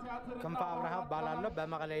እንጀምራለን። አብርሃም ባላለሁ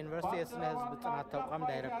በመቀሌ ዩኒቨርሲቲ የስነ ህዝብ ጥናት ተቋም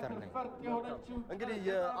ዳይሬክተር ነኝ። እንግዲህ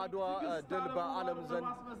የአድዋ ድል በዓለም ዘንድ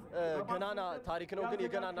ገናና ታሪክ ነው፣ ግን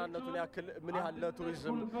የገናናነቱን ያክል ምን ያህል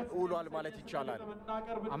ለቱሪዝም ውሏል ማለት ይቻላል?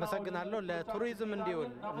 አመሰግናለሁ። ለቱሪዝም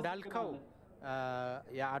እንዲውል እንዳልከው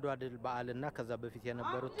የአድዋ ድል በዓልና ከዛ በፊት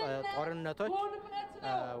የነበሩት ጦርነቶች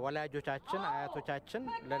ወላጆቻችን አያቶቻችን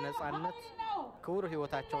ለነጻነት ክቡር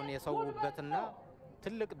ህይወታቸውን የሰውበትና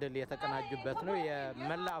ትልቅ ድል የተቀናጁበት ነው።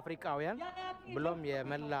 የመላ አፍሪካውያን ብሎም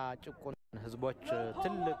የመላ ጭቁን ህዝቦች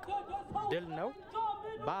ትልቅ ድል ነው።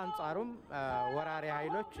 በአንጻሩም ወራሪ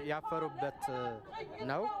ኃይሎች ያፈሩበት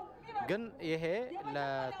ነው። ግን ይሄ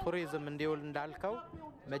ለቱሪዝም እንዲውል እንዳልከው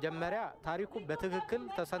መጀመሪያ ታሪኩ በትክክል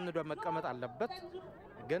ተሰንዶ መቀመጥ አለበት።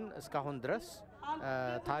 ግን እስካሁን ድረስ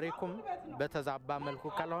ታሪኩም በተዛባ መልኩ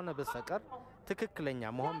ካልሆነ በስተቀር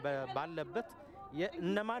ትክክለኛ መሆን ባለበት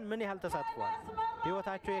እነማን ምን ያህል ተሳትፈዋል፣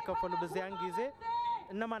 ህይወታቸው የከፈሉ በዚያን ጊዜ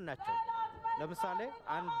እነማን ናቸው? ለምሳሌ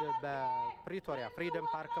አንድ በፕሪቶሪያ ፍሪደም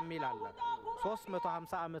ፓርክ የሚል አለ።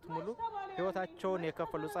 350 ዓመት ሙሉ ህይወታቸውን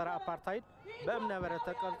የከፈሉ ጸረ አፓርታይድ በእምነበረድ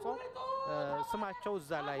ተቀርጾ ስማቸው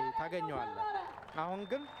እዛ ላይ ታገኘዋለ። አሁን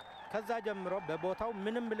ግን ከዛ ጀምሮ በቦታው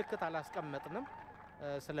ምንም ምልክት አላስቀመጥንም።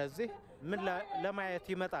 ስለዚህ ምን ለማየት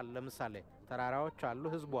ይመጣል? ለምሳሌ ተራራዎች አሉ፣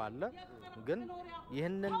 ህዝቡ አለ። ግን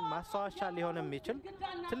ይህንን ማስታወሻ ሊሆን የሚችል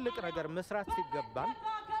ትልቅ ነገር መስራት ሲገባን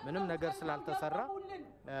ምንም ነገር ስላልተሰራ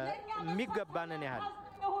የሚገባንን ያህል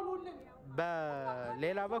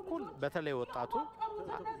በሌላ በኩል በተለይ ወጣቱ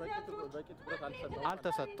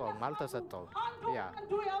አልተሰጠውም። ያ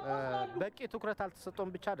በቂ ትኩረት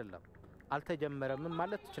አልተሰጠውም ብቻ አይደለም አልተጀመረም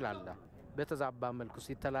ማለት ትችላለህ። በተዛባ መልኩ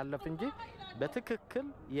ሲተላለፍ እንጂ በትክክል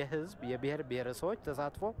የህዝብ የብሔር ብሔረሰቦች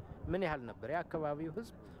ተሳትፎ ምን ያህል ነበር? የአካባቢው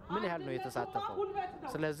ህዝብ ምን ያህል ነው የተሳተፈው?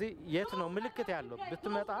 ስለዚህ የት ነው ምልክት ያለው?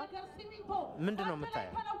 ብትመጣ ምንድነው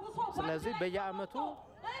የምታየው? ስለዚህ በየአመቱ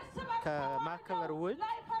ከማከበር ውጭ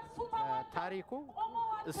ታሪኩ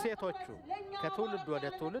እሴቶቹ ከትውልድ ወደ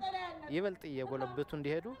ትውልድ ይበልጥ እየጎለበቱ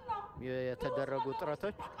እንዲሄዱ የተደረጉ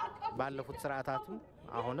ጥረቶች ባለፉት ስርዓታትም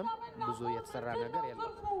አሁንም ብዙ የተሰራ ነገር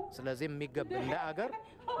የለም። ስለዚህ የሚገባ እንደ አገር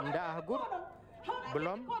እንደ አህጉር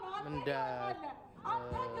ብሎም እንደ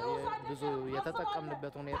ብዙ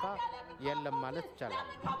የተጠቀምንበት ሁኔታ የለም ማለት ይቻላል።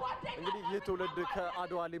 እንግዲህ ይህ ትውልድ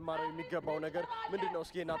ከአድዋ ሊማረው የሚገባው ነገር ምንድነው?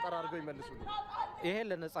 እስኪ እናጠራርገው ይመልሱልኝ። ይሄ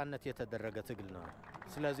ለነጻነት የተደረገ ትግል ነው።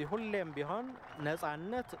 ስለዚህ ሁሌም ቢሆን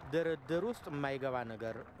ነጻነት ድርድር ውስጥ የማይገባ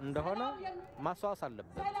ነገር እንደሆነ ማስታወስ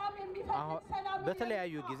አለበት።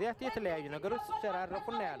 በተለያዩ ጊዜያት የተለያዩ ነገሮች ሲሸራረፉ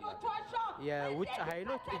እናያለን። የውጭ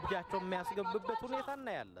ኃይሎች እጃቸውን የሚያስገቡበት ሁኔታ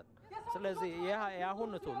እናያለን። ስለዚህ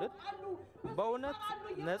የአሁኑ ትውልድ በእውነት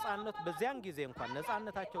ነጻነት በዚያን ጊዜ እንኳን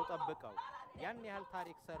ነጻነታቸው ጠብቀው ያን ያህል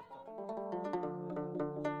ታሪክ ሰርተው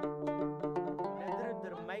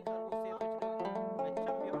ለድርድር የማይቀርቡ ሴቶች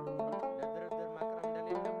መቼም ቢሆን ለድርድር ማቅረብ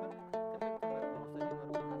እንደሌለብን ትልቅ ትምህርት መውሰድ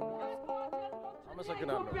ይኖርብናል።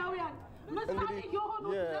 አመሰግናለሁ። እንግዲህ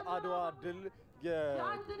የአድዋ ድል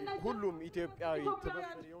የሁሉም ኢትዮጵያዊ ትብብር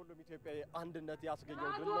የሁሉም ኢትዮጵያዊ አንድነት ያስገኘው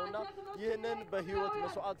ድል ነውና ይህንን በህይወት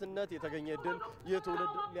መስዋዕትነት የተገኘ ድል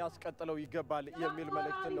የትውልድ ሊያስቀጥለው ይገባል የሚል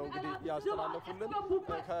መልእክት ነው እንግዲህ ያስተላለፉልን።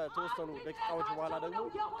 ከተወሰኑ ደቂቃዎች በኋላ ደግሞ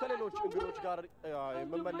ከሌሎች እንግዶች ጋር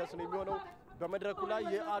የመመለስ ነው የሚሆነው። በመድረኩ ላይ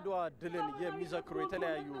የአድዋ ድልን የሚዘክሩ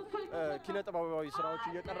የተለያዩ ኪነ ጥበባዊ ስራዎች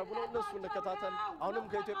እየቀረቡ ነው። እነሱ እንከታተል። አሁንም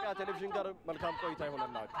ከኢትዮጵያ ቴሌቪዥን ጋር መልካም ቆይታ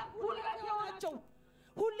ይሆንላችሁ።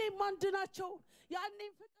 ሁሌም አንድ ናቸው።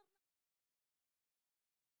 ያኔም ፍቅር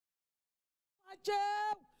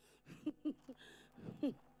ናቸው።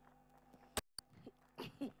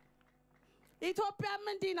 ኢትዮጵያም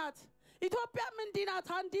እንዲህ ናት። ኢትዮጵያም እንዲህ ናት።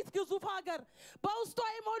 አንዲት ግዙፍ ሀገር በውስጧ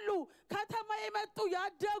የሞሉ ከተማ የመጡ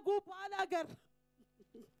ያደጉ ባል ሀገር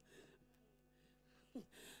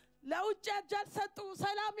ለውጭ እጅ ያልሰጡ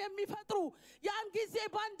ሰላም የሚፈጥሩ ያን ጊዜ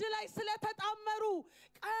ባንድ ላይ ስለተጣመሩ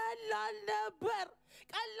ቀላል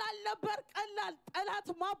ነበር ጠላት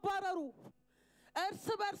ማባረሩ። እርስ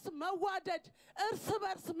በርስ መዋደድ፣ እርስ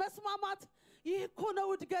በርስ መስማማት፣ ይህ እኮ ነው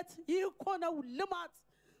እድገት፣ ይህ እኮ ነው ልማት።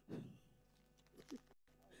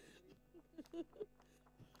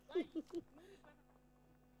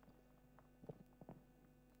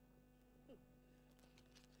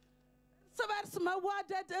 እርስ በርስ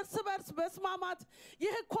መዋደድ፣ እርስ በርስ መስማማት፣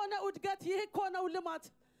 ይህ እኮ ነው እድገት፣ ይህ እኮ ነው ልማት።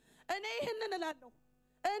 እኔ ይህንን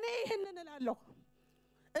እላለሁ።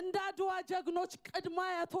 እንደ አድዋ ጀግኖች ቅድመ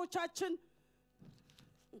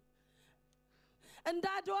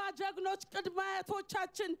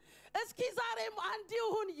አያቶቻችን እስኪ ዛሬም አንድ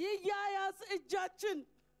ይሁን ይያያዝ እጃችን።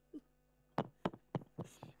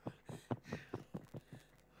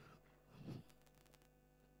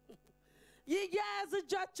 ይያያዝ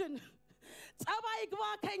እጃችን። ጸባይ ግባ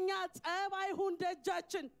ከኛ ጸባይ ሁን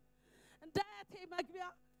ደጃችን። እንደ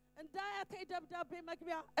አያቴ ደብዳቤ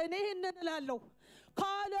መግቢያ እኔ ይህንን እላለሁ።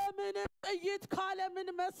 ካለምን ጥይት ካለምን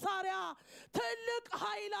መሳሪያ ትልቅ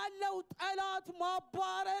ኃይል አለው ጠላት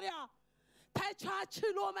ማባረሪያ።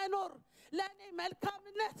 ተቻችሎ መኖር ለኔ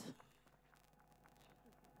መልካምነት፣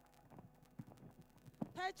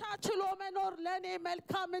 ተቻችሎ መኖር ለኔ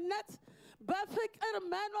መልካምነት። በፍቅር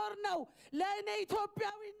መኖር ነው ለእኔ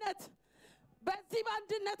ኢትዮጵያዊነት። በዚህ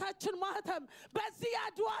በአንድነታችን ማህተም በዚህ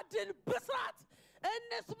የአድዋ ድል ብስራት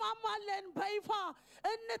እንስማማለን፣ በይፋ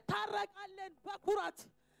እንታረቃለን በኩራት።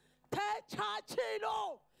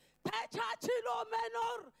 ተቻችሎ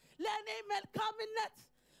መኖር ለእኔ መልካምነት፣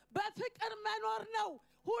 በፍቅር መኖር ነው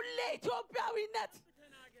ሁሌ ኢትዮጵያዊነት።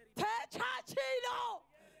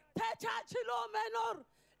 ተቻችሎ መኖር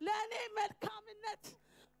ለእኔ መልካምነት፣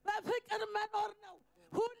 በፍቅር መኖር ነው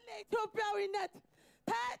ሁሌ ኢትዮጵያዊነት።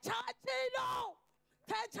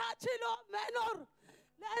 ተቻችሎ መኖር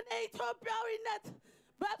ለእኔ ኢትዮጵያዊነት፣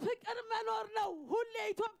 በፍቅር መኖር ነው ሁሌ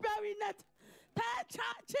ኢትዮጵያዊነት።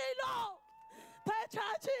 ተቻችሎ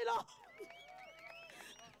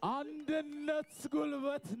አንድነት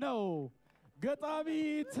ጉልበት ነው። ገጣሚ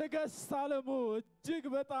ትዕግስት አለሙ እጅግ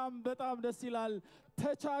በጣም ደስ ይላል።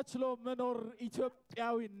 ተቻችሎ መኖር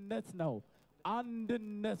ኢትዮጵያዊነት ነው፣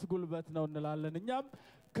 አንድነት ጉልበት ነው እንላለን። እኛም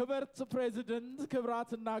ክብርት ፕሬዚደንት፣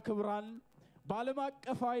 ክብራትና ክብራን፣ በዓለም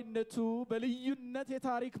አቀፋዊነቱ በልዩነት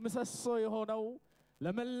የታሪክ ምሰሶ የሆነው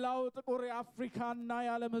ለመላው ጥቁር የአፍሪካና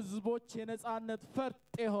የዓለም ሕዝቦች የነጻነት ፈርጥ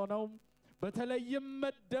የሆነው በተለይም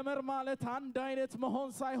መደመር ማለት አንድ አይነት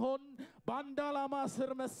መሆን ሳይሆን በአንድ ዓላማ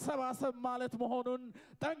ስር መሰባሰብ ማለት መሆኑን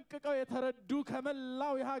ጠንቅቀው የተረዱ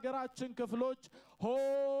ከመላው የሀገራችን ክፍሎች ሆ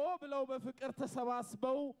ብለው በፍቅር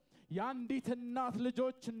ተሰባስበው የአንዲት እናት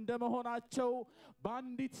ልጆች እንደመሆናቸው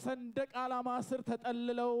በአንዲት ሰንደቅ ዓላማ ስር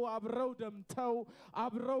ተጠልለው አብረው ደምተው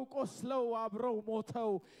አብረው ቆስለው አብረው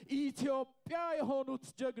ሞተው ኢትዮጵያ የሆኑት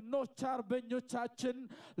ጀግኖች አርበኞቻችን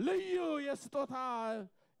ልዩ የስጦታ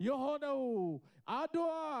የሆነው አድዋ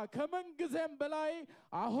ከምንጊዜም በላይ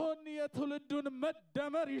አሁን የትውልዱን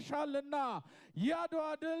መደመር ይሻልና የአድዋ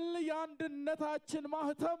ድል የአንድነታችን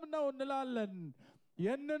ማህተም ነው እንላለን።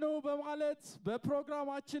 ይህንኑ በማለት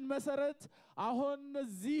በፕሮግራማችን መሰረት አሁን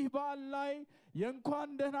እዚህ በዓል ላይ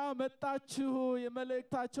የእንኳን ደህና መጣችሁ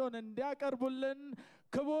የመልእክታቸውን እንዲያቀርቡልን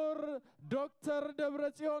ክቡር ዶክተር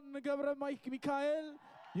ደብረጽዮን ገብረ ሚካኤል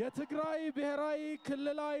የትግራይ ብሔራዊ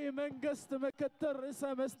ክልላዊ መንግስት ምክትል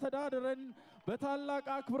ርዕሰ መስተዳድርን በታላቅ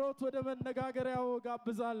አክብሮት ወደ መነጋገሪያው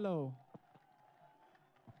ጋብዛለሁ።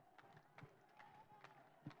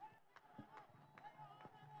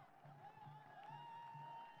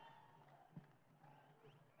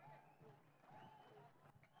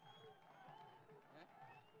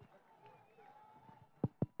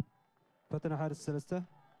 ፈተና حارس سلسته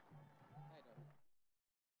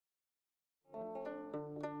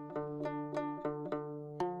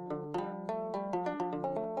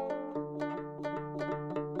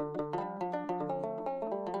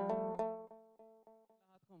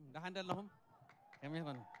دحين لهم كم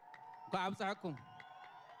يهمنوا قاعد بصحكم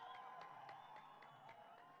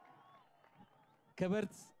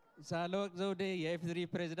كبرت سالوك زودي يا إفدري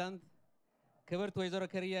بريزيدنت كبرت وزير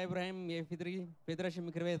كريا إبراهيم يا إفدري فيدريشن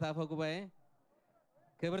مكربية تافو قبائي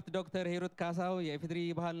كبرت دكتور هيروت كاساو يا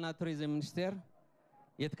إفدري بحالنا توريزم منستير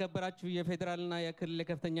يتكبراتشو يا فيدرالنا يا كل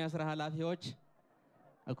كفتنيا سرها لافيوش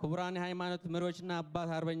كبراني هايمانوت مروشنا أبات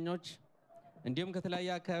هاربنيوش እንዲሁም ከተለያዩ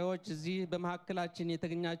አካባቢዎች እዚህ በመካከላችን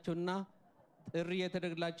የተገኛችሁና ጥሪ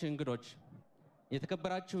የተደረገላችሁ እንግዶች፣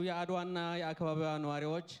 የተከበራችሁ የአድዋና የአከባቢዋ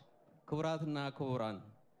ነዋሪዎች፣ ክቡራትና ክቡራን፣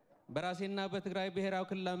 በራሴና በትግራይ ብሔራዊ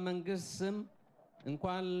ክልላዊ መንግስት ስም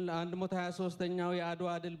እንኳን 123ኛው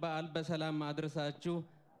የአድዋ ድል በዓል በሰላም አድረሳችሁ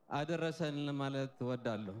አደረሰን ለማለት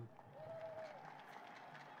እወዳለሁ።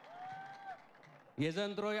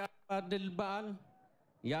 የዘንድሮ የአድዋ ድል በዓል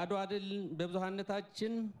የአድዋ ድል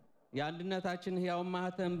በብዙሃነታችን የአንድነታችን ሕያው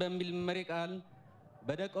ማህተም በሚል መሪ ቃል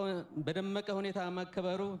በደመቀ ሁኔታ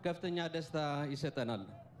መከበሩ ከፍተኛ ደስታ ይሰጠናል።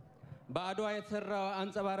 በአድዋ የተሰራው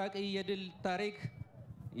አንጸባራቂ የድል ታሪክ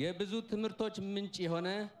የብዙ ትምህርቶች ምንጭ የሆነ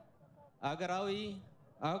አገራዊ፣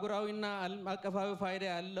 አህጉራዊና ዓለም አቀፋዊ ፋይዳ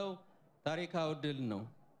ያለው ታሪካዊ ድል ነው።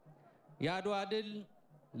 የአድዋ ድል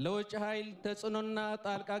ለውጭ ኃይል ተጽዕኖና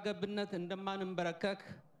ጣልቃ ገብነት እንደማንበረከክ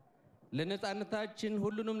ለነጻነታችን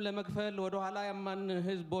ሁሉንም ለመክፈል ወደ ኋላ ያማን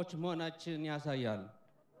ህዝቦች መሆናችን ያሳያል።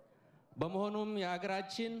 በመሆኑም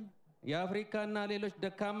የአገራችን የአፍሪካና ሌሎች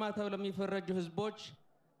ደካማ ተብለው የሚፈረጁ ህዝቦች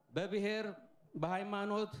በብሔር፣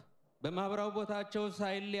 በሃይማኖት፣ በማህበራዊ ቦታቸው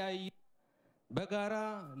ሳይለያዩ በጋራ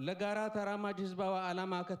ለጋራ ተራማጅ ህዝባዊ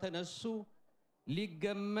ዓላማ ከተነሱ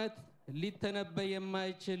ሊገመት ሊተነበይ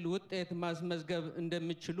የማይችል ውጤት ማስመዝገብ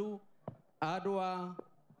እንደሚችሉ አድዋ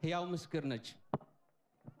ሕያው ምስክር ነች።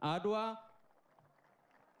 አድዋ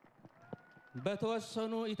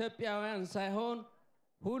በተወሰኑ ኢትዮጵያውያን ሳይሆን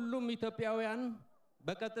ሁሉም ኢትዮጵያውያን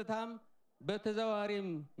በቀጥታም በተዘዋዋሪም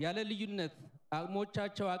ያለ ልዩነት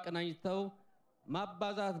አቅሞቻቸው አቀናጅተው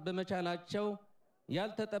ማባዛት በመቻላቸው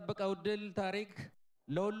ያልተጠበቀው ድል ታሪክ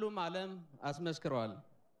ለሁሉም ዓለም አስመስክረዋል።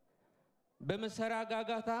 በመሳሪያ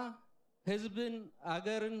ጋጋታ ህዝብን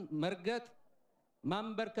አገርን መርገጥ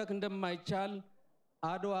ማንበርከክ እንደማይቻል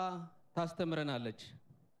አድዋ ታስተምረናለች።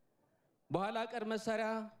 በኋላ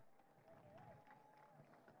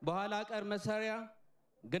ቀር መሳሪያ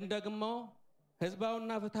ግን ደግሞ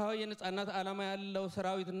ህዝባውና ፍትሃዊ የነጻነት ዓላማ ያለው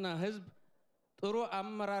ሰራዊትና ህዝብ ጥሩ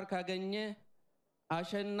አመራር ካገኘ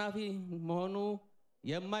አሸናፊ መሆኑ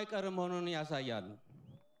የማይቀር መሆኑን ያሳያል።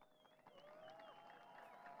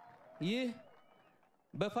 ይህ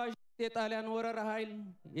በፋሽስት የጣሊያን ወረራ ኃይል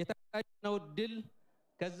የተቀዳጀው ድል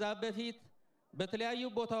ከዛ በፊት በተለያዩ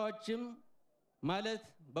ቦታዎችም ማለት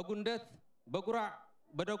በጉንደት፣ በጉራዕ፣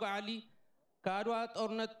 በደጓዓሊ ከአድዋ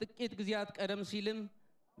ጦርነት ጥቂት ጊዜያት ቀደም ሲልም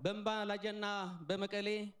በእምባላጀና በመቀሌ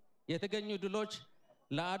የተገኙ ድሎች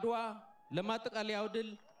ለአድዋ ለማጠቃለያው ድል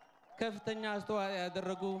ከፍተኛ አስተዋጽኦ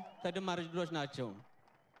ያደረጉ ተደማሪ ድሎች ናቸው።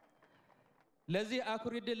 ለዚህ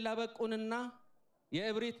አኩሪ ድል ላበቁንና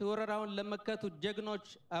የእብሪት ወረራውን ለመከቱ ጀግኖች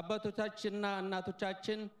አባቶቻችንና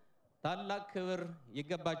እናቶቻችን ታላቅ ክብር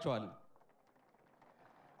ይገባቸዋል።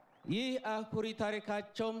 ይህ አኩሪ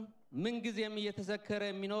ታሪካቸውም ምንጊዜም እየተዘከረ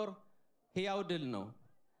የሚኖር ሕያው ድል ነው።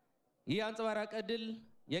 ይህ አንጸባራቂ ድል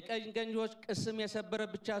የቀኝ ገዢዎች ቅስም የሰበረ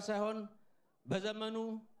ብቻ ሳይሆን በዘመኑ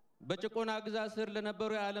በጭቆና ግዛት ስር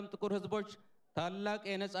ለነበሩ የዓለም ጥቁር ህዝቦች ታላቅ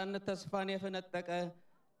የነጻነት ተስፋን የፈነጠቀ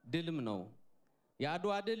ድልም ነው።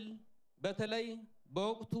 የአድዋ ድል በተለይ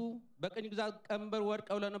በወቅቱ በቅኝ ግዛት ቀንበር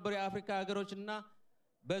ወድቀው ለነበሩ የአፍሪካ ሀገሮችና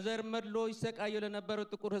በዘር መድሎ ይሰቃዩ ለነበሩ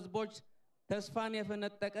ጥቁር ህዝቦች ተስፋን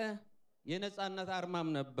የፈነጠቀ የነጻነት አርማም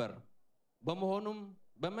ነበር። በመሆኑም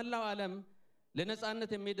በመላው ዓለም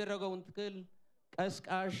ለነጻነት የሚደረገውን ትግል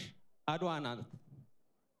ቀስቃሽ አድዋ ናት።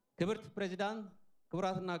 ክብርት ፕሬዝዳንት፣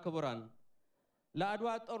 ክቡራትና ክቡራን፣ ለአድዋ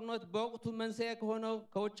ጦርነት በወቅቱ መንስኤ ከሆነው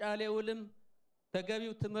ከውጫሌ ውልም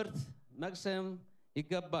ተገቢው ትምህርት መቅሰም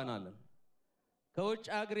ይገባናል። ከውጭ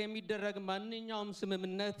አገር የሚደረግ ማንኛውም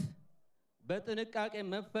ስምምነት በጥንቃቄ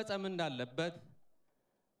መፈጸም እንዳለበት፣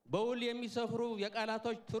 በውል የሚሰፍሩ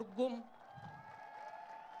የቃላቶች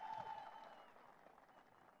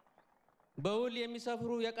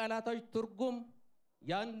ትርጉም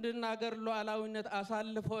የአንድን አገር ሉዓላዊነት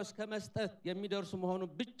አሳልፎ እስከ መስጠት የሚደርሱ መሆኑ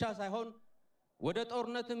ብቻ ሳይሆን ወደ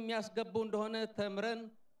ጦርነትም የሚያስገቡ እንደሆነ ተምረን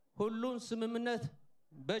ሁሉን ስምምነት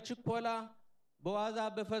በችኮላ በዋዛ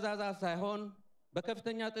በፈዛዛ ሳይሆን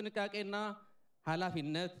በከፍተኛ ጥንቃቄና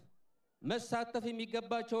ኃላፊነት መሳተፍ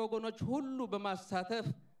የሚገባቸው ወገኖች ሁሉ በማሳተፍ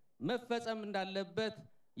መፈጸም እንዳለበት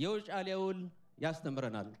የውጫሌ ውል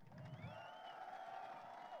ያስተምረናል።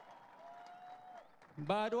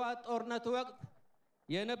 በአድዋ ጦርነት ወቅት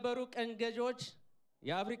የነበሩ ቀኝ ገዢዎች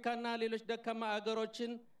የአፍሪካና ሌሎች ደካማ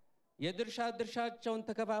አገሮችን ድርሻቸውን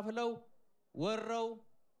ተከፋፍለው ወረው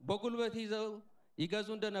በጉልበት ይገዙ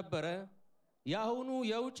እንደነበረ፣ የአሁኑ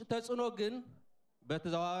የውጭ ተጽዕኖ ግን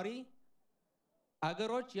በተዘዋዋሪ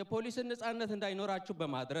አገሮች የፖሊስን ነጻነት እንዳይኖራቸው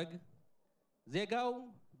በማድረግ ዜጋው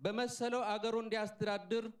በመሰለው አገሩ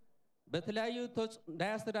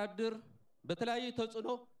በተለያዩ ተጽዕኖ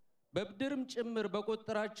በብድርም ጭምር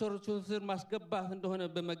በቁጥጥራቸው ስር ማስገባት እንደሆነ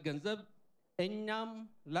በመገንዘብ እኛም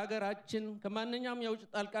ለሀገራችን ከማንኛውም የውጭ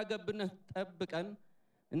ጣልቃ ገብነት ጠብቀን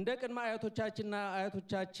እንደ ቅድመ አያቶቻችንና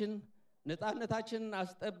አያቶቻችን ነጻነታችንን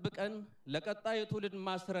አስጠብቀን ለቀጣዩ ትውልድ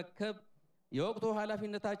ማስረከብ የወቅቱ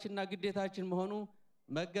ኃላፊነታችንና ግዴታችን መሆኑ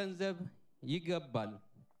መገንዘብ ይገባል።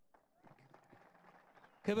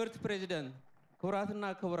 ክብርት ፕሬዝዳንት፣ ክቡራትና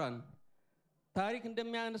ክቡራን፣ ታሪክ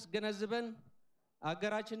እንደሚያስገነዝበን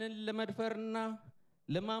አገራችንን ለመድፈርና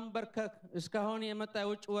ለማንበርከክ እስካሁን የመጣ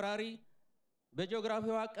የውጭ ወራሪ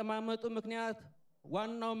በጂኦግራፊው አቀማመጡ ምክንያት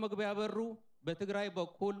ዋናው መግቢያ በሩ በትግራይ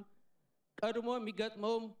በኩል ቀድሞ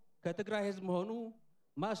የሚገጥመውም ከትግራይ ህዝብ መሆኑ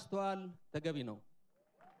ማስተዋል ተገቢ ነው።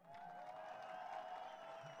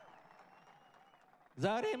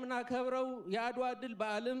 ዛሬ የምናከብረው የአድዋ ድል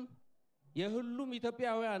በዓልም የሁሉም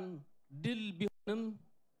ኢትዮጵያውያን ድል ቢሆንም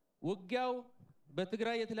ውጊያው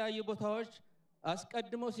በትግራይ የተለያዩ ቦታዎች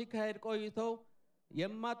አስቀድሞ ሲካሄድ ቆይተው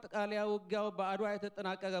የማጠቃለያ ውጊያው በአድዋ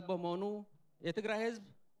የተጠናቀቀ በመሆኑ የትግራይ ህዝብ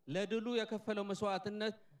ለድሉ የከፈለው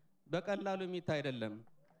መስዋዕትነት በቀላሉ የሚታይ አይደለም።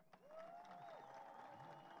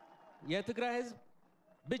 የትግራይ ህዝብ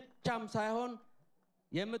ብቻም ሳይሆን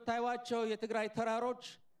የምታዩዋቸው የትግራይ ተራሮች፣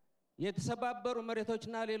 የተሰባበሩ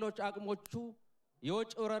መሬቶችና ሌሎች አቅሞቹ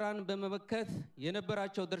የውጭ ወረራን በመመከት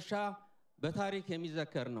የነበራቸው ድርሻ በታሪክ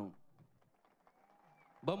የሚዘከር ነው።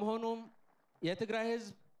 በመሆኑም የትግራይ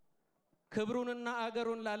ህዝብ ክብሩንና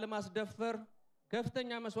አገሩን ላለማስደፈር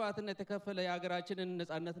ከፍተኛ መስዋዕትነት የከፈለ የሀገራችንን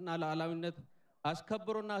ነጻነትና ሉዓላዊነት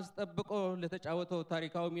አስከብሮና አስጠብቆ ለተጫወተው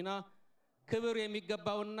ታሪካዊ ሚና ክብር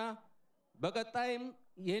የሚገባውና በቀጣይም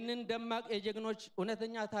ይህንን ደማቅ የጀግኖች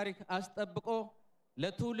እውነተኛ ታሪክ አስጠብቆ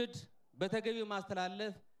ለትውልድ በተገቢው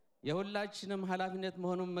ማስተላለፍ የሁላችንም ኃላፊነት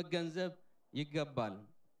መሆኑን መገንዘብ ይገባል።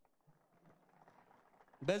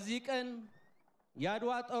 በዚህ ቀን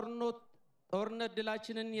የአድዋ ጦርነት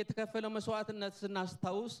ድላችንን የተከፈለው መስዋዕትነት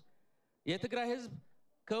ስናስታውስ የትግራይ ህዝብ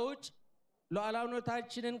ከውጭ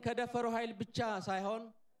ሉዓላዊነታችንን ከደፈረው ኃይል ብቻ ሳይሆን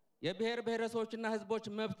የብሔር ብሔረሰቦችና ህዝቦች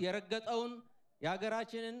መብት የረገጠውን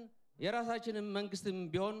የሀገራችንን የራሳችንን መንግስትም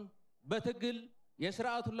ቢሆን በትግል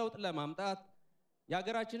የስርዓቱን ለውጥ ለማምጣት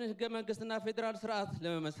የሀገራችንን ህገ መንግስትና ፌዴራል ስርዓት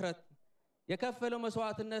ለመመስረት የከፈለው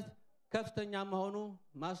መስዋዕትነት ከፍተኛ መሆኑ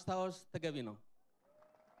ማስታወስ ተገቢ ነው።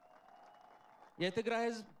 የትግራይ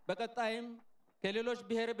ህዝብ በቀጣይም ከሌሎች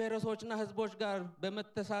ብሔር ብሔረሰቦችና ህዝቦች ጋር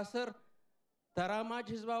በመተሳሰር ተራማጅ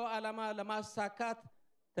ህዝባዊ ዓላማ ለማሳካት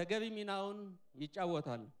ተገቢ ሚናውን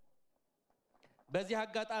ይጫወታል። በዚህ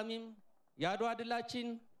አጋጣሚም የአድዋ ድላችን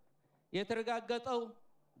የተረጋገጠው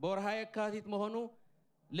በወርሃ የካቲት መሆኑ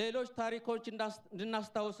ሌሎች ታሪኮች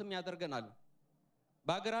እንድናስታውስም ያደርገናል።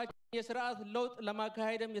 በአገራችን የስርዓት ለውጥ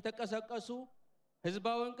ለማካሄድም የተቀሰቀሱ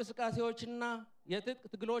ህዝባዊ እንቅስቃሴዎችና የትጥቅ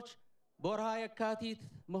ትግሎች በወርሃ የካቲት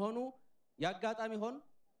መሆኑ ያጋጣሚ ሆን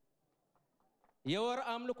የወር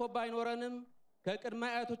አምልኮ ባይኖረንም ከቅድመ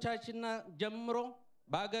አያቶቻችንና ጀምሮ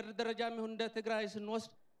በአገር ደረጃም ይሁን እንደ ትግራይ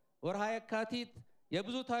ስንወስድ ወርሃ የካቲት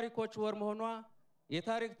የብዙ ታሪኮች ወር መሆኗ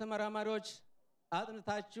የታሪክ ተመራማሪዎች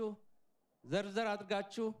አጥንታችሁ ዘርዘር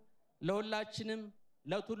አድርጋችሁ ለሁላችንም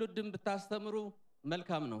ለትውልድም ብታስተምሩ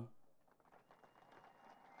መልካም ነው።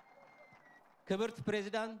 ክብርት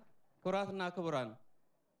ፕሬዝዳንት፣ ክቡራትና ክቡራን፣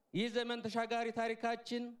 ይህ ዘመን ተሻጋሪ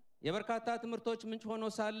ታሪካችን የበርካታ ትምህርቶች ምንጭ ሆኖ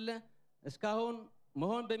ሳለ እስካሁን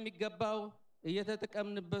መሆን በሚገባው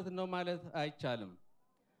እየተጠቀምንበት ነው ማለት አይቻልም።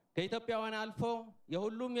 ከኢትዮጵያውያን አልፎ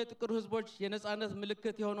የሁሉም የጥቁር ህዝቦች የነጻነት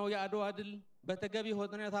ምልክት የሆነው የአድዋ ድል በተገቢ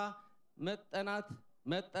ሁኔታ መጠናት፣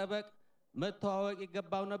 መጠበቅ፣ መተዋወቅ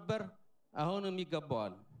ይገባው ነበር፣ አሁንም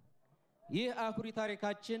ይገባዋል። ይህ አኩሪ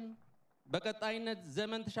ታሪካችን በቀጣይነት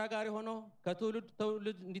ዘመን ተሻጋሪ ሆኖ ከትውልድ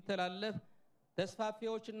ትውልድ እንዲተላለፍ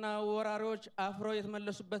ተስፋፊዎችና ወራሪዎች አፍረው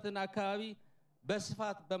የተመለሱበትን አካባቢ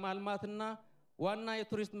በስፋት በማልማትና ዋና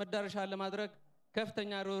የቱሪስት መዳረሻ ለማድረግ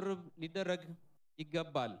ከፍተኛ ርብርብ ሊደረግ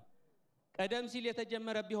ይገባል። ቀደም ሲል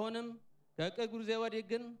የተጀመረ ቢሆንም ከቅርብ ጊዜ ወዲህ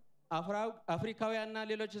ግን አፍሪካውያንና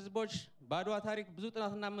ሌሎች ህዝቦች በአድዋ ታሪክ ብዙ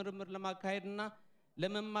ጥናትና ምርምር ለማካሄድና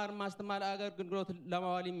ለመማር ማስተማር አገልግሎት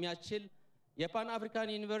ለማዋል የሚያስችል የፓን አፍሪካን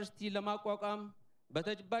ዩኒቨርሲቲ ለማቋቋም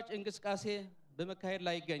በተጨባጭ እንቅስቃሴ በመካሄድ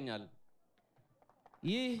ላይ ይገኛል።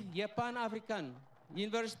 ይህ የፓን አፍሪካን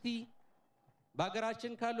ዩኒቨርሲቲ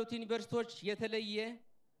በሀገራችን ካሉት ዩኒቨርሲቲዎች የተለየ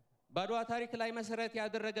በአድዋ ታሪክ ላይ መሰረት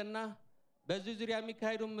ያደረገና በዚህ ዙሪያ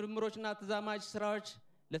የሚካሄዱ ምርምሮችና ተዛማጅ ስራዎች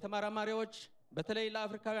ለተመራማሪዎች በተለይ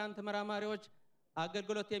ለአፍሪካውያን ተመራማሪዎች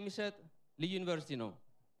አገልግሎት የሚሰጥ ልዩ ዩኒቨርሲቲ ነው።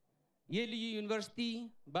 ይህ ልዩ ዩኒቨርሲቲ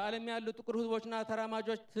በዓለም ያሉ ጥቁር ህዝቦችና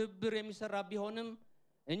ተራማጆች ትብብር የሚሰራ ቢሆንም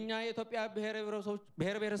እኛ የኢትዮጵያ ብሔር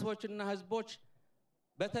ብሔረሰቦችና ህዝቦች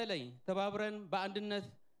በተለይ ተባብረን በአንድነት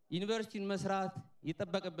ዩኒቨርሲቲን መስራት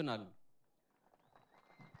ይጠበቅብናል።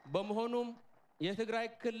 በመሆኑም የትግራይ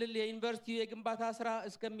ክልል የዩኒቨርሲቲ የግንባታ ስራ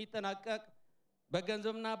እስከሚጠናቀቅ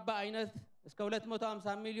በገንዘብና በአይነት እስከ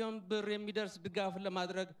 250 ሚሊዮን ብር የሚደርስ ድጋፍ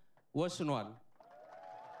ለማድረግ ወስኗል።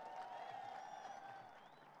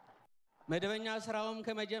 መደበኛ ስራውም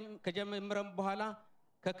ከጀመረም በኋላ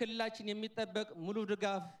ከክልላችን የሚጠበቅ ሙሉ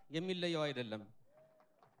ድጋፍ የሚለየው አይደለም።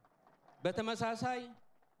 በተመሳሳይ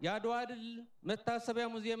የአድዋ ድል መታሰቢያ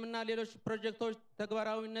ሙዚየምና ሌሎች ፕሮጀክቶች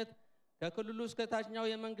ተግባራዊነት ከክልሉ እስከ ታችኛው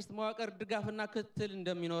የመንግስት መዋቅር ድጋፍና ክትትል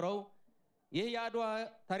እንደሚኖረው ይህ የአድዋ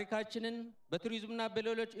ታሪካችንን በቱሪዝምና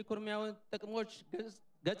በሌሎች ኢኮኖሚያዊ ጥቅሞች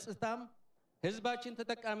ገጽታም ህዝባችን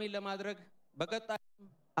ተጠቃሚ ለማድረግ በቀጣይ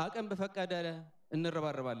አቅም በፈቀደ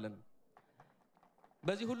እንረባረባለን።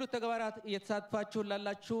 በዚህ ሁሉ ተግባራት እየተሳተፋችሁ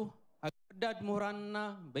ላላችሁ አገር ምሁራንና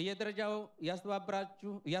በየደረጃው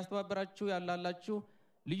እያስተባበራችሁ ያላላችሁ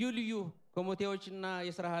ልዩ ልዩ ኮሚቴዎችና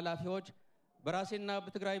የስራ ኃላፊዎች በራሴና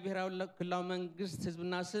በትግራይ ብሔራዊ ክልላዊ መንግስት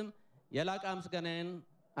ህዝብና ስም የላቀ ምስጋናዬን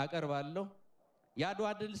አቀርባለሁ። የአድዋ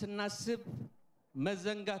ድል ስናስብ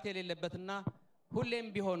መዘንጋት የሌለበትና ሁሌም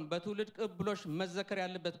ቢሆን በትውልድ ቅብብሎሽ መዘከር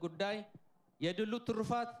ያለበት ጉዳይ የድሉ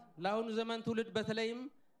ትሩፋት ለአሁኑ ዘመን ትውልድ በተለይም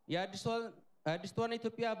የአዲስቷን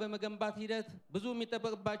ኢትዮጵያ በመገንባት ሂደት ብዙ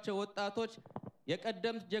የሚጠበቅባቸው ወጣቶች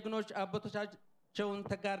የቀደምት ጀግኖች አባቶቻቸውን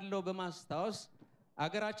ተጋድለው በማስታወስ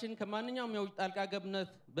አገራችን ከማንኛውም የውጭ ጣልቃ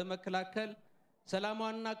ገብነት በመከላከል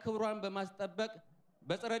ሰላሟንና ክብሯን በማስጠበቅ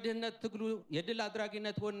በጸረ ድህነት ትግሉ የድል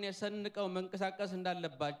አድራጊነት ወኔ ሰንቀው መንቀሳቀስ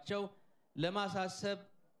እንዳለባቸው ለማሳሰብ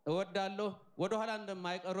እወዳለሁ። ወደ ኋላ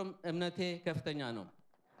እንደማይቀሩም እምነቴ ከፍተኛ ነው።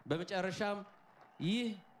 በመጨረሻም ይህ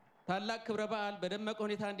ታላቅ ክብረ በዓል በደመቀ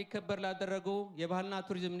ሁኔታ እንዲከበር ላደረጉ የባህልና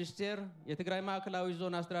ቱሪዝም ሚኒስቴር፣ የትግራይ ማዕከላዊ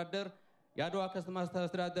ዞን አስተዳደር፣ የአድዋ ከተማ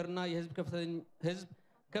አስተዳደርና የህዝብ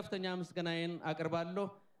ከፍተኛ ምስጋናዬን አቀርባለሁ።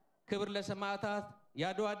 ክብር ለሰማዕታት።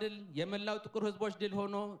 የአድዋ ድል የመላው ጥቁር ህዝቦች ድል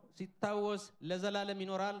ሆኖ ሲታወስ ለዘላለም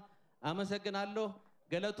ይኖራል። አመሰግናለሁ።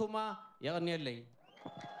 ገለቱማ ያቀንየለይ።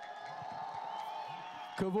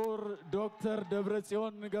 ክቡር ዶክተር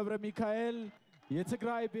ደብረጽዮን ገብረ ሚካኤል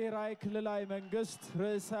የትግራይ ብሔራዊ ክልላዊ መንግስት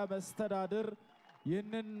ርዕሰ መስተዳድር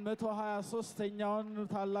ይህንን 123ኛውን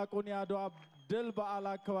ታላቁን የአድዋ ድል በዓል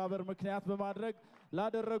አከባበር ምክንያት በማድረግ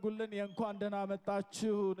ላደረጉልን የእንኳን ደህና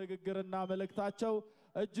መጣችሁ ንግግርና መልእክታቸው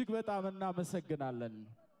እጅግ በጣም እናመሰግናለን።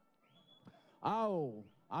 አዎ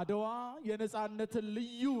አድዋ የነጻነትን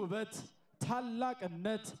ልዩ ውበት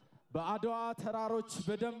ታላቅነት በአድዋ ተራሮች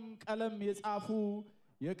በደም ቀለም የጻፉ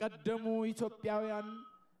የቀደሙ ኢትዮጵያውያን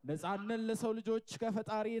ነጻነት ለሰው ልጆች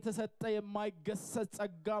ከፈጣሪ የተሰጠ የማይገሰጽ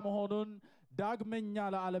ጸጋ መሆኑን ዳግመኛ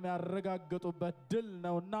ለዓለም ያረጋገጡበት ድል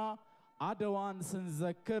ነውና አድዋን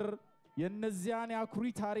ስንዘክር የነዚያን የአኩሪ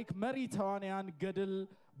ታሪክ መሪ ተዋንያን ገድል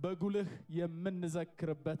በጉልህ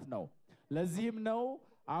የምንዘክርበት ነው። ለዚህም ነው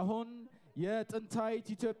አሁን የጥንታዊት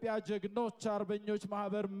ኢትዮጵያ ጀግኖች አርበኞች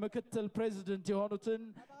ማህበር ምክትል ፕሬዝዳንት የሆኑትን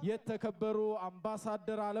የተከበሩ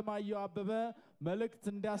አምባሳደር አለማየሁ አበበ መልእክት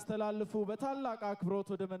እንዲያስተላልፉ በታላቅ አክብሮት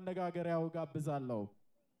ወደ መነጋገሪያው ጋብዛለሁ።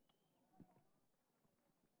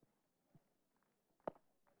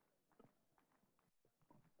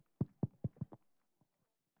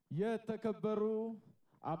 የተከበሩ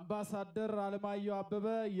አምባሳደር አለማየሁ አበበ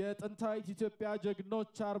የጥንታዊት ኢትዮጵያ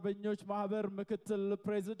ጀግኖች አርበኞች ማህበር ምክትል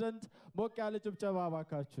ፕሬዝዳንት፣ ሞቅ ያለ ጭብጨባ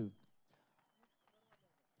ባካችሁ።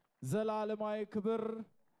 ዘላለማዊ ክብር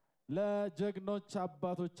ለጀግኖች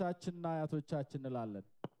አባቶቻችንና አያቶቻችን እንላለን።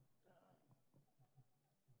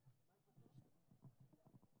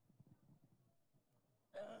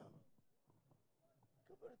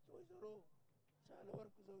 ክብርት ወይዘሮ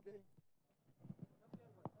ሳህለወርቅ ዘውዴ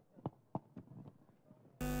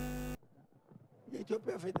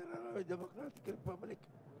የኢትዮጵያ ፌዴራላዊ ዴሞክራቲክ ሪፐብሊክ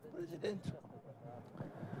ፕሬዚደንት፣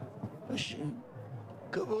 እሺ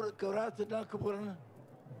ክቡራትና ክቡራን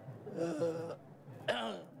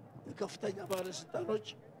የከፍተኛ ባለስልጣኖች፣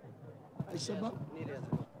 አይሰማም?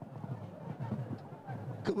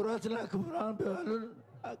 ክቡራትና ክቡራን በዓሉን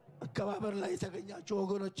አከባበር ላይ የተገኛችሁ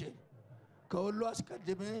ወገኖቼ፣ ከሁሉ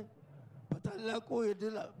አስቀድሜ በታላቁ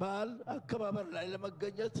የድል በዓል አከባበር ላይ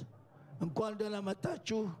ለመገኘት እንኳን ደህና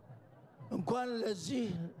መጣችሁ። እንኳን ለዚህ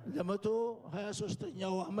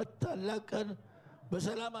ለ123ኛው ዓመት ታላቅ ቀን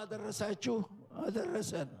በሰላም አደረሳችሁ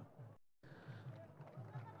አደረሰን።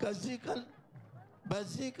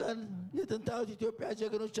 በዚህ ቀን የጥንታዊት ኢትዮጵያ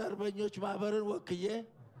ጀግኖች አርበኞች ማህበርን ወክዬ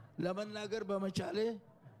ለመናገር በመቻሌ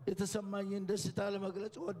የተሰማኝን ደስታ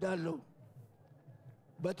ለመግለጽ እወዳለሁ።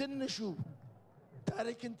 በትንሹ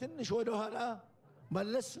ታሪክን ትንሽ ወደ ኋላ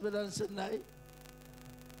መለስ ብለን ስናይ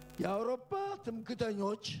የአውሮፓ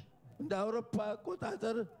ትምክህተኞች እንደ አውሮፓ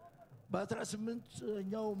አቆጣጠር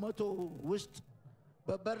በ18ኛው መቶ ውስጥ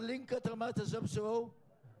በበርሊን ከተማ ተሰብስበው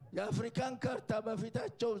የአፍሪካን ካርታ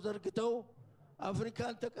በፊታቸው ዘርግተው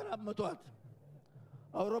አፍሪካን ተቀራመቷት።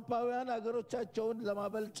 አውሮፓውያን አገሮቻቸውን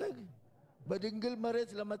ለማበልጸግ በድንግል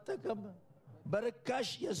መሬት ለመጠቀም በርካሽ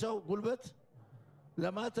የሰው ጉልበት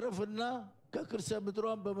ለማትረፍና ከክርሰ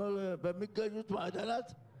ምድሯን በሚገኙት ማዕድናት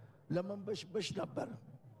ለመንበሽበሽ ነበር።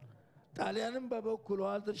 ጣሊያንም በበኩሏ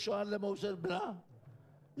ድርሻዋን ለመውሰድ ብላ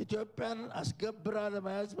ኢትዮጵያን አስገብራ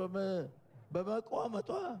ለመያዝ በመቋመጧ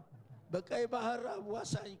በቀይ ባህር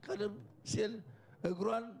አዋሳኝ ቀደም ሲል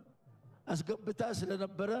እግሯን አስገብታ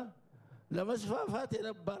ስለነበረ ለመስፋፋት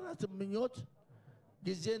የነበራት ምኞት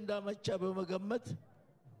ጊዜ እንዳመቻ በመገመት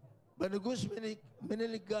በንጉስ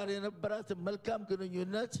ምኒልክ ጋር የነበራት መልካም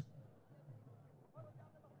ግንኙነት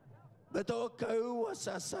በተወካዩ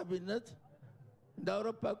አሳሳቢነት እንደ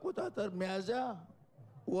አውሮፓ አቆጣጠር ሚያዝያ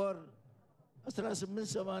ወር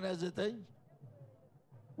 1889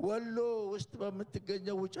 ወሎ ውስጥ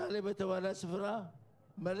በምትገኘው ውጫሌ በተባለ ስፍራ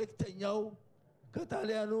መልእክተኛው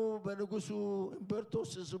ከጣሊያኑ በንጉሱ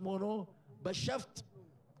ኢምፐርቶስ ስም ሆኖ በሸፍጥ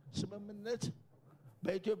ስምምነት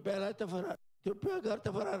በኢትዮጵያ ጋር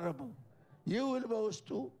ተፈራረሙ። ይህ ውል በውስጡ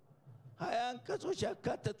 20 አንቀጾች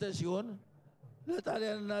ያካተተ ሲሆን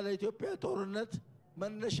ለጣሊያንና ለኢትዮጵያ ጦርነት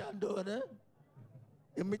መነሻ እንደሆነ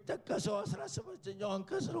የሚጠቀሰው 17ኛው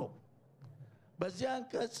አንቀጽ ነው። በዚህ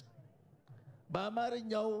አንቀጽ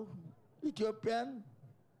በአማርኛው ኢትዮጵያን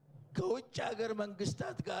ከውጭ ሀገር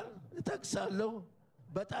መንግስታት ጋር እጠቅሳለሁ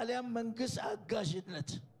በጣሊያን መንግስት አጋዥነት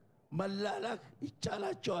መላላክ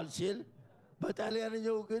ይቻላቸዋል ሲል፣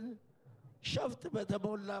 በጣሊያንኛው ግን ሸፍጥ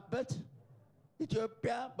በተሞላበት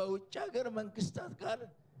ኢትዮጵያ በውጭ ሀገር መንግስታት ጋር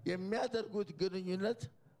የሚያደርጉት ግንኙነት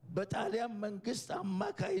በጣሊያን መንግስት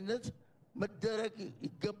አማካይነት መደረግ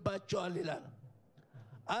ይገባቸዋል ይላል።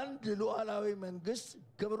 አንድ ሉዓላዊ መንግስት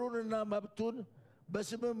ክብሩንና መብቱን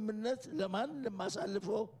በስምምነት ለማንም አሳልፎ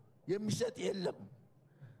የሚሰጥ የለም።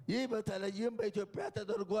 ይህ በተለይም በኢትዮጵያ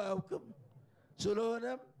ተደርጎ አያውቅም።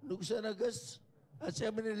 ስለሆነም ንጉሠ ነገሥት አፄ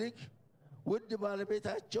ምኒልክ ውድ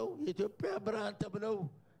ባለቤታቸው የኢትዮጵያ ብርሃን ተብለው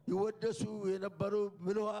ይወደሱ የነበሩ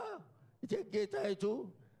ብልሃ እቴጌ ጣይቱ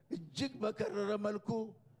እጅግ በከረረ መልኩ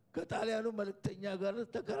ከጣሊያኑ መልእክተኛ ጋር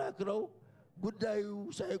ተከራክረው ጉዳዩ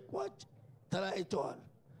ሳይቋጭ ተለያይተዋል።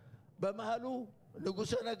 በመሃሉ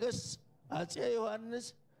ንጉሠ ነገሥት አፄ ዮሐንስ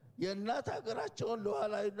የእናት ሀገራቸውን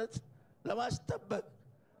ሉዓላዊነት ለማስጠበቅ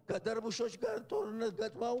ከደርቡሾች ጋር ጦርነት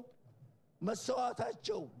ገጥመው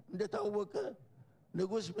መሰዋዕታቸው እንደታወቀ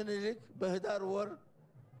ንጉሥ ምኒልክ በህዳር ወር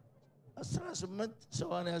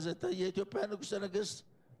 1889 የኢትዮጵያ ንጉሠ ነገሥት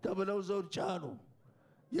ተብለው ዘውድ ጫኑ።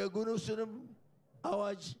 የጉኑስንም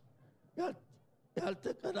አዋጅ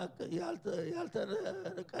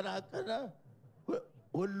ያልተቀናቀነ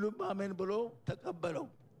ሁሉም አሜን ብሎ ተቀበለው።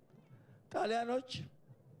 ጣሊያኖች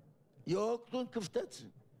የወቅቱን ክፍተት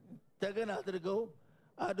ተገን አድርገው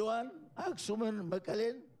አድዋን፣ አክሱምን፣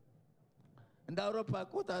 መቀሌን እንደ አውሮፓ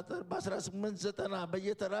አቆጣጠር በ1890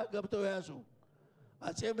 በየተራ ገብተው ያዙ።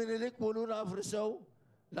 አፄ ምኒልክ ውሉን አፍርሰው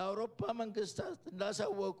ለአውሮፓ መንግስታት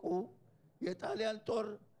እንዳሳወቁ የጣሊያን ጦር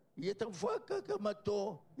እየተንፏቀቀ መጥቶ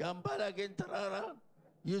የአምባላጌን ተራራ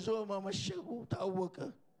ይዞ መመሸጉ ታወቀ።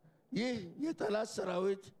 ይህ የጠላት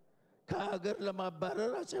ሰራዊት ከሀገር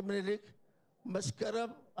ለማባረር አፄ ምኒልክ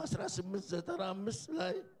መስከረም 1895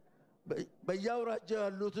 ላይ በየአውራጃው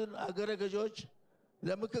ያሉትን አገረ ገዦች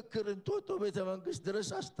ለምክክር እንጦጦ ቤተ መንግስት ድረስ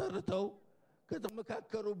አስጠርተው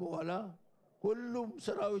ከተመካከሩ በኋላ ሁሉም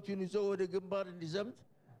ሰራዊቱን ይዞ ወደ ግንባር እንዲዘምት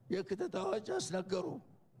የክተት አዋጅ አስነገሩ።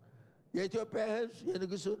 የኢትዮጵያ ሕዝብ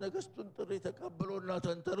የንጉሠ ነገሥቱን ጥሪ ተቀብሎና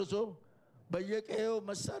ተንተርሶ በየቀየው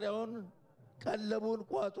መሳሪያውን ቀለቡን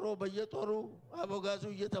ቋጥሮ በየጦሩ አበጋዙ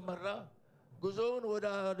እየተመራ ጉዞውን ወደ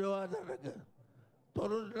አድዋ አደረገ።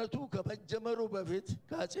 ጦርነቱ ከመጀመሩ በፊት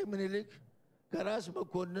ከአፄ ምኒልክ ከራስ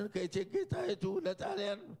መኮንን ከእቴጌ ጣይቱ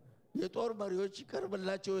ለጣሊያን የጦር መሪዎች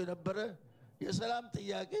ይቀርብላቸው የነበረ የሰላም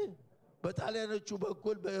ጥያቄ በጣሊያኖቹ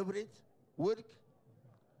በኩል በእብሪት ውድቅ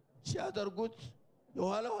ሲያደርጉት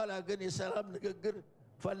የኋላ ኋላ ግን የሰላም ንግግር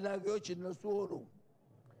ፈላጊዎች እነሱ ሆኑ።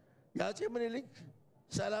 የአፄ ምኒልክ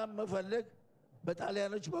ሰላም መፈለግ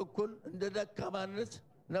በጣሊያኖች በኩል እንደ ደካማነት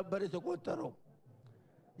ነበር የተቆጠረው።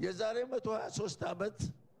 የዛሬ 123 ዓመት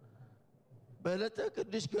በዕለተ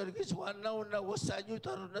ቅዱስ ጊዮርጊስ ዋናውና ወሳኙ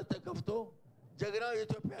ጦርነት ተከፍቶ ጀግናው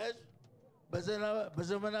የኢትዮጵያ ሕዝብ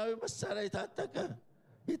በዘመናዊ መሳሪያ የታጠቀ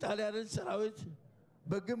የጣሊያንን ሰራዊት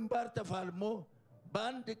በግንባር ተፋልሞ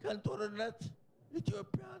በአንድ ቀን ጦርነት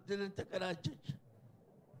ኢትዮጵያ ድልን ተቀዳጀች።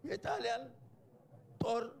 የጣሊያን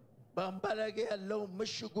ጦር በአምባላጌ ያለው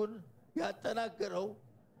ምሽጉን ያጠናገረው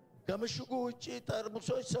ከምሽጉ ውጪ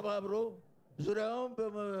ጠርሙሶች ሰባብሮ ዙሪያውን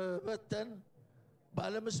በመበተን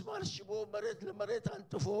ባለምስማር ሽቦ መሬት ለመሬት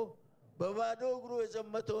አንጥፎ በባዶ እግሩ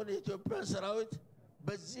የዘመተውን የኢትዮጵያን ሰራዊት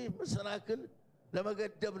በዚህ መሰናክል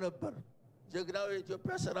ለመገደብ ነበር። ጀግናው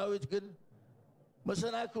የኢትዮጵያ ሰራዊት ግን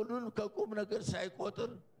መሰናክሉን ከቁም ነገር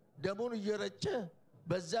ሳይቆጥር ደሙን እየረጨ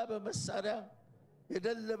በዛ በመሳሪያ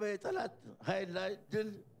የደለበ የጠላት ኃይል ላይ ድል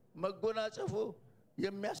መጎናጸፉ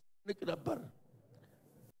የሚያስደንቅ ነበር።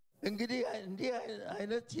 እንግዲህ እንዲህ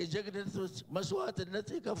አይነት የጀግንነት መስዋዕትነት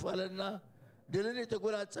የከፈለና ድልን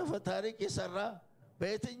የተጎናጸፈ ታሪክ የሰራ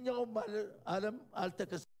በየትኛውም ዓለም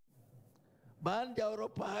አልተከሰተም። በአንድ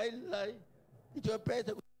የአውሮፓ ኃይል ላይ ኢትዮጵያ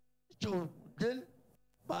የተጎናጸፈችው ድል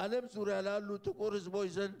በዓለም ዙሪያ ላሉ ጥቁር ህዝቦች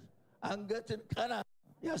ዘንድ አንገትን ቀና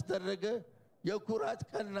ያስደረገ የኩራት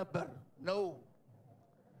ቀን ነበር ነው።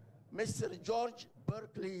 ሚስተር ጆርጅ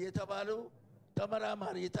በርክሊ የተባለው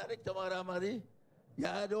ተመራማሪ የታሪክ ተመራማሪ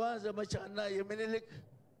የአድዋ ዘመቻና የሚኒልክ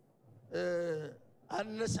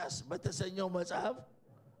አነሳስ በተሰኘው መጽሐፍ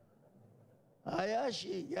 20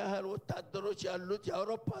 ሺህ ያህል ወታደሮች ያሉት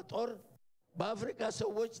የአውሮፓ ጦር በአፍሪካ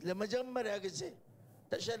ሰዎች ለመጀመሪያ ጊዜ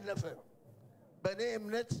ተሸነፈ። በእኔ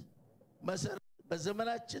እምነት መሰረት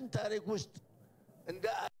በዘመናችን ታሪክ ውስጥ እንደ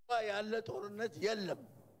አድዋ ያለ ጦርነት የለም።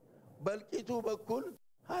 በእልቂቱ በኩል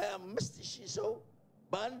 25,000 ሰው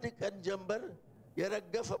በአንድ ቀን ጀንበር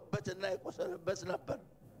የረገፈበትና የቆሰለበት ነበር።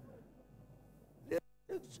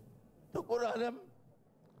 ጥቁር ዓለም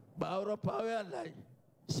በአውሮፓውያን ላይ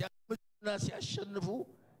ሲያምፁና ሲያሸንፉ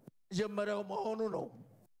የመጀመሪያው መሆኑ ነው።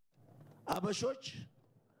 አበሾች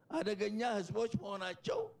አደገኛ ህዝቦች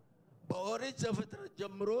መሆናቸው በኦሪት ዘፍጥረት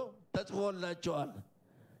ጀምሮ ተጽፎላቸዋል።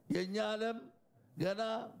 የኛ ዓለም ገና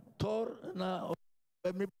ቶር እና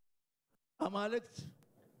አማልክት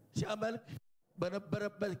ሲያመልክ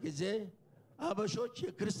በነበረበት ጊዜ አበሾች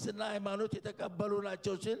የክርስትና ሃይማኖት የተቀበሉ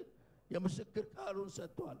ናቸው ሲል የምስክር ቃሉን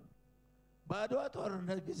ሰጥቷል። በአድዋ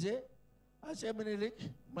ጦርነት ጊዜ አጼ ምኒልክ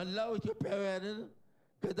መላው ኢትዮጵያውያንን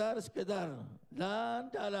ከዳር እስከ ዳር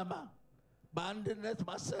ለአንድ ዓላማ በአንድነት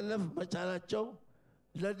ማሰለፍ መቻላቸው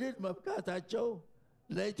ለድል መብቃታቸው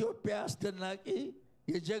ለኢትዮጵያ አስደናቂ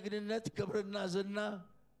የጀግንነት ክብርና ዝና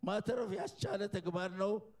ማተረፍ ያስቻለ ተግባር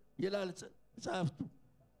ነው ይላል ጸሐፍቱ።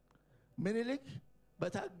 ምኒልክ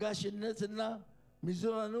በታጋሽነትና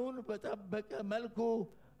ሚዛኑን በጠበቀ መልኩ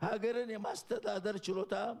ሀገርን የማስተዳደር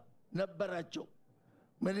ችሎታ ነበራቸው።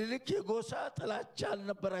 ምኒልክ የጎሳ ጥላቻ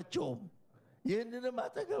አልነበራቸውም። ይህንንም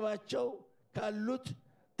አጠገባቸው ካሉት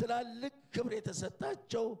ትላልቅ ክብር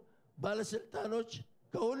የተሰጣቸው ባለስልጣኖች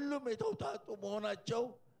ከሁሉም የተውጣጡ መሆናቸው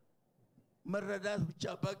መረዳት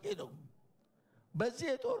ብቻ በቂ ነው። በዚህ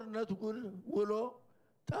የጦርነት ውሎ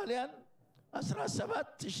ጣሊያን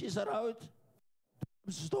 17000 ሰራዊት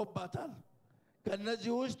ተስቶባታል።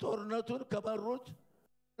 ከነዚህ ውስጥ ጦርነቱን ከመሩት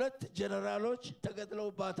 2 ጀነራሎች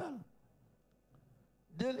ተገድለውባታል።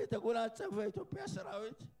 ድል የተጎናጸፈ የኢትዮጵያ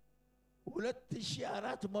ሰራዊት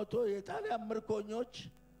 2400 የጣሊያን ምርኮኞች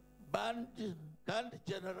ከአንድ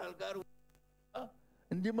ጀነራል ጋር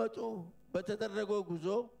እንዲመጡ በተደረገው ጉዞ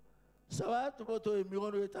 700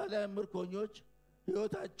 የሚሆኑ የጣሊያን ምርኮኞች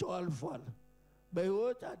ሕይወታቸው አልፏል።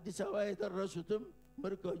 በሕይወት አዲስ አበባ የደረሱትም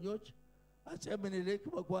ምርኮኞች አጼ ምኒልክ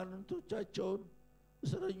መኳንንቶቻቸውን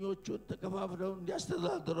እስረኞቹን ተከፋፍለው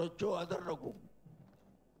እንዲያስተዳድሯቸው አደረጉ።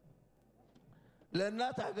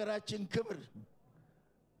 ለእናት ሀገራችን ክብር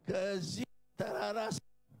ከዚህ ተራራ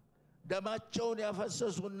ደማቸውን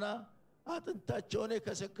ያፈሰሱና አጥንታቸውን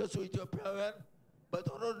የከሰከሱ ኢትዮጵያውያን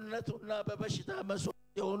በጦርነቱና በበሽታ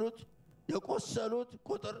መስዋዕት የሆኑት የቆሰሉት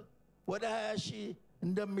ቁጥር ወደ 20,000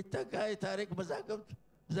 እንደሚጠጋ የታሪክ መዛግብት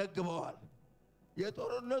ዘግበዋል።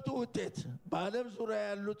 የጦርነቱ ውጤት በዓለም ዙሪያ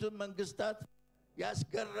ያሉትን መንግስታት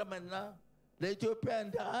ያስገረመና ለኢትዮጵያ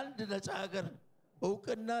እንደ አንድ ነፃ ሀገር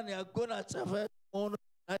እውቅናን ያጎናጸፈ መሆኑ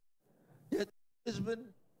ህዝብን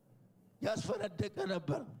ያስፈነደቀ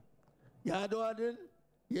ነበር። የአድዋ ድል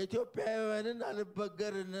የኢትዮጵያውያንን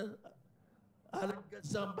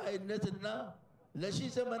አልገዛም ባይነትና ለሺህ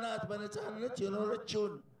ዘመናት በነፃነት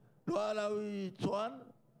የኖረችውን ሉዓላዊነቷን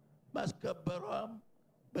ማስከበሯም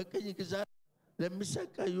በቅኝ ግዛት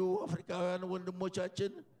ለሚሰቃዩ አፍሪካውያን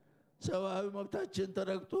ወንድሞቻችን ሰብአዊ መብታችን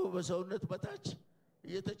ተረግጦ በሰውነት በታች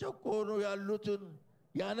እየተጨቆኑ ያሉትን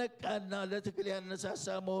ያነቃና ለትግል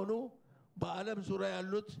ያነሳሳ መሆኑ በዓለም ዙሪያ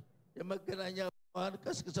ያሉት የመገናኛ ብዙሃን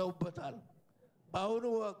ቀስቅሰውበታል። በአሁኑ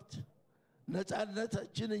ወቅት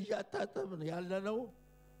ነፃነታችን እያጣጠምን ያለነው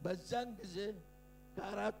በዛን ጊዜ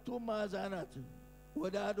ከአራቱ ማዕዘናት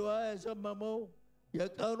ወደ አድዋ የዘመመው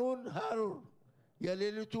የቀኑን ሐሩር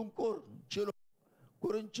የሌሊቱን ቁር ችሎ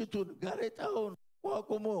ኩርንችቱን ጋሬጣውን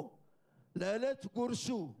ቋቁሞ ለዕለት ጉርሱ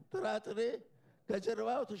ጥራጥሬ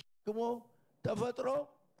ከጀርባው ተሸክሞ ተፈጥሮ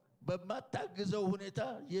በማታግዘው ሁኔታ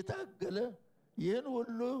የታገለ ይህን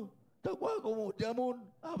ሁሉ ተቋቁሞ ደሙን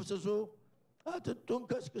አፍስሶ አጥንቱን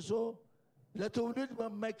ከስክሶ ለትውልድ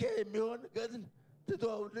መመኪያ የሚሆን ገድል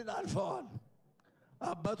ትተውልን አልፈዋል።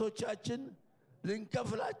 አባቶቻችን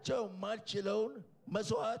ልንከፍላቸው የማንችለውን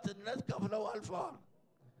መስዋዕትነት ከፍለው አልፈዋል።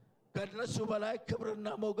 ከነሱ በላይ ክብርና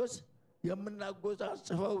ሞገስ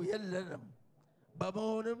የምናጎናጽፈው የለንም።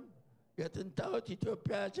 በመሆኑም የጥንታዊት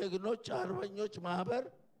ኢትዮጵያ ጀግኖች አርበኞች ማህበር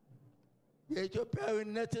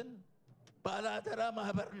የኢትዮጵያዊነትን ባለአደራ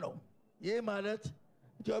ማህበር ነው። ይህ ማለት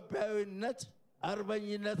ኢትዮጵያዊነት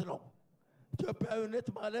አርበኝነት ነው። ኢትዮጵያዊነት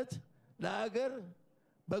ማለት ለሀገር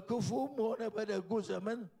በክፉም ሆነ በደጉ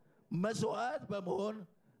ዘመን መስዋዕት በመሆን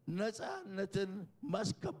ነፃነትን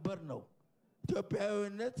ማስከበር ነው።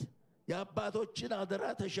 ኢትዮጵያዊነት የአባቶችን አደራ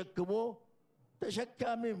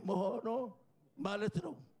ተሸካሚ መሆኑ ማለት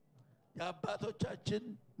ነው። የአባቶቻችን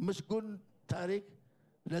ምስጉን ታሪክ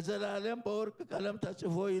ለዘላለም በወርቅ ቀለም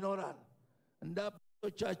ተጽፎ ይኖራል። እንደ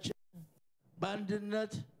አባቶቻችን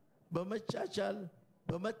በአንድነት በመቻቻል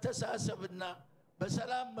በመተሳሰብና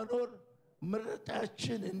በሰላም መኖር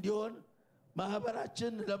ምርጫችን እንዲሆን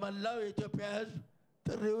ማህበራችን ለመላው የኢትዮጵያ ሕዝብ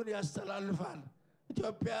ጥሪውን ያስተላልፋል።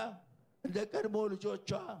 ኢትዮጵያ እንደ ቀድሞ ልጆቿ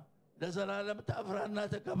ለዘላለም ታፍራና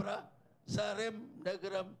ተከብራ ዛሬም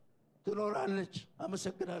ነገም ትኖራለች።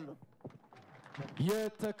 አመሰግናለሁ።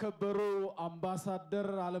 የተከበሩ አምባሳደር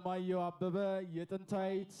አለማየሁ አበበ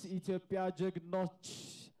የጥንታዊት ኢትዮጵያ ጀግኖች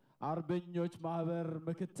አርበኞች ማህበር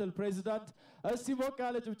ምክትል ፕሬዝዳንት፣ እስቲ ሞቅ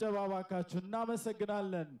ያለ ጭብጨባ ባካችሁ።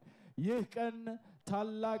 እናመሰግናለን። ይህ ቀን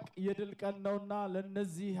ታላቅ የድል ቀን ነውና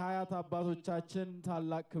ለነዚህ ሀያት አባቶቻችን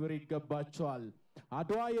ታላቅ ክብር ይገባቸዋል።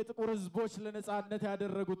 አድዋ የጥቁር ህዝቦች ለነጻነት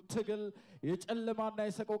ያደረጉት ትግል የጨለማና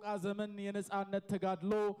የሰቆቃ ዘመን የነጻነት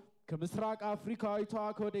ተጋድሎ ከምስራቅ አፍሪካዊቷ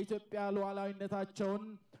ከወደ ኢትዮጵያ ሉዓላዊነታቸውን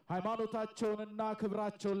ሃይማኖታቸውንና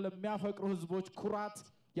ክብራቸውን ለሚያፈቅሩ ህዝቦች ኩራት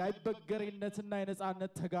የአይበገሬነትና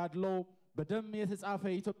የነጻነት ተጋድሎ በደም የተጻፈ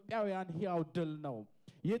ኢትዮጵያውያን ሕያው ድል ነው።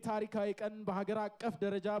 ይህ ታሪካዊ ቀን በሀገር አቀፍ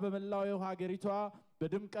ደረጃ በመላው ሀገሪቷ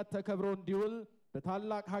በድምቀት ተከብሮ እንዲውል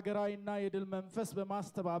በታላቅ ሀገራዊና የድል መንፈስ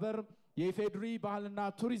በማስተባበር የኢፌድሪ ባህልና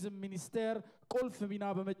ቱሪዝም ሚኒስቴር ቁልፍ ሚና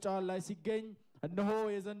በመጫወት ላይ ሲገኝ እነሆ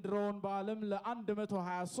የዘንድሮውን በዓለም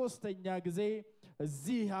ለ123ኛ ጊዜ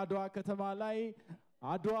እዚህ አድዋ ከተማ ላይ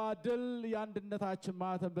አድዋ ድል የአንድነታችን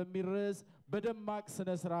ማህተም በሚል ርዕስ በደማቅ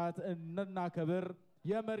ስነ ስርዓት እናከብር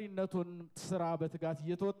የመሪነቱን ስራ በትጋት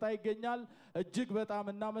እየተወጣ ይገኛል። እጅግ በጣም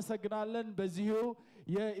እናመሰግናለን። በዚሁ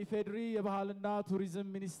የኢፌድሪ የባህልና ቱሪዝም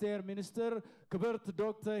ሚኒስቴር ሚኒስትር ክብርት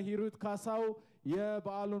ዶክተር ሂሩት ካሳው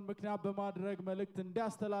የበዓሉን ምክንያት በማድረግ መልእክት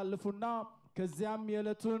እንዲያስተላልፉና ከዚያም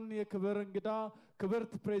የዕለቱን የክብር እንግዳ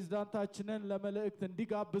ክብርት ፕሬዝዳንታችንን ለመልእክት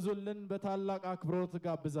እንዲጋብዙልን በታላቅ አክብሮት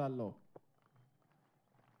ጋብዛለሁ።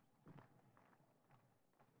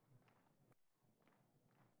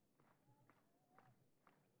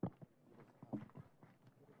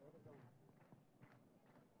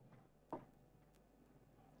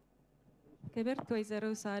 ክብርት ወይዘሮ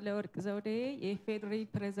ሳህለወርቅ ዘውዴ የፌዴሪ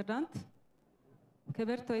ፕሬዝዳንት፣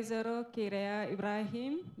 ክብርት ወይዘሮ ኬሪያ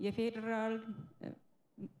ኢብራሂም የፌዴራል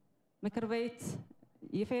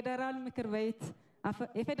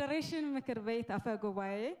የፌዴሬሽን ምክር ቤት አፈ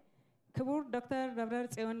ጉባኤ፣ ክቡር ዶክተር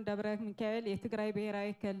ደብረጽዮን ገብረ ሚካኤል የትግራይ ብሔራዊ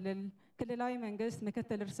ክልላዊ መንግስት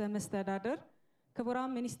ምክትል ርዕሰ መስተዳድር፣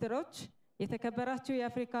 ክቡራን ሚኒስትሮች፣ የተከበራችሁ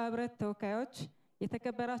የአፍሪካ ህብረት ተወካዮች፣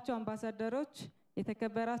 የተከበራችሁ አምባሳደሮች፣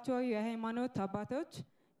 የተከበራችሁ የሃይማኖት አባቶች፣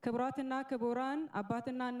 ክቡራትና ክቡራን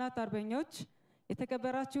አባትና እናት አርበኞች፣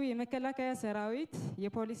 የተከበራችሁ የመከላከያ ሰራዊት፣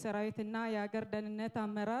 የፖሊስ ሰራዊትና የሀገር ደህንነት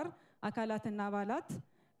አመራር አካላትና አባላት፣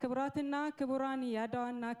 ክቡራትና ክቡራን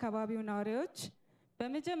የአድዋና አካባቢው ነዋሪዎች፣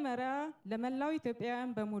 በመጀመሪያ ለመላው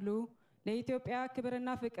ኢትዮጵያውያን በሙሉ ለኢትዮጵያ ክብርና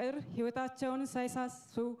ፍቅር ህይወታቸውን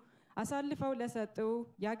ሳይሳሱ አሳልፈው ለሰጡ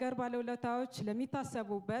የሀገር ባለውለታዎች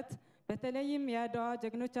ለሚታሰቡበት በተለይም የአድዋ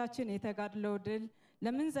ጀግኖቻችን የተጋድሎ ድል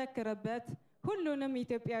ለምንዘክርበት ሁሉንም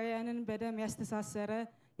ኢትዮጵያውያንን በደም ያስተሳሰረ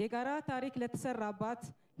የጋራ ታሪክ ለተሰራባት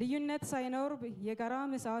ልዩነት ሳይኖር የጋራ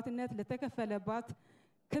መስዋዕትነት ለተከፈለባት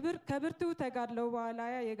ከብርቱ ተጋድሎ በኋላ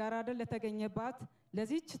የጋራ ድል ለተገኘባት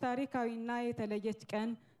ለዚች ታሪካዊና የተለየች ቀን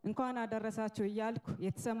እንኳን አደረሳችሁ እያልኩ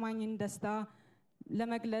የተሰማኝን ደስታ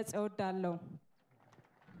ለመግለጽ እወዳለሁ።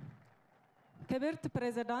 ክብርት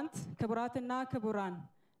ፕሬዝዳንት፣ ክቡራትና ክቡራን፣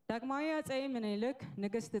 ዳግማዊ አፄ ምኒልክ፣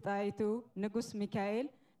 ንግስት ጣይቱ፣ ንጉስ ሚካኤል፣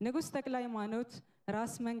 ንጉስ ተክለ ሃይማኖት፣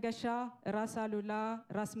 ራስ መንገሻ፣ ራስ አሉላ፣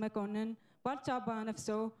 ራስ መኮንን፣ ባልቻ አባ ነፍሶ፣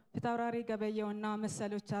 ፊታውራሪ ገበየውና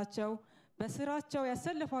መሰሎቻቸው በስራቸው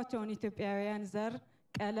ያሰለፏቸውን ኢትዮጵያውያን ዘር፣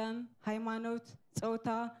 ቀለም፣ ሃይማኖት፣ ጾታ፣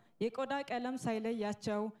 የቆዳ ቀለም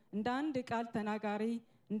ሳይለያቸው እንደ አንድ ቃል ተናጋሪ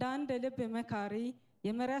እንደ አንድ ልብ መካሪ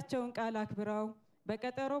የመሪያቸውን ቃል አክብረው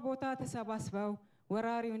በቀጠሮ ቦታ ተሰባስበው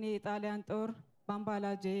ወራሪውን የጣሊያን ጦር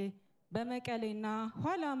በአምባላጄ በመቀሌና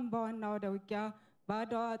ኋላም በዋና ወደ ውጊያ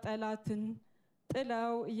በአድዋ ጠላትን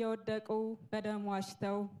ጥለው እየወደቁ በደም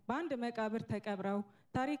ዋሽተው በአንድ መቃብር ተቀብረው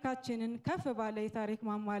ታሪካችንን ከፍ ባለ የታሪክ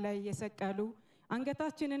ማማ ላይ የሰቀሉ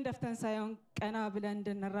አንገታችንን ደፍተን ሳይሆን ቀና ብለን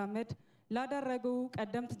እንድንራመድ ላደረጉ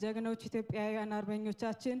ቀደምት ጀግኖች ኢትዮጵያውያን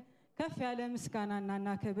አርበኞቻችን ከፍ ያለ ምስጋናና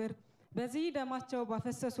ክብር በዚህ ደማቸው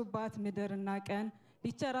ባፈሰሱባት ምድርና ቀን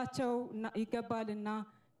ሊቸራቸው ይገባልና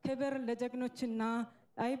ክብር ለጀግኖችና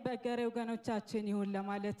አይበገሬ ወገኖቻችን ይሁን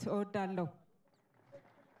ለማለት እወዳለሁ።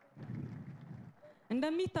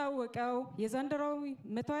 እንደሚታወቀው የዘንድሮው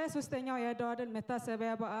 123ኛው የአድዋ ድል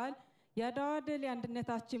መታሰቢያ በዓል የአድዋ ድል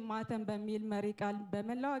የአንድነታችን ማህተም በሚል መሪ ቃል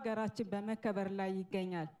በመላው ሀገራችን በመከበር ላይ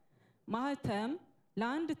ይገኛል። ማህተም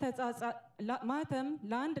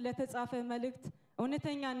ለአንድ ለተጻፈ መልእክት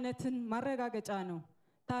እውነተኛነትን ማረጋገጫ ነው።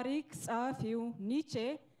 ታሪክ ጸሐፊው ኒቼ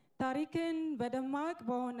ታሪክን በደማቅ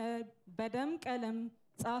በሆነ በደም ቀለም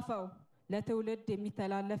ጻፈው፣ ለትውልድ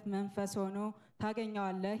የሚተላለፍ መንፈስ ሆኖ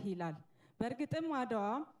ታገኘዋለህ ይላል። በእርግጥም አድዋ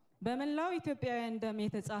በመላው ኢትዮጵያውያን ደም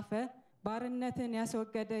የተጻፈ ባርነትን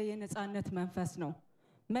ያስወገደ የነጻነት መንፈስ ነው።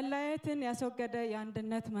 መለያየትን ያስወገደ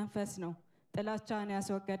የአንድነት መንፈስ ነው። ጥላቻን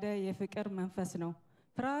ያስወገደ የፍቅር መንፈስ ነው።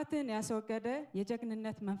 ፍርሃትን ያስወገደ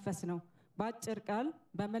የጀግንነት መንፈስ ነው። በአጭር ቃል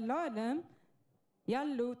በመላው ዓለም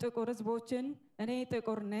ያሉ ጥቁር ህዝቦችን እኔ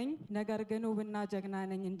ጥቁር ነኝ ነገር ግን ውብና ጀግና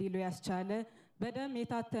ነኝ እንዲሉ ያስቻለ በደም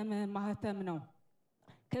የታተመ ማህተም ነው።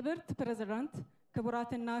 ክብርት ፕሬዝዳንት፣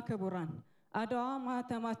 ክቡራትና ክቡራን፣ አድዋ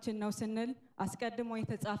ማህተማችን ነው ስንል አስቀድሞ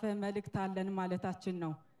የተጻፈ መልእክት አለን ማለታችን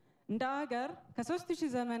ነው። እንደ አገር ከ3000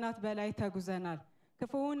 ዘመናት በላይ ተጉዘናል።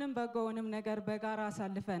 ክፉውንም በጎውንም ነገር በጋራ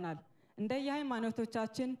አሳልፈናል።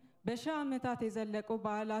 እንደየሃይማኖቶቻችን በሺህ ዓመታት የዘለቁ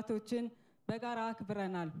በዓላቶችን በጋራ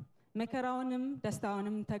አክብረናል። መከራውንም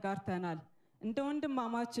ደስታውንም ተጋርተናል። እንደ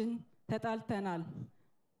ወንድማማችን ተጣልተናል።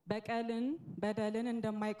 በቀልን በደልን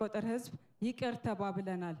እንደማይቆጥር ህዝብ ይቅር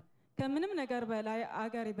ተባብለናል። ከምንም ነገር በላይ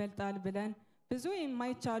አገር ይበልጣል ብለን ብዙ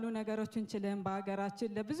የማይቻሉ ነገሮችን ችለን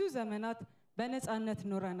በአገራችን ለብዙ ዘመናት በነፃነት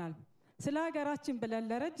ኖረናል። ስለ ሀገራችን ብለን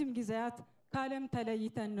ለረጅም ጊዜያት ከዓለም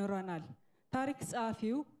ተለይተን ኖረናል። ታሪክ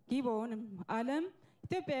ጸሐፊው ጊቦንም ዓለም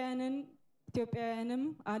ኢትዮጵያውያንም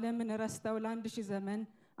ዓለምን ረስተው ለ1000 ዘመን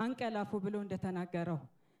አንቀላፉ ብሎ እንደተናገረው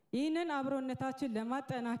ይህንን አብሮነታችን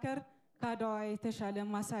ለማጠናከር ከአድዋ የተሻለ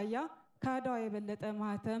ማሳያ ከአድዋ የበለጠ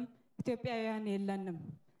ማህተም ኢትዮጵያውያን የለንም።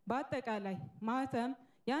 በአጠቃላይ ማህተም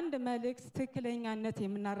የአንድ መልእክት ትክክለኛነት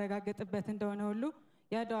የምናረጋግጥበት እንደሆነ ሁሉ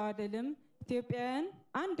የአድዋ ድልም ኢትዮጵያውያን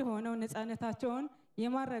አንድ ሆነው ነፃነታቸውን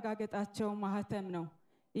የማረጋገጣቸው ማህተም ነው።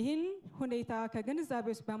 ይህን ሁኔታ ከግንዛቤ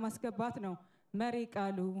ውስጥ በማስገባት ነው መሪ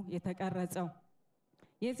ቃሉ የተቀረጸው።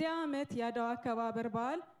 የዚህ ዓመት የአድዋ አከባበር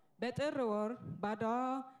በዓል በጥር ወር በአድዋ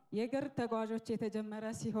የእግር ተጓዦች የተጀመረ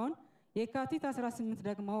ሲሆን የካቲት 18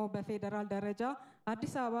 ደግሞ በፌዴራል ደረጃ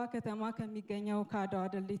አዲስ አበባ ከተማ ከሚገኘው ከአድዋ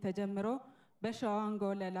ድልድይ ተጀምሮ በሸዋ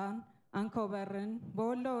አንጎለላን፣ አንኮበርን፣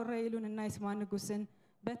 በወሎ ሬይሉን እና ይስማ ንጉስን፣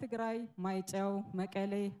 በትግራይ ማይጨው፣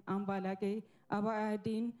 መቀሌ፣ አምባላጌ፣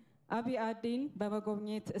 አቢአዲን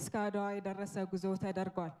በመጎብኘት እስከ አድዋ የደረሰ ጉዞ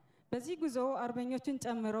ተደርጓል። በዚህ ጉዞ አርበኞችን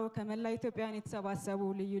ጨምሮ ከመላ ኢትዮጵያን የተሰባሰቡ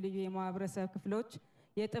ልዩ ልዩ የማህበረሰብ ክፍሎች፣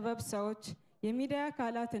 የጥበብ ሰዎች፣ የሚዲያ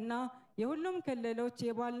አካላትና የሁሉም ክልሎች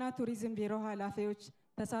የባህልና ቱሪዝም ቢሮ ኃላፊዎች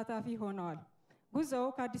ተሳታፊ ሆነዋል። ጉዞው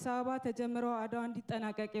ከአዲስ አበባ ተጀምሮ አድዋ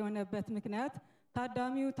እንዲጠናቀቅ የሆነበት ምክንያት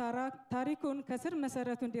ታዳሚው ታሪኩን ከስር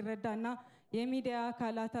መሰረቱ እንዲረዳና የሚዲያ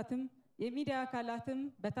አካላትም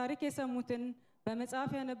በታሪክ የሰሙትን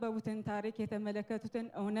በመጽሐፍ ያነበቡትን ታሪክ የተመለከቱትን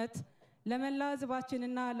እውነት ለመላ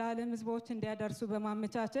ህዝባችንና ለዓለም ህዝቦች እንዲያደርሱ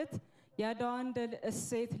በማመቻቸት የአድዋን ድል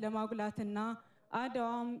እሴት ለማጉላትና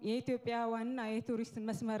አድዋም የኢትዮጵያ ዋና የቱሪስት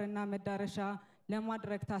መስመርና መዳረሻ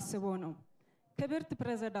ለማድረግ ታስቦ ነው። ክብርት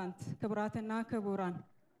ፕሬዝዳንት፣ ክቡራትና ክቡራን፣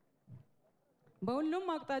 በሁሉም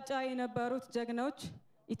አቅጣጫ የነበሩት ጀግኖች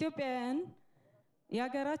ኢትዮጵያውያን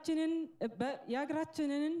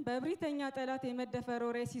የሀገራችንን በእብሪተኛ ጠላት የመደፈር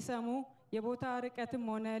ወሬ ሲሰሙ የቦታ ርቀትም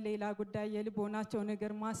ሆነ ሌላ ጉዳይ የልቦናቸውን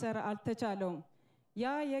እግር ማሰር አልተቻለውም።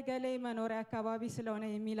 ያ የገሌ መኖሪያ አካባቢ ስለሆነ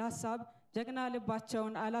የሚል ሀሳብ ጀግና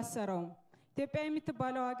ልባቸውን አላሰረውም። ኢትዮጵያ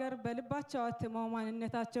የምትባለው ሀገር በልባቸው አትመው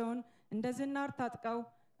ማንነታቸውን እንደ ዝናር ታጥቀው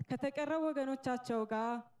ከተቀረው ወገኖቻቸው ጋር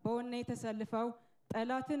በወኔ ተሰልፈው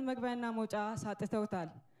ጠላትን መግቢያና መውጫ ሳጥተውታል።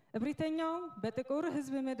 እብሪተኛው በጥቁር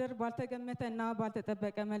ህዝብ ምድር ባልተገመተና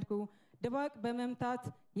ባልተጠበቀ መልኩ ድባቅ በመምታት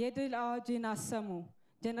የድል አዋጅን አሰሙ።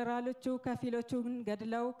 ጀነራሎቹ ከፊሎቹን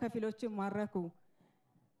ገድለው ከፊሎቹን ማረኩ።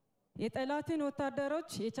 የጠላትን ወታደሮች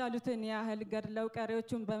የቻሉትን ያህል ገድለው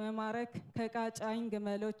ቀሪዎቹን በመማረክ ከቃጫኝ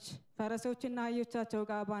ግመሎች፣ ፈረሶችና አህዮቻቸው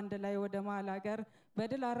ጋር በአንድ ላይ ወደ መሀል ሀገር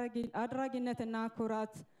በድል አድራጊነትና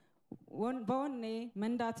ኩራት በወኔ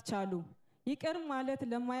መንዳት ቻሉ። ይቅር ማለት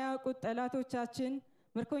ለማያውቁት ጠላቶቻችን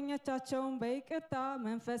ምርኮኞቻቸውን በይቅርታ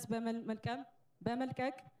መንፈስ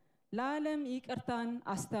በመልቀቅ ለዓለም ይቅርታን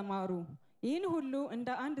አስተማሩ። ይህን ሁሉ እንደ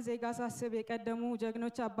አንድ ዜጋ ሳስብ የቀደሙ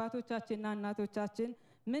ጀግኖች አባቶቻችንና እናቶቻችን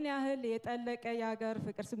ምን ያህል የጠለቀ የሀገር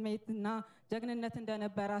ፍቅር ስሜትና ጀግንነት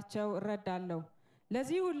እንደነበራቸው እረዳለሁ።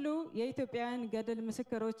 ለዚህ ሁሉ የኢትዮጵያውያን ገድል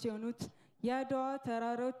ምስክሮች የሆኑት የአድዋ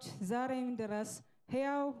ተራሮች ዛሬም ድረስ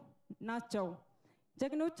ሕያው ናቸው።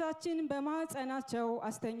 ጀግኖቻችን በማህፀናቸው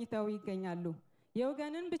አስተኝተው ይገኛሉ።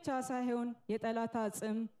 የወገንን ብቻ ሳይሆን የጠላት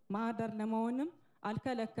አጽም ማህደር ለመሆንም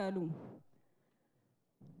አልከለከሉም።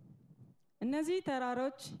 እነዚህ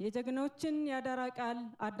ተራሮች የጀግኖችን ያደራ ቃል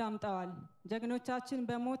አዳምጠዋል። ጀግኖቻችን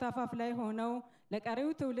በሞት አፋፍ ላይ ሆነው ለቀሪው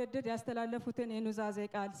ትውልድ ያስተላለፉትን የኑዛዜ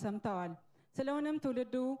ቃል ሰምተዋል። ስለሆነም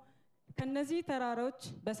ትውልዱ ከነዚህ ተራሮች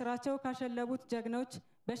በስራቸው ካሸለቡት ጀግኖች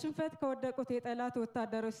በሽንፈት ከወደቁት የጠላት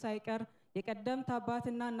ወታደሮች ሳይቀር የቀደምት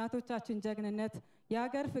አባትና እናቶቻችን ጀግንነት፣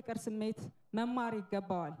 የሀገር ፍቅር ስሜት መማር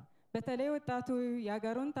ይገባዋል። በተለይ ወጣቱ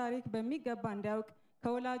የሀገሩን ታሪክ በሚገባ እንዲያውቅ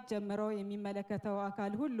ከወላጅ ጀምሮ የሚመለከተው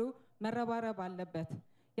አካል ሁሉ መረባረብ አለበት።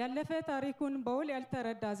 ያለፈ ታሪኩን በውል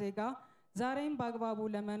ያልተረዳ ዜጋ ዛሬም በአግባቡ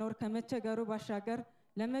ለመኖር ከመቸገሩ ባሻገር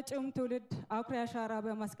ለመጪውም ትውልድ አኩሪ አሻራ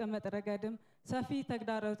በማስቀመጥ ረገድም ሰፊ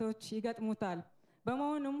ተግዳሮቶች ይገጥሙታል።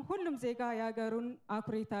 በመሆኑም ሁሉም ዜጋ የሀገሩን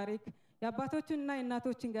አኩሪ ታሪክ የአባቶችንና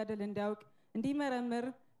የእናቶችን ገድል እንዲያውቅ፣ እንዲመረምር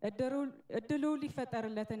እድሉ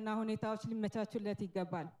ሊፈጠርለትና ሁኔታዎች ሊመቻቹለት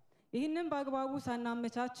ይገባል። ይህንን በአግባቡ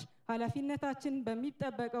ሳናመቻች ኃላፊነታችን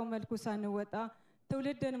በሚጠበቀው መልኩ ሳንወጣ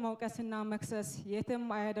ትውልድን መውቀስና መክሰስ የትም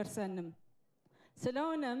አያደርሰንም።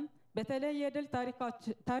 ስለሆነም በተለይ የድል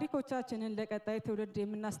ታሪኮቻችንን ለቀጣይ ትውልድ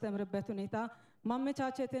የምናስተምርበት ሁኔታ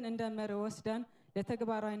ማመቻቸትን እንደ መርህ ወስደን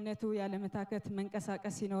ለተግባራዊነቱ ያለመታከት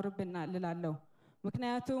መንቀሳቀስ ይኖርብናል እላለሁ።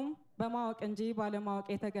 ምክንያቱም በማወቅ እንጂ ባለማወቅ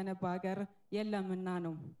የተገነባ ሀገር የለምና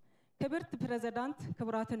ነው። ክብርት ፕሬዝዳንት፣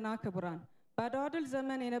 ክቡራትና ክቡራን፣ በአድዋ ድል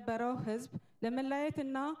ዘመን የነበረው ህዝብ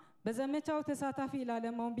ለመለያየትና በዘመቻው ተሳታፊ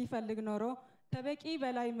ላለመሆን ቢፈልግ ኖሮ ከበቂ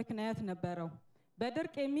በላይ ምክንያት ነበረው።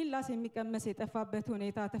 በድርቅ የሚላስ የሚቀመስ የጠፋበት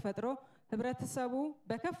ሁኔታ ተፈጥሮ ህብረተሰቡ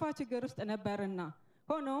በከፋ ችግር ውስጥ ነበርና፣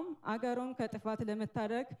 ሆኖም አገሩን ከጥፋት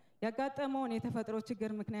ለመታደግ ያጋጠመውን የተፈጥሮ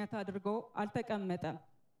ችግር ምክንያት አድርጎ አልተቀመጠም።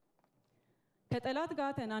 ከጠላት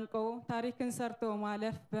ጋር ተናንቆ ታሪክን ሰርቶ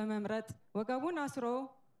ማለፍ በመምረጥ ወገቡን አስሮ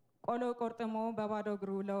ቆሎ ቆርጥሞ በባዶ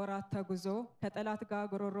እግሩ ለወራት ተጉዞ ከጠላት ጋር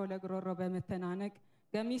ጉሮሮ ለጉሮሮ በመተናነቅ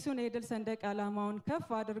ገሚሱን የድል ሰንደቅ ዓላማውን ከፍ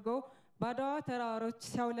አድርጎ በአድዋ ተራሮች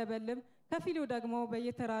ሲያውለበልብ፣ ከፊሉ ደግሞ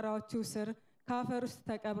በየተራራዎቹ ስር ከአፈር ውስጥ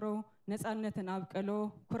ተቀብሮ ነፃነትን አብቅሎ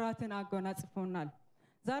ኩራትን አጎናጽፎናል።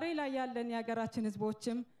 ዛሬ ላይ ያለን የሀገራችን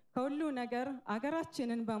ህዝቦችም ከሁሉ ነገር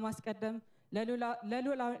አገራችንን በማስቀደም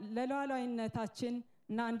ለሉዓላዊነታችን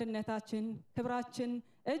እና አንድነታችን ክብራችን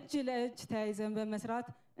እጅ ለእጅ ተያይዘን በመስራት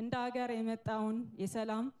እንደ ሀገር የመጣውን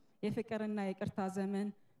የሰላም የፍቅርና የቅርታ ዘመን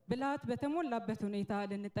ብልሃት በተሞላበት ሁኔታ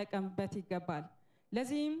ልንጠቀምበት ይገባል።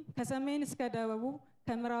 ለዚህም ከሰሜን እስከ ደቡብ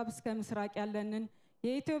ከምዕራብ እስከ ምስራቅ ያለንን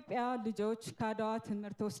የኢትዮጵያ ልጆች ከአድዋ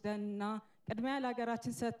ትምህርት ወስደንና ቅድሚያ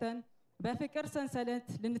ለሀገራችን ሰጥተን በፍቅር ሰንሰለት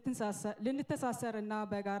ልንተሳሰርና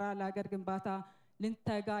በጋራ ለሀገር ግንባታ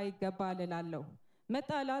ልንተጋ ይገባል እላለሁ።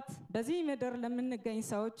 መጣላት በዚህ ምድር ለምንገኝ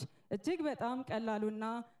ሰዎች እጅግ በጣም ቀላሉና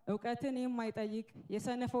እውቀትን የማይጠይቅ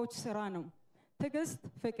የሰነፎች ስራ ነው። ትዕግስት፣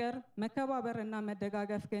 ፍቅር፣ መከባበርና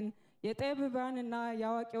መደጋገፍ ግን የጠቢባንና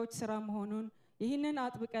የአዋቂዎች ስራ መሆኑን ይህንን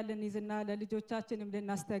አጥብቀን ልንይዝና ለልጆቻችንም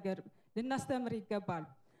ልናስተምር ይገባል።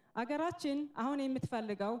 አገራችን አሁን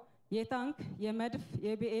የምትፈልገው የታንክ፣ የመድፍ፣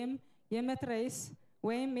 የቢኤም፣ የመትረይስ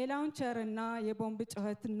ወይም የላውንቸር እና የቦምብ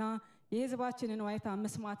ጩኸትና የህዝባችንን ዋይታ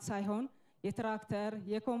መስማት ሳይሆን የትራክተር፣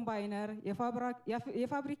 የኮምባይነር፣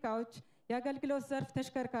 የፋብሪካዎች፣ የአገልግሎት ዘርፍ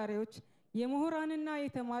ተሽከርካሪዎች፣ የምሁራንና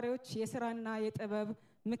የተማሪዎች የስራና የጥበብ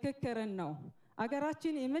ምክክርን ነው።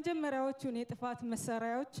 አገራችን የመጀመሪያዎቹን የጥፋት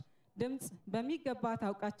መሳሪያዎች ድምፅ በሚገባ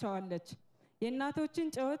ታውቃቸዋለች።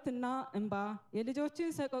 የእናቶችን ጩኸትና እንባ፣ የልጆችን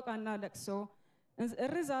ሰቆቃና ለቅሶ፣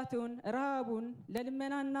 እርዛቱን፣ ረሃቡን፣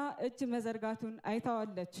 ለልመናና እጅ መዘርጋቱን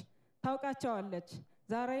አይታዋለች፣ ታውቃቸዋለች።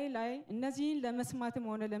 ዛሬ ላይ እነዚህን ለመስማትም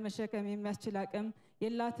ሆነ ለመሸከም የሚያስችል አቅም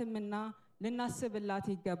የላትምና ልናስብላት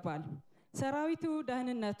ይገባል። ሰራዊቱ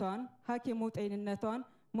ደህንነቷን፣ ሐኪሙ ጤንነቷን፣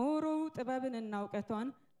 ምሁሩ ጥበብንና እውቀቷን፣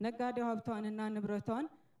 ነጋዴው ሀብቷንና ንብረቷን፣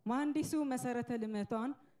 መሐንዲሱ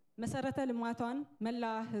መሰረተ ልማቷን፣ መላ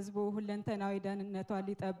ህዝቡ ሁለንተናዊ ደህንነቷን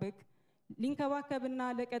ሊጠብቅ ሊንከባከብና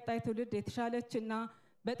ለቀጣይ ትውልድ የተሻለችና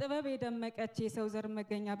በጥበብ የደመቀች የሰው ዘር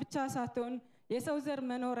መገኛ ብቻ ሳትሆን የሰው ዘር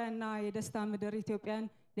መኖሪያና የደስታ ምድር ኢትዮጵያን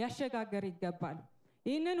ሊያሸጋገር ይገባል።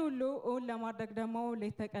 ይህንን ሁሉ እውን ለማድረግ ደግሞ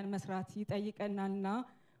ሌት ተቀን መስራት ይጠይቀናልና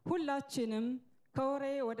ሁላችንም ከወሬ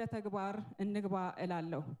ወደ ተግባር እንግባ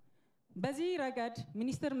እላለሁ። በዚህ ረገድ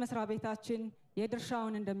ሚኒስቴር መስሪያ ቤታችን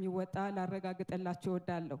የድርሻውን እንደሚወጣ ላረጋግጥላችሁ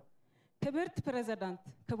እወዳለሁ። ክብርት ፕሬዝዳንት፣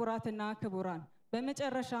 ክቡራትና ክቡራን፣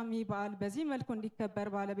 በመጨረሻም ይህ በዓል በዚህ መልኩ እንዲከበር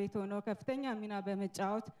ባለቤት ሆኖ ከፍተኛ ሚና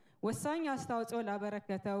በመጫወት ወሳኝ አስተዋጽኦ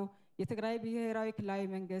ላበረከተው የትግራይ ብሔራዊ ክልላዊ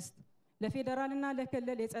መንግስት፣ ለፌዴራልና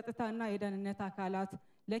ለክልል የጸጥታና የደህንነት አካላት፣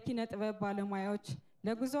 ለኪነ ጥበብ ባለሙያዎች፣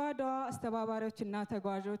 ለጉዞ አድዋ አስተባባሪዎችና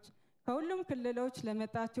ተጓዦች፣ ከሁሉም ክልሎች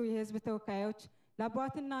ለመጣችሁ የህዝብ ተወካዮች፣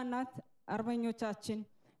 ለአባትና እናት አርበኞቻችን፣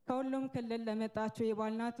 ከሁሉም ክልል ለመጣችሁ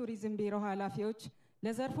የባህልና ቱሪዝም ቢሮ ኃላፊዎች፣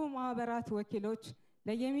 ለዘርፉ ማህበራት ወኪሎች፣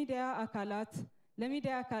 ለሚዲያ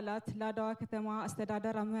አካላት፣ ለአድዋ ከተማ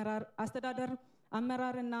አስተዳደር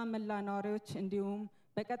አመራርና መላ ነዋሪዎች እንዲሁም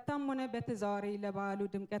በቀጥታም ሆነ በተዘዋዋሪ ለበዓሉ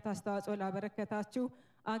ድምቀት አስተዋጽኦ ላበረከታችሁ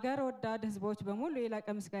አገር ወዳድ ህዝቦች በሙሉ የላቀ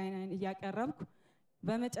ምስጋናን እያቀረብኩ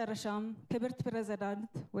በመጨረሻም ክብርት ፕሬዝዳንት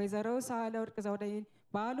ወይዘሮ ሳህለወርቅ ዘውዴ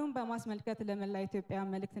በዓሉን በማስመልከት ለመላ ኢትዮጵያ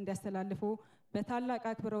መልእክት እንዲያስተላልፉ በታላቅ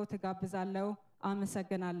አክብሮት እጋብዛለሁ።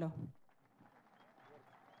 አመሰግናለሁ።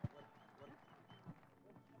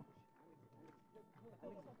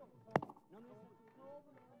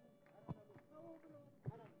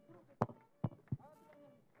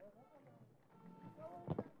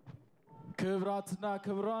 ክብራትና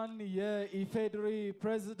ክብራን የኢፌዴሪ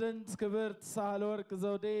ፕሬዝዳንት ክብርት ሳህለወርቅ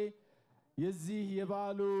ዘውዴ የዚህ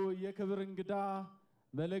የበዓሉ የክብር እንግዳ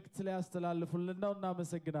መልእክት ላይ ያስተላልፉልን ነው።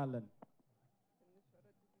 እናመሰግናለን።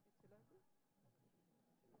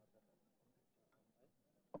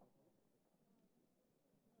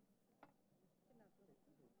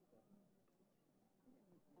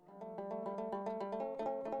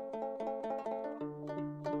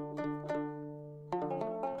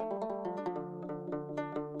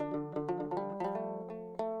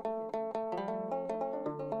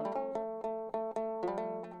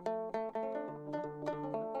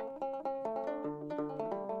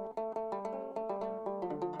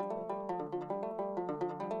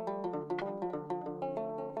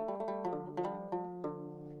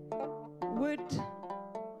 ውድ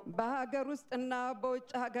በሀገር ውስጥና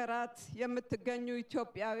በውጭ ሀገራት የምትገኙ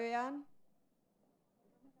ኢትዮጵያውያን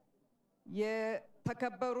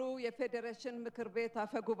የተከበሩ የፌዴሬሽን ምክር ቤት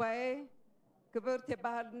አፈ ጉባኤ ክብርት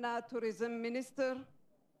የባህልና ቱሪዝም ሚኒስትር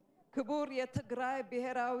ክቡር የትግራይ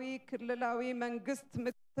ብሔራዊ ክልላዊ መንግስት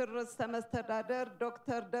ምክትል ርዕሰ መስተዳድር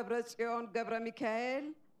ዶክተር ደብረጽዮን ገብረ ሚካኤል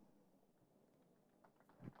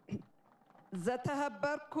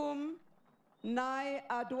ዘተኸበርኩም ናይ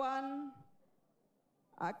አድዋን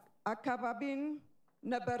አካባቢን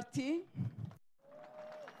ነበርቲ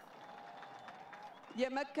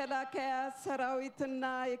የመከላከያ ሰራዊትና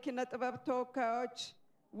የኪነ ጥበብ ተወካዮች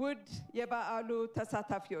ውድ የበዓሉ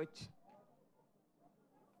ተሳታፊዎች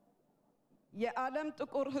የዓለም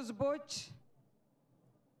ጥቁር ህዝቦች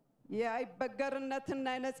የአይበገርነትና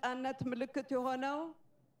የነጻነት ምልክት የሆነው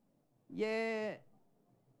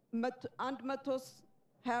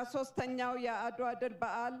የ123ኛው የአድዋ ድል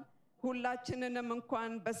በዓል ሁላችንንም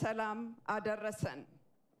እንኳን በሰላም አደረሰን።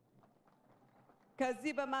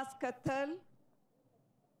 ከዚህ በማስከተል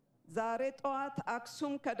ዛሬ ጠዋት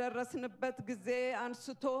አክሱም ከደረስንበት ጊዜ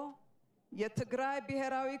አንስቶ የትግራይ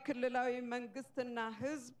ብሔራዊ ክልላዊ መንግስትና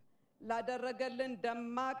ህዝብ ላደረገልን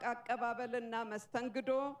ደማቅ አቀባበልና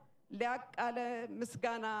መስተንግዶ ሊያቅ ያለ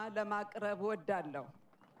ምስጋና ለማቅረብ ወዳለሁ።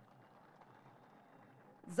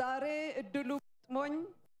 ዛሬ እድሉ ገጥሞኝ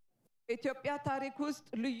በኢትዮጵያ ታሪክ ውስጥ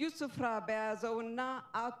ልዩ ስፍራ በያዘውና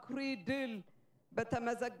አኩሪ ድል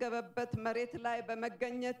በተመዘገበበት መሬት ላይ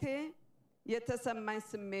በመገኘቴ የተሰማኝ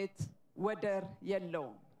ስሜት ወደር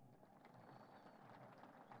የለውም።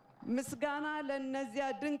 ምስጋና ለእነዚያ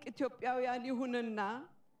ድንቅ ኢትዮጵያውያን ይሁንና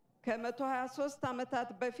ከ123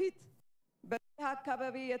 ዓመታት በፊት በዚህ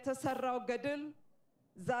አካባቢ የተሰራው ገድል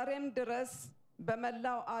ዛሬም ድረስ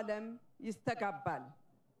በመላው ዓለም ይስተጋባል።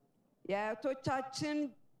 የአያቶቻችን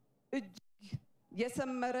እጅግ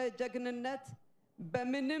የሰመረ ጀግንነት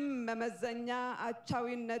በምንም መመዘኛ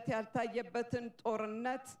አቻዊነት ያልታየበትን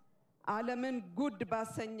ጦርነት ዓለምን ጉድ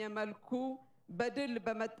ባሰኘ መልኩ በድል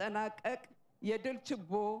በመጠናቀቅ የድል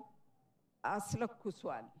ችቦ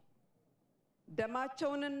አስለኩሷል።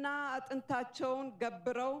 ደማቸውንና አጥንታቸውን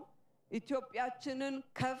ገብረው ኢትዮጵያችንን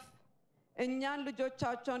ከፍ እኛን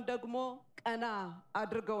ልጆቻቸውን ደግሞ ቀና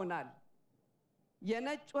አድርገውናል።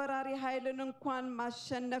 የነጭ ወራሪ ኃይልን እንኳን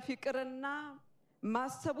ማሸነፍ ይቅርና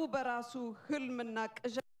ማሰቡ በራሱ ህልምና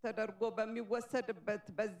ቅዠት ተደርጎ በሚወሰድበት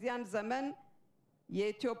በዚያን ዘመን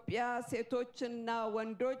የኢትዮጵያ ሴቶችና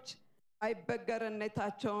ወንዶች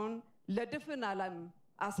አይበገርነታቸውን ለድፍን ዓለም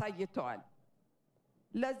አሳይተዋል።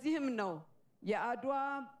 ለዚህም ነው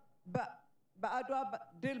በአድዋ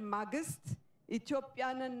ድል ማግስት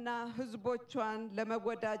ኢትዮጵያንና ህዝቦቿን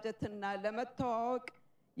ለመወዳጀትና ለመተዋወቅ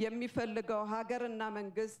የሚፈልገው ሀገርና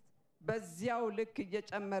መንግስት በዚያው ልክ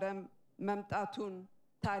እየጨመረ መምጣቱን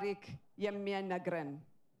ታሪክ የሚነግረን።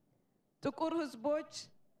 ጥቁር ህዝቦች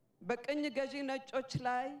በቅኝ ገዢ ነጮች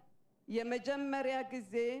ላይ ለመጀመሪያ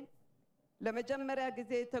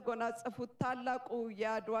ጊዜ የተጎናጸፉት ታላቁ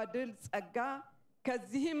የአድዋ ድል ጸጋ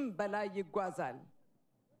ከዚህም በላይ ይጓዛል።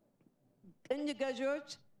 ቅኝ ገዢዎች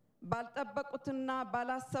ባልጠበቁትና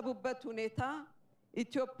ባላሰቡበት ሁኔታ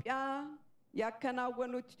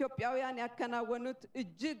ኢትዮጵያውያን ያከናወኑት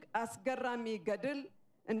እጅግ አስገራሚ ገድል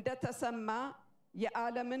እንደተሰማ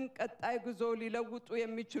የዓለምን ቀጣይ ጉዞ ሊለውጡ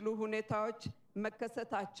የሚችሉ ሁኔታዎች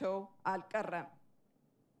መከሰታቸው አልቀረም።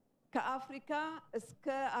 ከአፍሪካ እስከ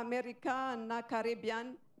አሜሪካ እና ካሪቢያን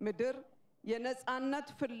ምድር የነጻነት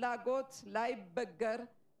ፍላጎት ላይበገር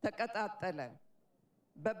ተቀጣጠለ።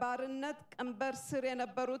 በባርነት ቀንበር ስር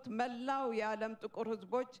የነበሩት መላው የዓለም ጥቁር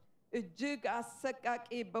ህዝቦች እጅግ አሰቃቂ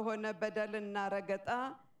በሆነ በደልና ረገጣ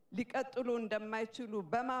ሊቀጥሉ እንደማይችሉ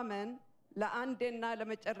በማመን ለአንዴና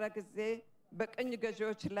ለመጨረሻ ጊዜ በቅኝ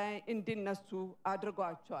ገዢዎች ላይ እንዲነሱ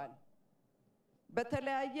አድርጓቸዋል።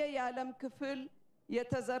 በተለያየ የዓለም ክፍል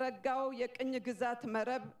የተዘረጋው የቅኝ ግዛት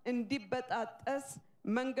መረብ እንዲበጣጠስ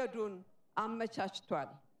መንገዱን አመቻችቷል።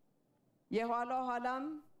 የኋላም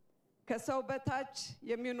ከሰው በታች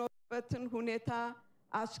የሚኖሩበትን ሁኔታ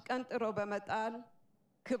አሽቀንጥሮ በመጣል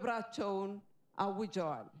ክብራቸውን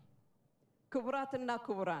አውጀዋል። ክቡራትና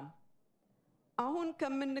ክቡራን፣ አሁን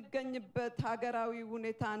ከምንገኝበት ሀገራዊ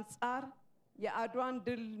ሁኔታ አንጻር የአድዋን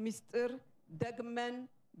ድል ምስጢር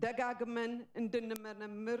ደጋግመን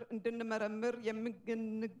እንድንመረምር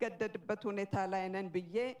የምንገደድበት ሁኔታ ላይ ነን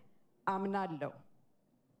ብዬ አምናለሁ።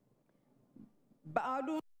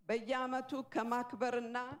 በዓሉን በየዓመቱ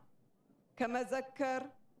ከማክበርና ከመዘከር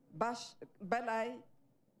በላይ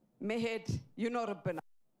መሄድ ይኖርብናል።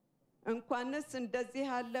 እንኳንስ እንደዚህ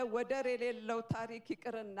ያለ ወደር የሌለው ታሪክ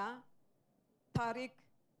ይቅርና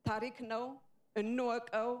ታሪክ ነው፣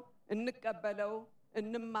 እንወቀው፣ እንቀበለው፣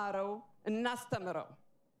 እንማረው እናስተምረው።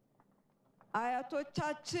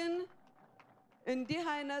 አያቶቻችን እንዲህ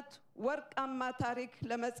አይነት ወርቃማ ታሪክ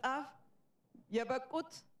ለመጻፍ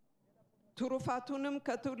የበቁት ትሩፋቱንም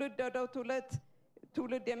ከትውልድ ወደ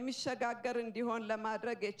ትውልድ የሚሸጋገር እንዲሆን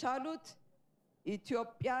ለማድረግ የቻሉት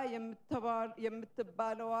ኢትዮጵያ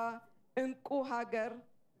የምትባለዋ እንቁ ሀገር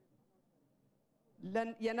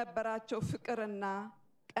የነበራቸው ፍቅርና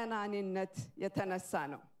ቀናኒነት የተነሳ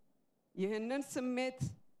ነው። ይህንን ስሜት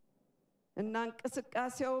እና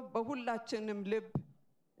እንቅስቃሴው በሁላችንም ልብ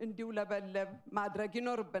እንዲውለበለብ ማድረግ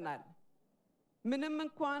ይኖርብናል። ምንም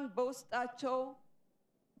እንኳን በውስጣቸው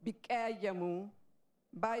ቢቀያየሙ፣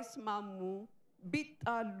 ባይስማሙ፣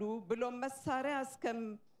 ቢጣሉ ብሎ መሳሪያ እስከ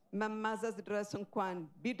መማዘዝ ድረስ እንኳን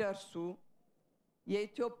ቢደርሱ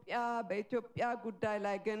በኢትዮጵያ ጉዳይ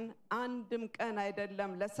ላይ ግን አንድም ቀን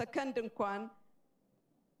አይደለም ለሰከንድ እንኳን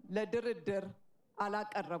ለድርድር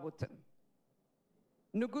አላቀረቡትም።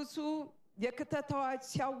 ንጉሱ የክተት አዋጅ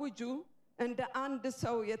ሲያውጁ እንደ አንድ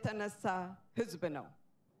ሰው የተነሳ ህዝብ ነው።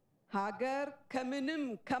 ሀገር ከምንም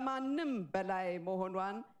ከማንም በላይ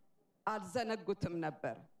መሆኗን አልዘነጉትም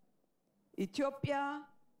ነበር። ኢትዮጵያ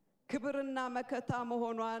ክብርና መከታ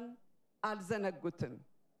መሆኗን አልዘነጉትም።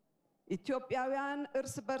 ኢትዮጵያውያን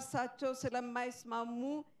እርስ በርሳቸው ስለማይስማሙ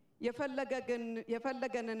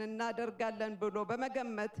የፈለገንን እናደርጋለን ብሎ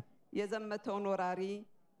በመገመት የዘመተውን ወራሪ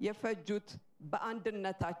የፈጁት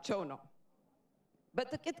በአንድነታቸው ነው።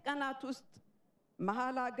 በጥቂት ቀናት ውስጥ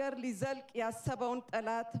መሃል ሀገር ሊዘልቅ ያሰበውን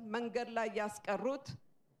ጠላት መንገድ ላይ ያስቀሩት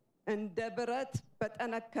እንደ ብረት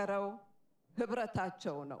በጠነከረው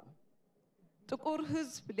ህብረታቸው ነው። ጥቁር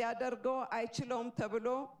ህዝብ ሊያደርገው አይችለውም ተብሎ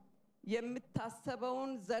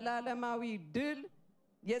የሚታሰበውን ዘላለማዊ ድል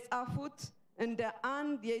የጻፉት እንደ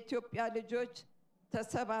አንድ የኢትዮጵያ ልጆች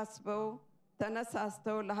ተሰባስበው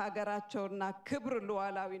ተነሳስተው ለሀገራቸውና ክብር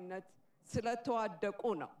ሉዓላዊነት ስለተዋደቁ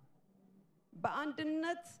ነው።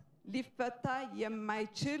 በአንድነት ሊፈታ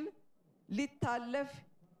የማይችል ሊታለፍ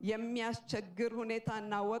የሚያስቸግር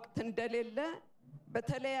ሁኔታና ወቅት እንደሌለ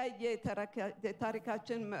በተለያየ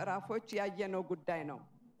የታሪካችን ምዕራፎች ያየነው ጉዳይ ነው።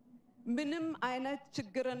 ምንም አይነት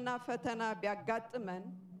ችግርና ፈተና ቢያጋጥመን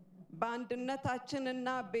በአንድነታችንና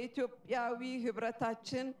በኢትዮጵያዊ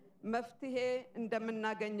ህብረታችን መፍትሄ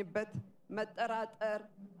እንደምናገኝበት መጠራጠር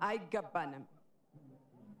አይገባንም።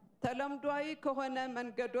 ተለምዷዊ ከሆነ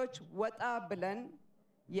መንገዶች ወጣ ብለን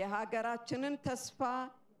የሀገራችንን ተስፋ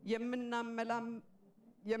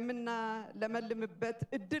የምናለመልምበት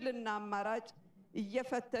እድልና አማራጭ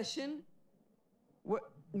እየፈተሽን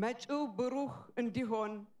መጪው ብሩህ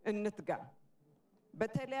እንዲሆን እንትጋ።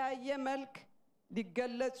 በተለያየ መልክ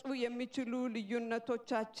ሊገለጹ የሚችሉ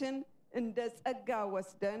ልዩነቶቻችን እንደ ጸጋ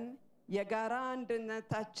ወስደን የጋራ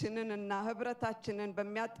አንድነታችንን እና ህብረታችንን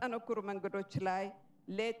በሚያጠነክሩ መንገዶች ላይ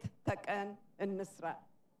ሌት ተቀን እንስራ።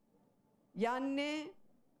 ያኔ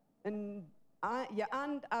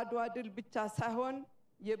የአንድ አድዋ ድል ብቻ ሳይሆን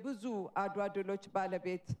የብዙ አድዋ ድሎች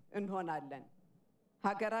ባለቤት እንሆናለን።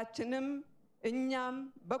 ሀገራችንም እኛም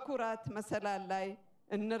በኩራት መሰላል ላይ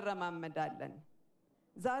እንረማመዳለን።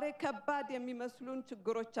 ዛሬ ከባድ የሚመስሉን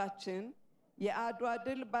ችግሮቻችን የአድዋ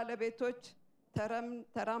ድል ባለቤቶች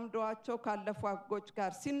ተራምደዋቸው ካለፉ አጎች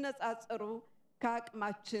ጋር ሲነጻጸሩ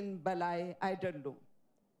ከአቅማችን በላይ አይደሉም።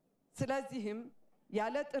 ስለዚህም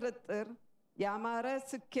ያለ ጥርጥር በአማረ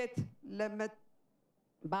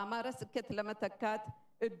ስኬት ለመተካት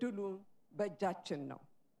እድሉ በእጃችን ነው።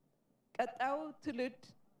 ቀጣዩ ትውልድ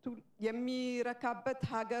የሚረካበት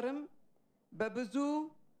ሀገርም በብዙ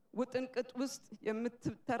ውጥንቅጥ ውስጥ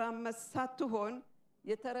የምትተራመስ ሳትሆን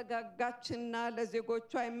የተረጋጋችና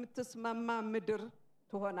ለዜጎቿ የምትስማማ ምድር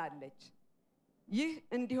ትሆናለች። ይህ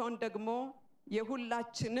እንዲሆን ደግሞ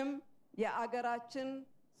የሁላችንም የአገራችን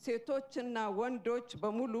ሴቶችና ወንዶች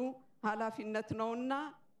በሙሉ ኃላፊነት ነውና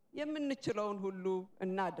የምንችለውን ሁሉ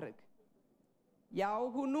እናድርግ።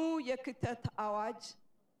 የአሁኑ የክተት አዋጅ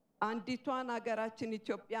አንዲቷን አገራችን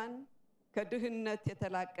ኢትዮጵያን ከድህነት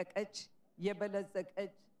የተላቀቀች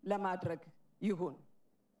የበለጸገች ለማድረግ ይሁን።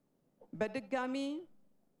 በድጋሚ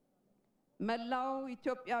መላው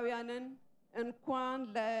ኢትዮጵያውያንን እንኳን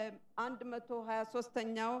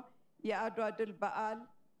ለ123ኛው የአድዋ ድል በዓል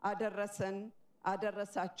አደረሰን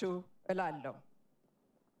አደረሳችሁ እላለሁ።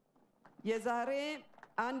 የዛሬ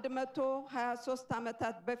 123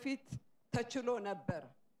 ዓመታት በፊት ተችሎ ነበር።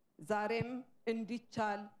 ዛሬም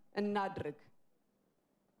እንዲቻል እናድርግ።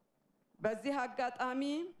 በዚህ አጋጣሚ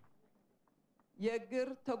የእግር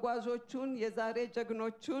ተጓዦቹን የዛሬ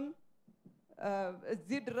ጀግኖቹን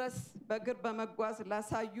እዚህ ድረስ በእግር በመጓዝ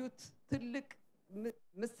ላሳዩት ትልቅ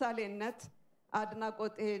ምሳሌነት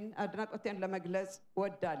አድናቆቴን ለመግለጽ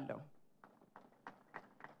ወዳለሁ።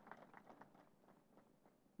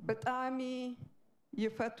 በጣም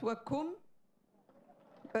ይፈትወኩም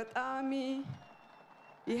በጣም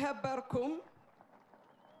ይሄበርኩም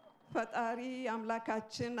ፈጣሪ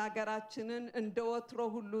አምላካችን አገራችንን እንደ ወትሮ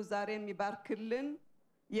ሁሉ ዛሬ የሚባርክልን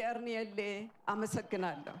የእርኔሌ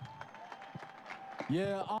አመሰግናለሁ።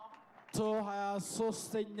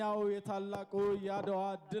 የ123ኛው የታላቁ የአድዋ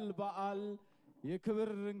ድል በዓል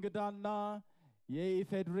የክብር እንግዳና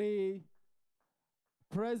የኢፌድሪ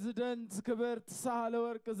ፕሬዚደንት ክብርት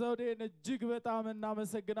ሳህለወርቅ ዘውዴን እጅግ በጣም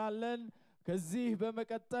እናመሰግናለን። ከዚህ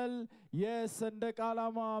በመቀጠል የሰንደቅ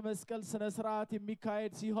ዓላማ መስቀል ስነ ስርዓት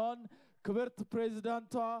የሚካሄድ ሲሆን ክብርት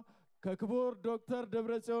ፕሬዝዳንቷ ከክቡር ዶክተር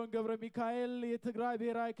ደብረጽዮን ገብረ ሚካኤል የትግራይ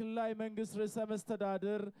ብሔራዊ ክልላዊ መንግስት ርዕሰ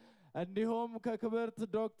መስተዳድር እንዲሁም ከክብርት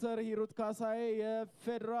ዶክተር ሂሩት ካሳዬ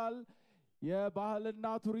የፌዴራል የባህልና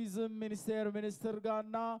ቱሪዝም ሚኒስቴር ሚኒስትር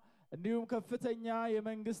ጋርና እንዲሁም ከፍተኛ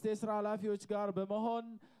የመንግስት የሥራ ኃላፊዎች ጋር በመሆን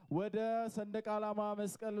ወደ ሰንደቅ ዓላማ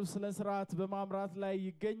መስቀል ስነ ስርዓት በማምራት ላይ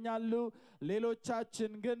ይገኛሉ።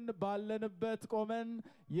 ሌሎቻችን ግን ባለንበት ቆመን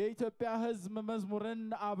የኢትዮጵያ ሕዝብ መዝሙርን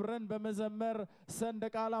አብረን በመዘመር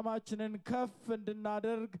ሰንደቅ ዓላማችንን ከፍ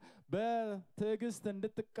እንድናደርግ በትዕግስት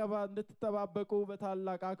እንድትጠባበቁ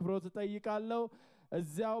በታላቅ አክብሮት እጠይቃለሁ።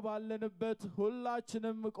 እዚያው ባለንበት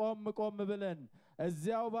ሁላችንም ቆም ብለን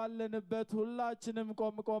እዚያው ባለንበት ሁላችንም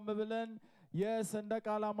ቆም ብለን የሰንደቅ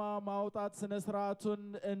ዓላማ ማውጣት ስነ ስርዓቱን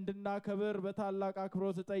እንድናከብር በታላቅ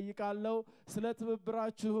አክብሮት እጠይቃለሁ። ስለ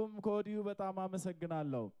ትብብራችሁም ከወዲሁ በጣም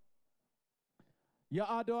አመሰግናለሁ።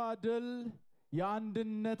 የአድዋ ድል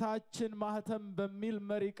የአንድነታችን ማህተም በሚል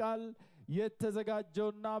መሪ ቃል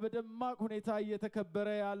የተዘጋጀውና በደማቅ ሁኔታ እየተከበረ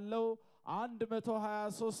ያለው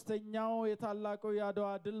 123ኛው የታላቁ የአድዋ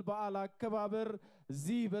ድል በዓል አከባበር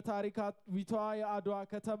እዚህ በታሪካዊቷ የአድዋ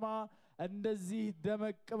ከተማ እንደዚህ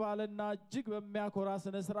ደመቅ ባለና እጅግ በሚያኮራ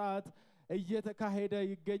ስነ ስርዓት እየተካሄደ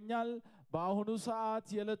ይገኛል። በአሁኑ ሰዓት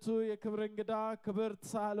የዕለቱ የክብር እንግዳ ክብርት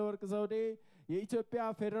ሳህለወርቅ ዘውዴ የኢትዮጵያ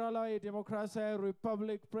ፌዴራላዊ ዴሞክራሲያዊ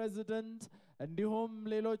ሪፐብሊክ ፕሬዝዳንት እንዲሁም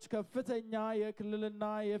ሌሎች ከፍተኛ የክልልና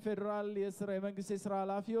የፌዴራል የመንግስት የሥራ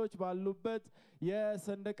ኃላፊዎች ባሉበት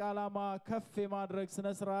የሰንደቅ ዓላማ ከፍ የማድረግ ስነ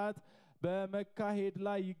ስርዓት በመካሄድ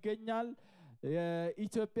ላይ ይገኛል።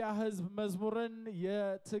 የኢትዮጵያ ሕዝብ መዝሙርን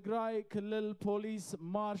የትግራይ ክልል ፖሊስ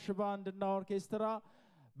ማርሽ ባንድ እና ኦርኬስትራ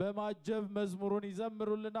በማጀብ መዝሙሩን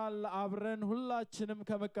ይዘምሩልናል። አብረን ሁላችንም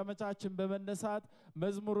ከመቀመጫችን በመነሳት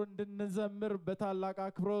መዝሙሩን እንድንዘምር በታላቅ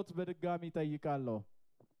አክብሮት በድጋሚ ጠይቃለሁ።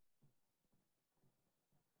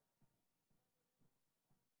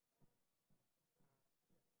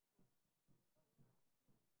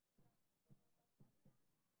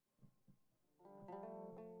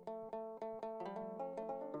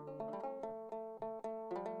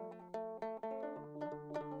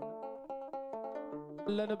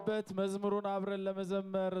 ለንበት መዝሙሩን አብረን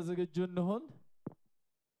ለመዘመር ዝግጁ እንሁን።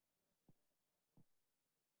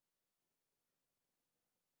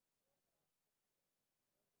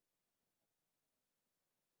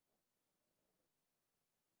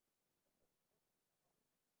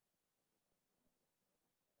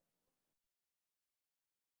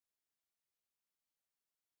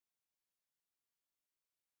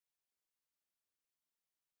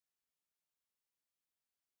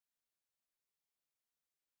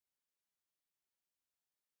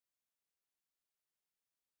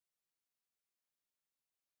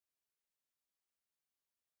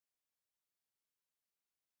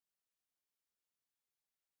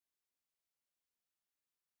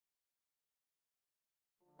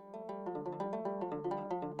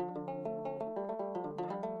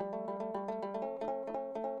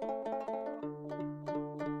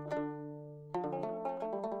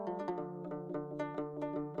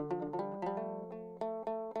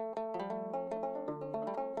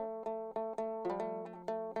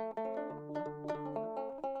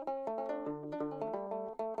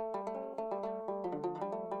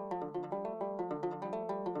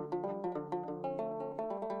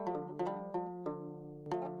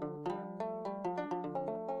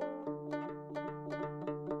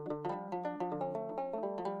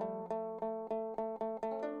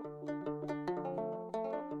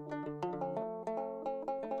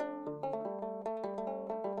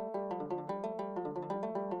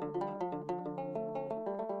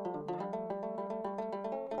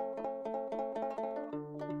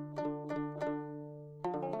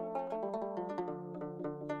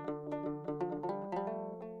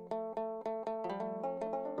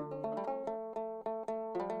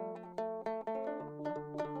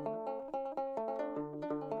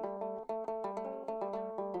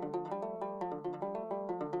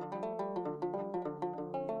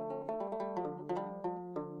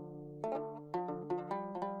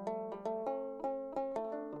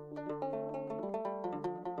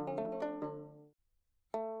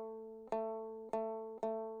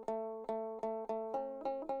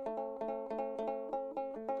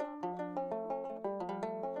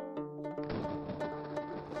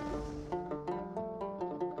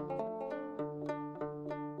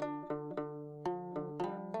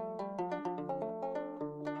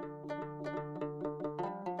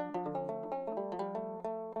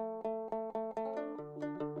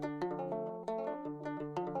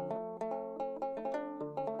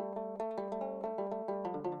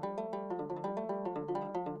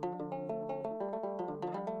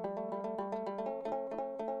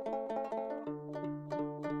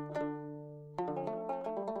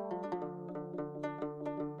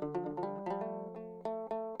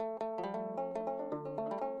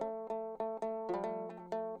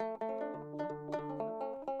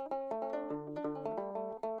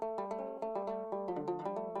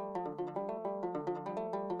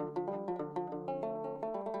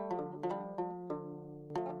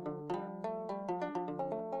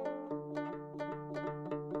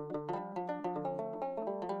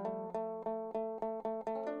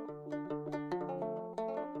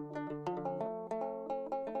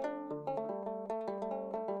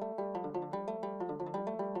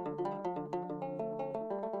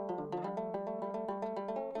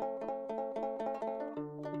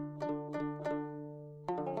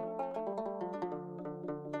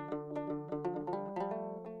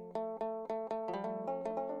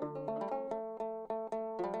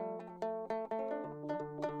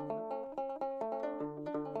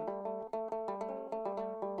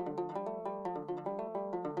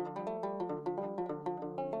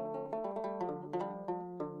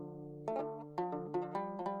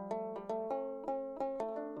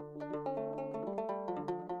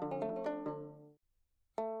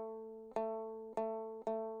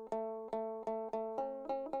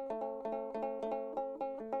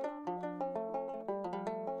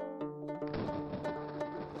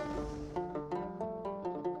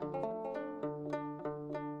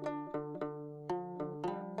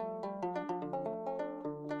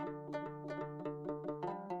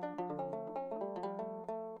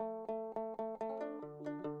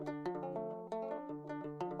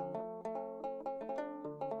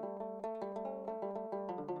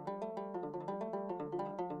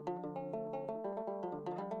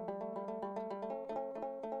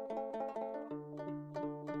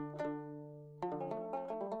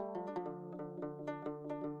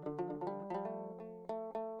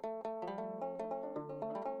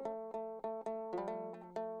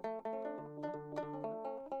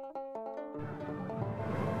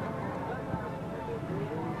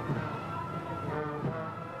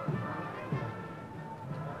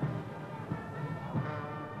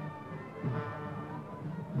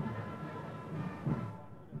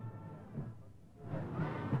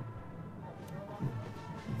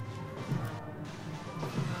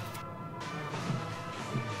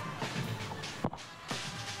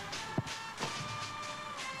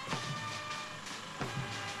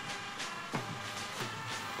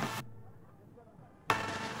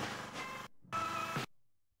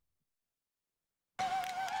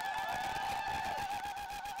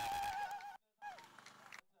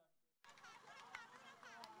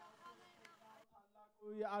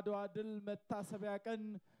 የአድዋ ድል መታሰቢያ ቀን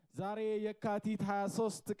ዛሬ የካቲት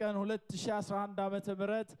 23 ቀን 2011 ዓመተ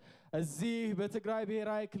ምህረት እዚህ በትግራይ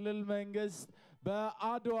ብሔራዊ ክልል መንግስት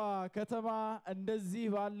በአድዋ ከተማ እንደዚህ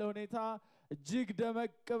ባለ ሁኔታ እጅግ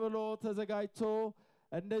ደመቅ ብሎ ተዘጋጅቶ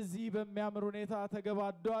እንደዚህ በሚያምር ሁኔታ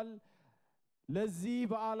ተገባዷል። ለዚህ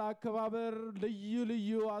በዓል አከባበር ልዩ ልዩ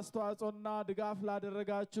አስተዋጽኦና ድጋፍ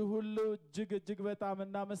ላደረጋችሁ ሁሉ እጅግ በጣም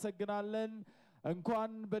እናመሰግናለን።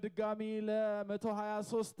 እንኳን በድጋሚ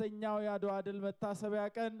ለ123ኛው የአድዋ ድል መታሰቢያ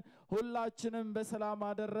ቀን ሁላችንም በሰላም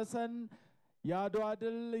አደረሰን። የአድዋ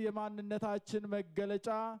ድል የማንነታችን መገለጫ፣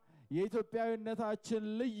 የኢትዮጵያዊነታችን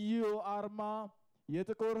ልዩ አርማ፣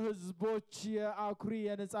 የጥቁር ህዝቦች የአኩሪ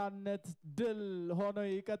የነጻነት ድል ሆኖ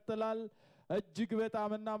ይቀጥላል። እጅግ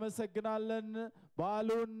በጣም እናመሰግናለን።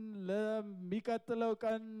 በዓሉን ለሚቀጥለው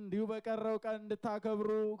ቀን እንዲሁ በቀረው ቀን እንድታከብሩ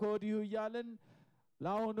ከወዲሁ እያልን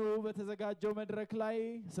ለአሁኑ በተዘጋጀው መድረክ ላይ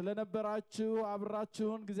ስለነበራችሁ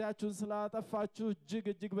አብራችሁን ጊዜያችሁን ስላጠፋችሁ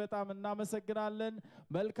እጅግ በጣም እናመሰግናለን።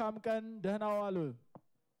 መልካም ቀን፣ ደህና ዋሉ።